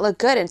like not look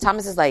good? And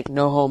Thomas is like,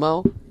 no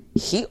homo.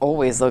 He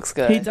always looks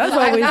good. He does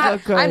always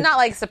look good. I'm not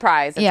like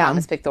surprised that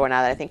Thomas picked Thor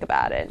now that I think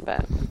about it,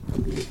 but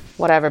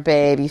whatever,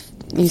 babe.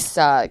 You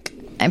suck.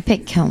 I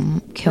picked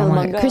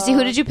Killmonger. Chrissy,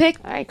 who did you pick?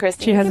 All right,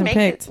 Christy. She hasn't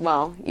picked.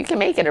 Well, you can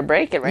make it or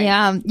break it, right?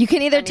 Yeah, you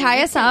can either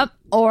tie us up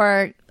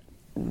or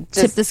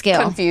tip the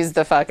scale. Confuse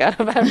the fuck out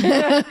of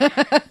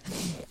everything.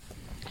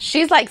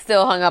 She's like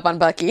still hung up on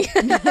Bucky.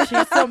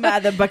 She's so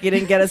mad that Bucky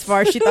didn't get as far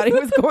as she thought he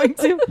was going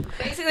to.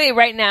 Basically,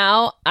 right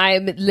now,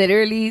 I'm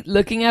literally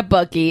looking at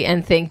Bucky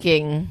and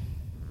thinking,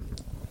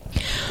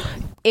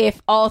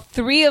 if all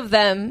three of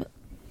them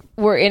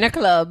were in a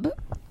club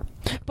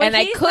and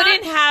I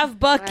couldn't have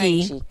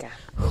Bucky,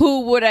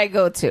 who would I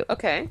go to?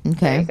 Okay.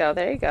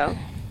 There you go.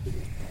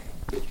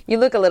 You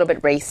look a little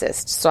bit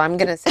racist, so I'm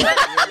going to say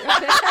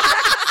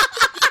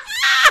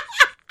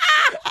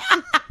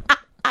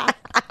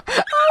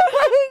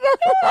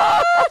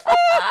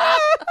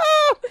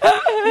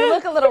you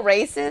look a little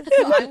racist,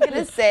 so I'm going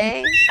to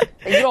say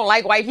that you don't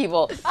like white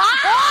people.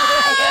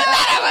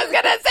 I was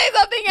going to say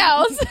something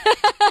else.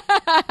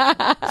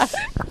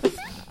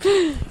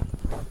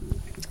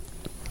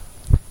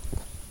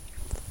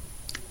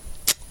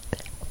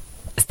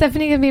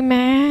 Stephanie gonna be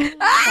mad. It's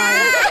fine.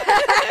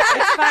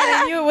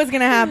 I knew it was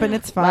gonna happen.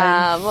 It's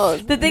fine.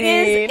 The thing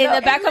is, in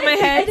the back of my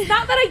head, it's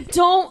not that I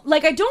don't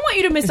want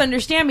you to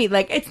misunderstand me.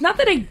 Like, it's not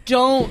that I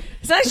don't.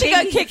 It's not like she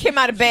gonna kick him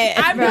out of bed.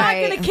 I'm not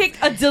gonna kick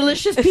a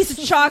delicious piece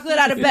of chocolate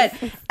out of bed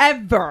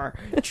ever.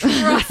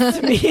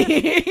 Trust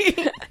me.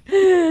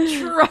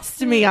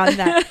 Trust me on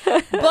that.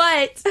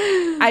 But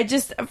I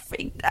just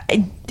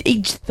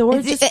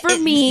Thor just for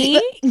me.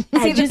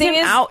 I just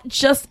am out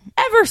just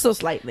ever so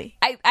slightly.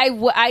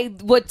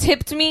 What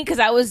tipped me, because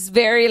I was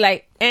very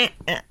like, can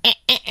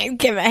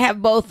I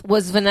have both,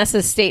 was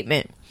Vanessa's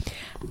statement.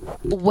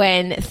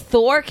 When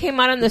Thor came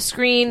out on the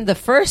screen the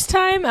first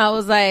time, I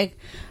was like,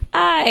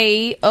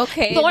 Thor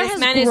this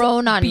man is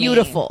grown on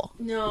beautiful.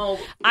 Me. No.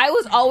 I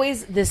was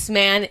always, this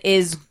man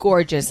is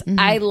gorgeous. Mm-hmm.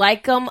 I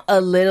like him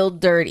a little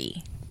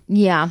dirty.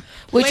 Yeah.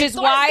 Which is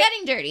why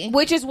getting dirty.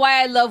 Which is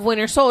why I love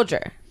Winter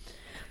Soldier.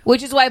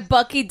 Which is why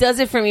Bucky does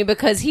it for me,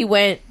 because he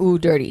went,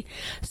 dirty.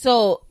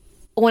 So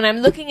when I'm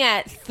looking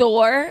at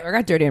Thor, I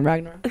got dirty in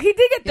Ragnarok. He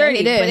did get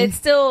dirty, but it's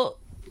still,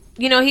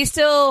 he's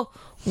still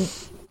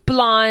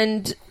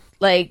blonde,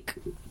 like.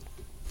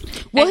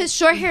 Well, his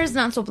short hair is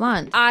not so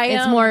blonde.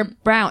 It's more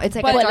brown. It's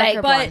like a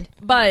darker blonde.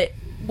 But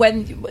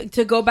when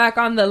to go back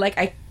on the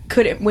I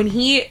couldn't when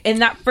he in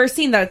that first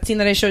scene, that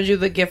I showed you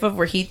the gif of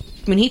when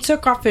he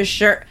took off his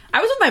shirt, I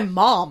was with my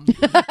mom.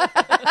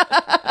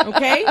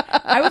 Okay,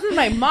 I was with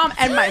my mom,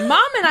 and my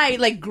mom and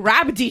I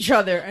grabbed each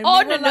other. And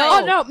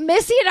no!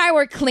 Missy and I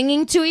were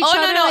clinging to each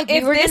other. No! Like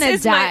we were gonna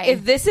die.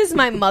 If this is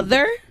my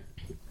mother,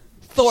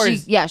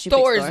 Thor's. She picks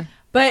Thor.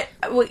 But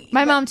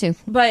my mom too.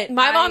 But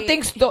my mom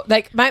thinks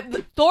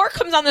Thor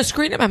comes on the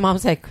screen and my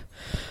mom's like,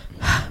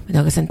 me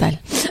tengo que sentar.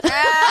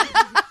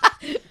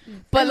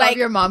 But I love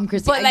your mom,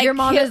 Christy. But your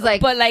mom is like,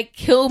 but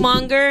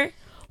Killmonger,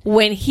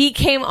 when he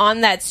came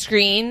on that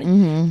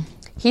screen,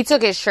 he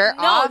took his shirt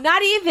off. No,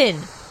 not even.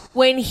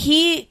 When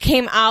he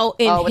came out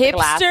in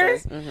hipster,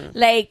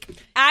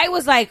 I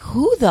was like,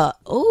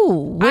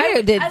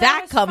 where did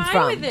that come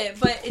from? With it,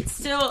 but it's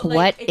still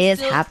what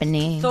is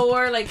happening?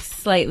 Thor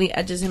slightly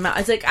edges him out.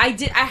 It's I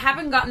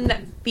haven't gotten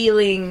that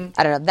feeling.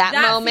 I don't know that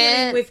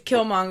moment with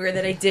Killmonger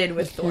that I did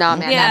with Thor. No,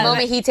 man, that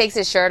moment he takes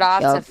his shirt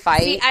off to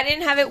fight. See, I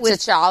didn't have it with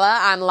T'Challa.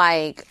 I'm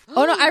like,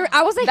 oh no,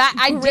 I was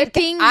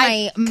gripping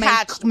I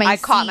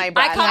caught my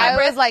breath.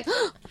 I was like.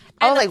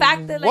 And the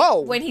fact that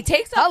when he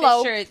takes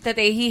off his shirt, that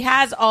he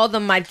has all the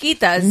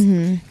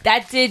marquitas,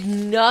 that did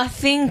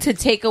nothing to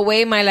take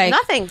away my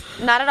nothing,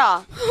 not at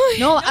all.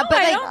 No, but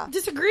I don't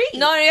disagree.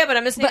 No, but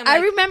I'm just saying. But I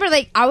remember,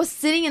 I was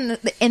sitting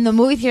in the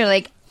movie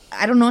theater,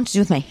 I don't know what to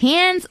do with my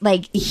hands.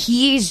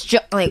 He's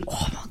just oh my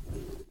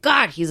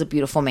God, he's a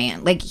beautiful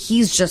man.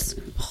 He's just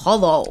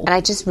hello. And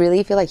I just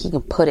really feel like he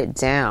can put it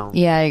down.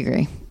 Yeah, I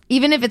agree.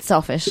 Even if it's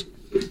selfish.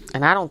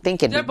 And I don't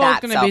think it'd be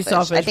that be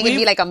selfish. I think it'd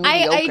be a mediocre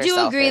I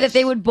do agree that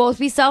they would both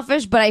be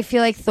selfish, but I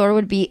feel like Thor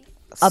would be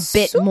a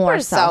bit more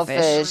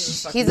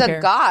selfish. He's a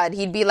god.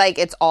 He'd be like,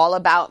 it's all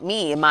about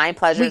me. My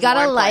pleasure. We got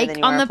a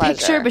on the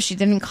picture, but she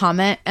didn't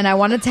comment, and I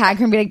want to tag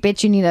her and be like,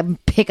 bitch, you need to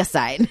pick a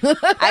side.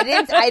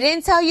 I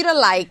didn't tell you to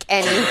like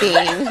anything.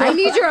 I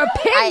need your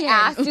opinion. I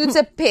asked you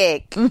to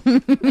pick.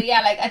 But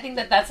yeah, I think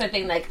that's the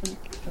thing,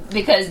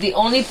 because the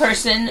only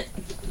person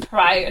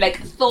prior,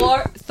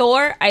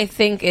 Thor, I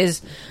think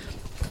is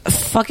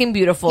fucking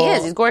beautiful. He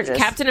is. He's gorgeous.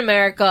 Captain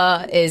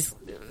America is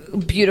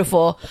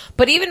beautiful.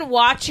 But even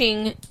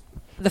watching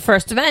the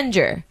first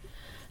Avenger,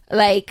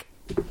 like,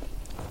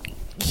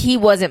 he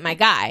wasn't my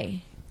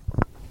guy.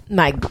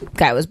 My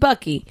guy was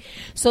Bucky.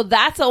 So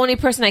that's the only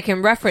person I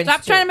can reference.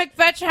 Stop trying to make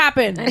fetch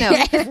happen. I know.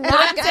 It's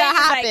not gonna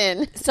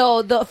happen.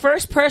 So the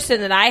first person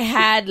that I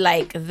had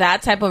like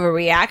that type of a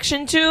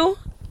reaction to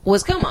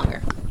was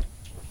Killmonger.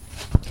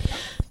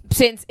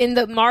 Since in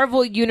the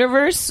Marvel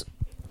universe,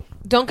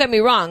 don't get me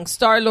wrong,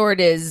 Star-Lord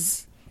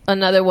is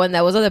another one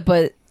that was other,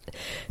 but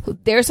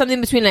there's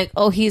something between like,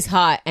 oh, he's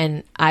hot,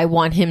 and I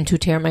want him to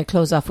tear my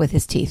clothes off with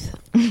his teeth.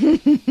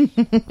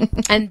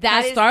 And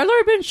that Has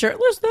Star-Lord been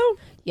shirtless though?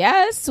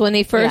 Yes, when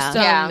they first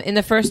in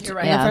the first You're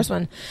right. in the first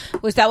one,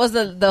 which that was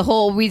the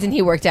whole reason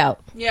he worked out.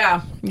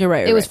 Yeah, you're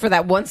right. It was for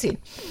that one scene.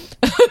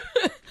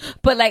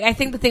 But like, I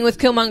think the thing with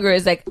Killmonger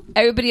is like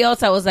everybody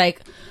else, I was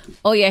like,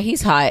 oh yeah,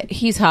 he's hot,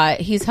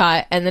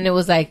 and then it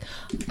was like,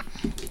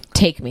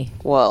 take me.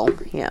 Whoa,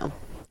 yeah.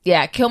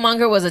 Yeah,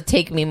 Killmonger was a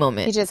take me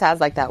moment. He just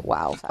has like that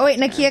wow. Oh wait,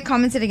 Nakia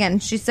commented again.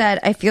 She said,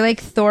 "I feel like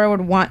Thor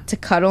would want to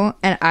cuddle,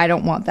 and I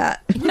don't want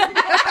that."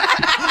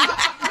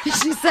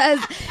 She says,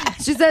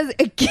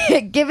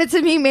 "Give it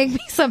to me. Make me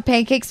some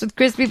pancakes with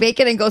crispy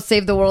bacon, and go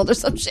save the world or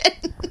some shit."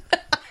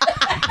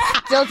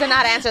 Still did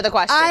not answer the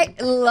question. I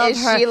love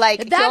Is her. she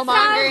like that Killmonger?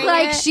 sounds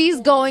like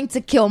she's going to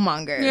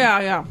Killmonger.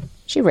 Yeah.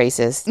 She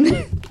racist. No,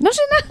 she's not.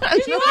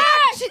 She's not.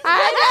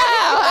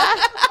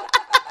 I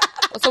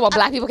know. So what?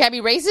 Black people can't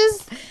be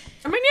racist?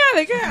 I mean, yeah,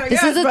 they can.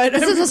 This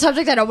is a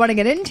subject I don't want to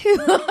get into.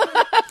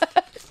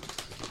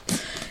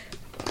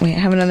 Wait, I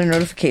have another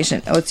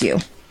notification. Oh, it's you.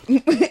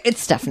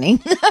 It's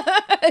Stephanie.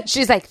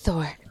 She's like,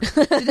 Thor.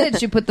 She did.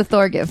 She put the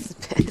Thor gif.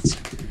 This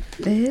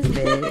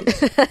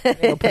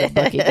bitch. Go put a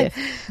Bucky gif.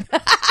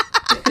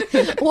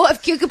 Well,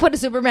 if you could put a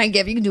Superman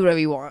gif, you can do whatever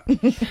you want.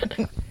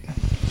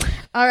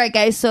 All right,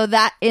 guys. So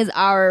that is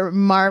our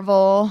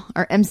Marvel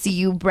or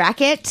MCU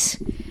bracket.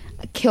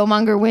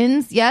 Killmonger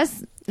wins.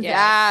 Yes.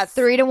 Yes.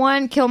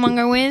 3-1.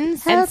 Killmonger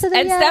wins. And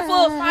Steph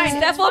will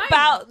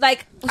bow,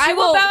 like, she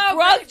will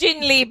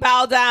grudgingly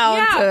bow down.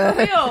 Yeah, to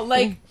for real.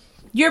 Like,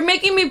 you're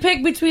making me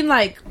pick between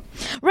like.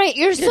 Right,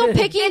 you're still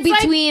picking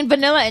between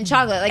vanilla and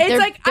chocolate.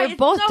 Like they're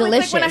both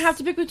delicious. It's like when I have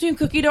to pick between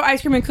cookie dough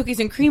ice cream and cookies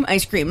and cream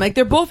ice cream. Like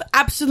they're both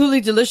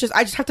absolutely delicious.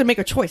 I just have to make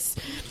a choice.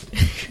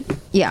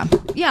 Yeah.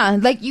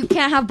 Like you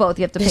can't have both.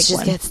 You have to pick Bitches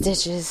one. get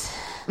stitches.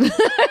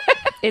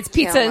 It's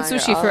pizza and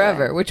sushi all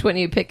forever. right. Which one are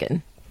you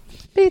picking?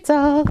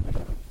 Pizza.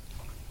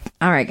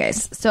 All right,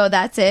 guys. So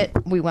that's it.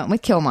 We went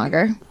with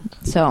Killmonger.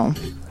 So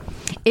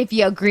if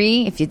you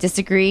agree, if you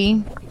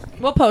disagree,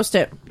 we'll post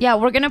it. Yeah,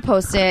 we're gonna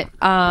post it.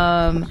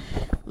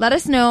 Let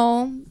us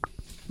know.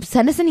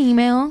 Send us an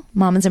email,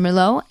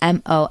 momandmerlot,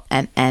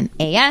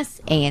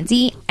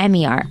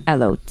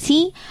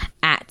 MOMMASANDMERLOT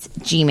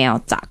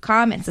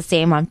 @gmail.com. It's the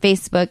same on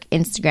Facebook,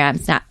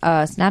 Instagram,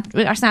 our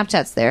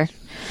Snapchat's there,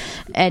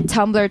 and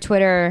Tumblr,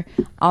 Twitter,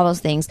 all those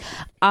things.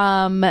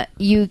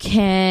 You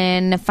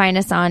can find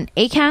us on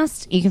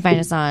Acast. You can find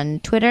us on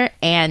Twitter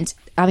and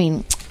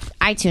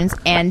iTunes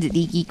and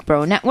the Geek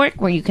Bro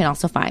Network, where you can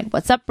also find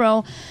What's Up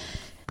Bro,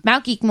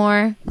 Mount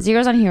Geekmore,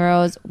 Zeros on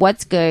Heroes,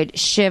 What's Good,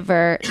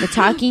 Shiver, The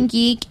Talking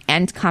Geek,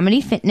 and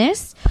Comedy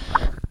Fitness.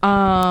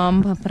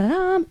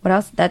 What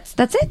else? That's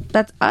it.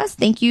 That's us.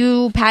 Thank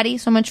you, Patty,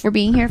 so much for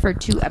being here for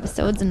 2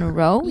 episodes in a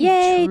row.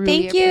 Yay!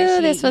 Thank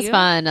you. This was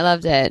fun. I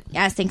loved it.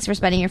 Yes, thanks for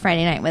spending your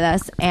Friday night with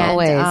us. And,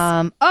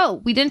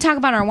 Always. We didn't talk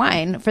about our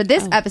wine for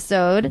this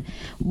episode.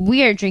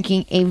 We are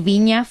drinking a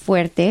Viña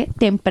Fuerte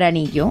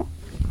Tempranillo,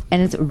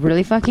 and it's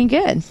really fucking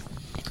good.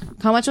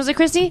 How much was it,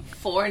 Christy?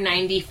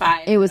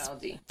 $4.95. It was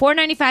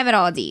 $4.95 at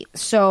Aldi.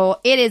 So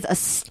it is a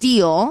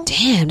steal.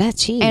 Damn,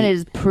 that's cheap. And it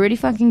is pretty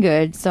fucking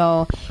good.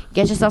 So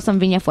get yourself some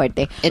Viña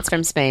Fuerte. It's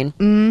from Spain.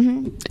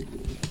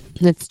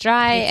 Mm-hmm. It's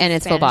dry and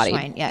it's full body.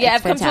 Wine. Yeah, I've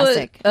it's come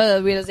fantastic. to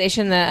a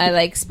realization that I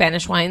like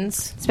Spanish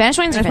wines. Spanish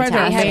wines are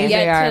fantastic.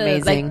 They are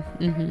amazing.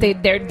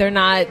 They're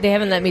not. They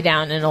haven't let me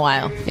down in a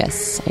while.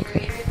 Yes, I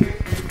agree.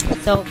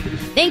 So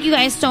thank you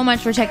guys so much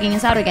for checking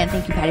us out again.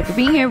 Thank you, Patty, for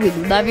being here. We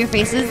love your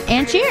faces,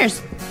 and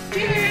cheers.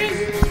 Cheers.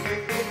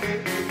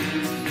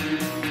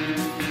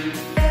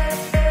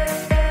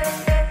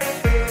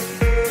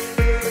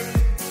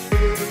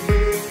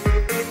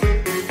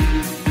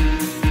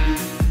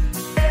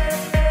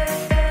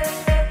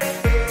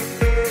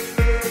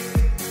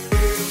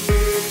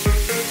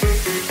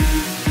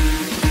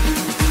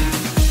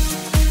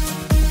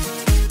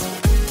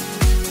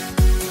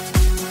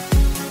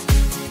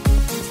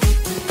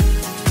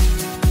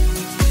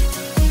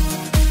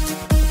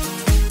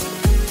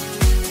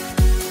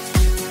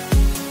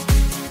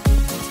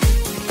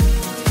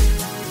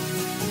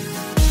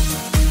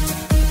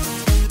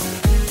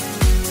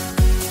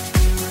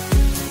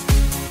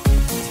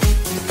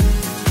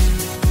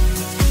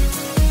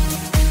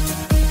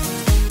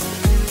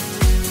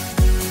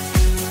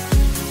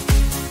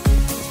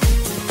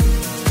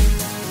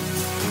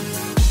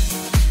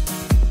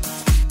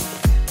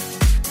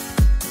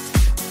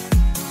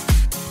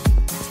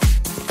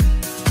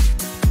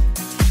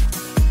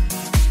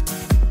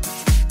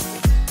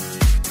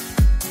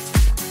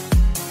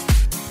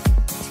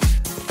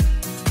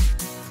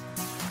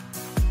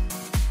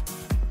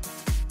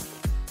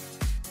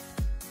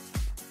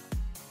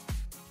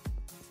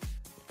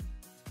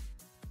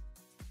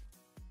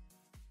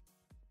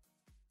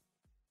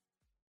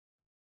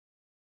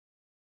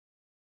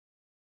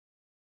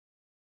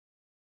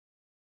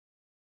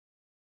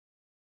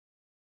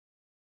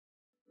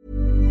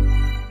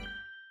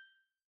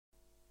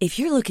 If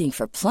you're looking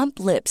for plump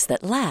lips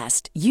that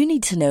last, you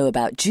need to know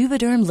about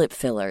Juvederm lip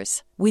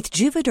fillers. With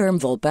Juvederm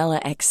Volbella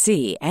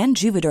XC and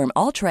Juvederm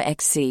Ultra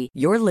XC,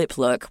 your lip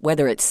look,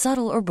 whether it's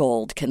subtle or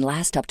bold, can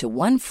last up to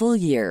 1 full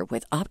year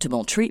with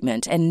optimal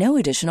treatment and no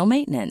additional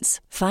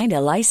maintenance. Find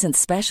a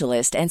licensed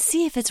specialist and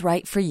see if it's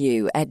right for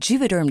you at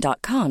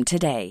Juvederm.com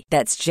today.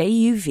 That's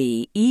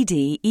JUVEDERM.com.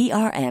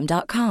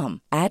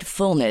 Add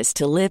fullness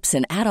to lips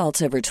in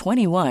adults over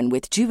 21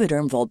 with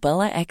Juvederm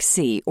Volbella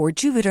XC or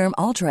Juvederm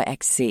Ultra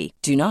XC.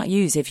 Do not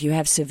use if you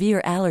have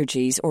severe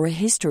allergies or a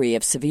history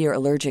of severe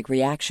allergic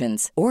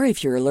reactions, or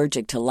if you're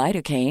allergic to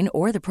lidocaine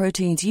or the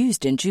proteins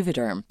used in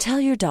Juvederm. Tell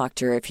your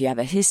doctor if you have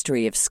a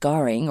history of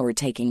scarring or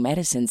taking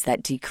medicines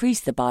that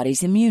decrease the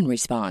body's immune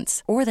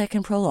response or that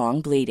can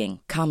prolong bleeding.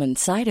 Common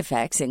side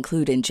effects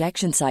include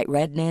injection site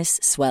redness,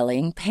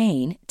 swelling,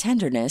 pain,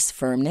 tenderness,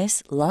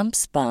 firmness,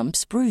 lumps,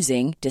 bumps,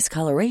 bruising,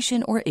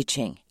 discoloration, or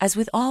itching. As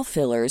with all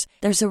fillers,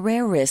 there's a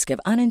rare risk of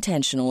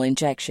unintentional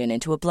injection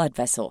into a blood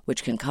vessel,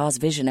 which can cause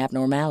vision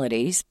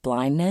abnormalities,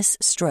 blindness,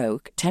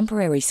 stroke,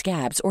 temporary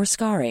scabs, or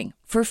scarring.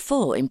 For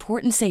full,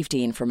 important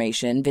safety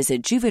information,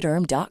 visit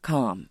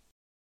Juvederm.com.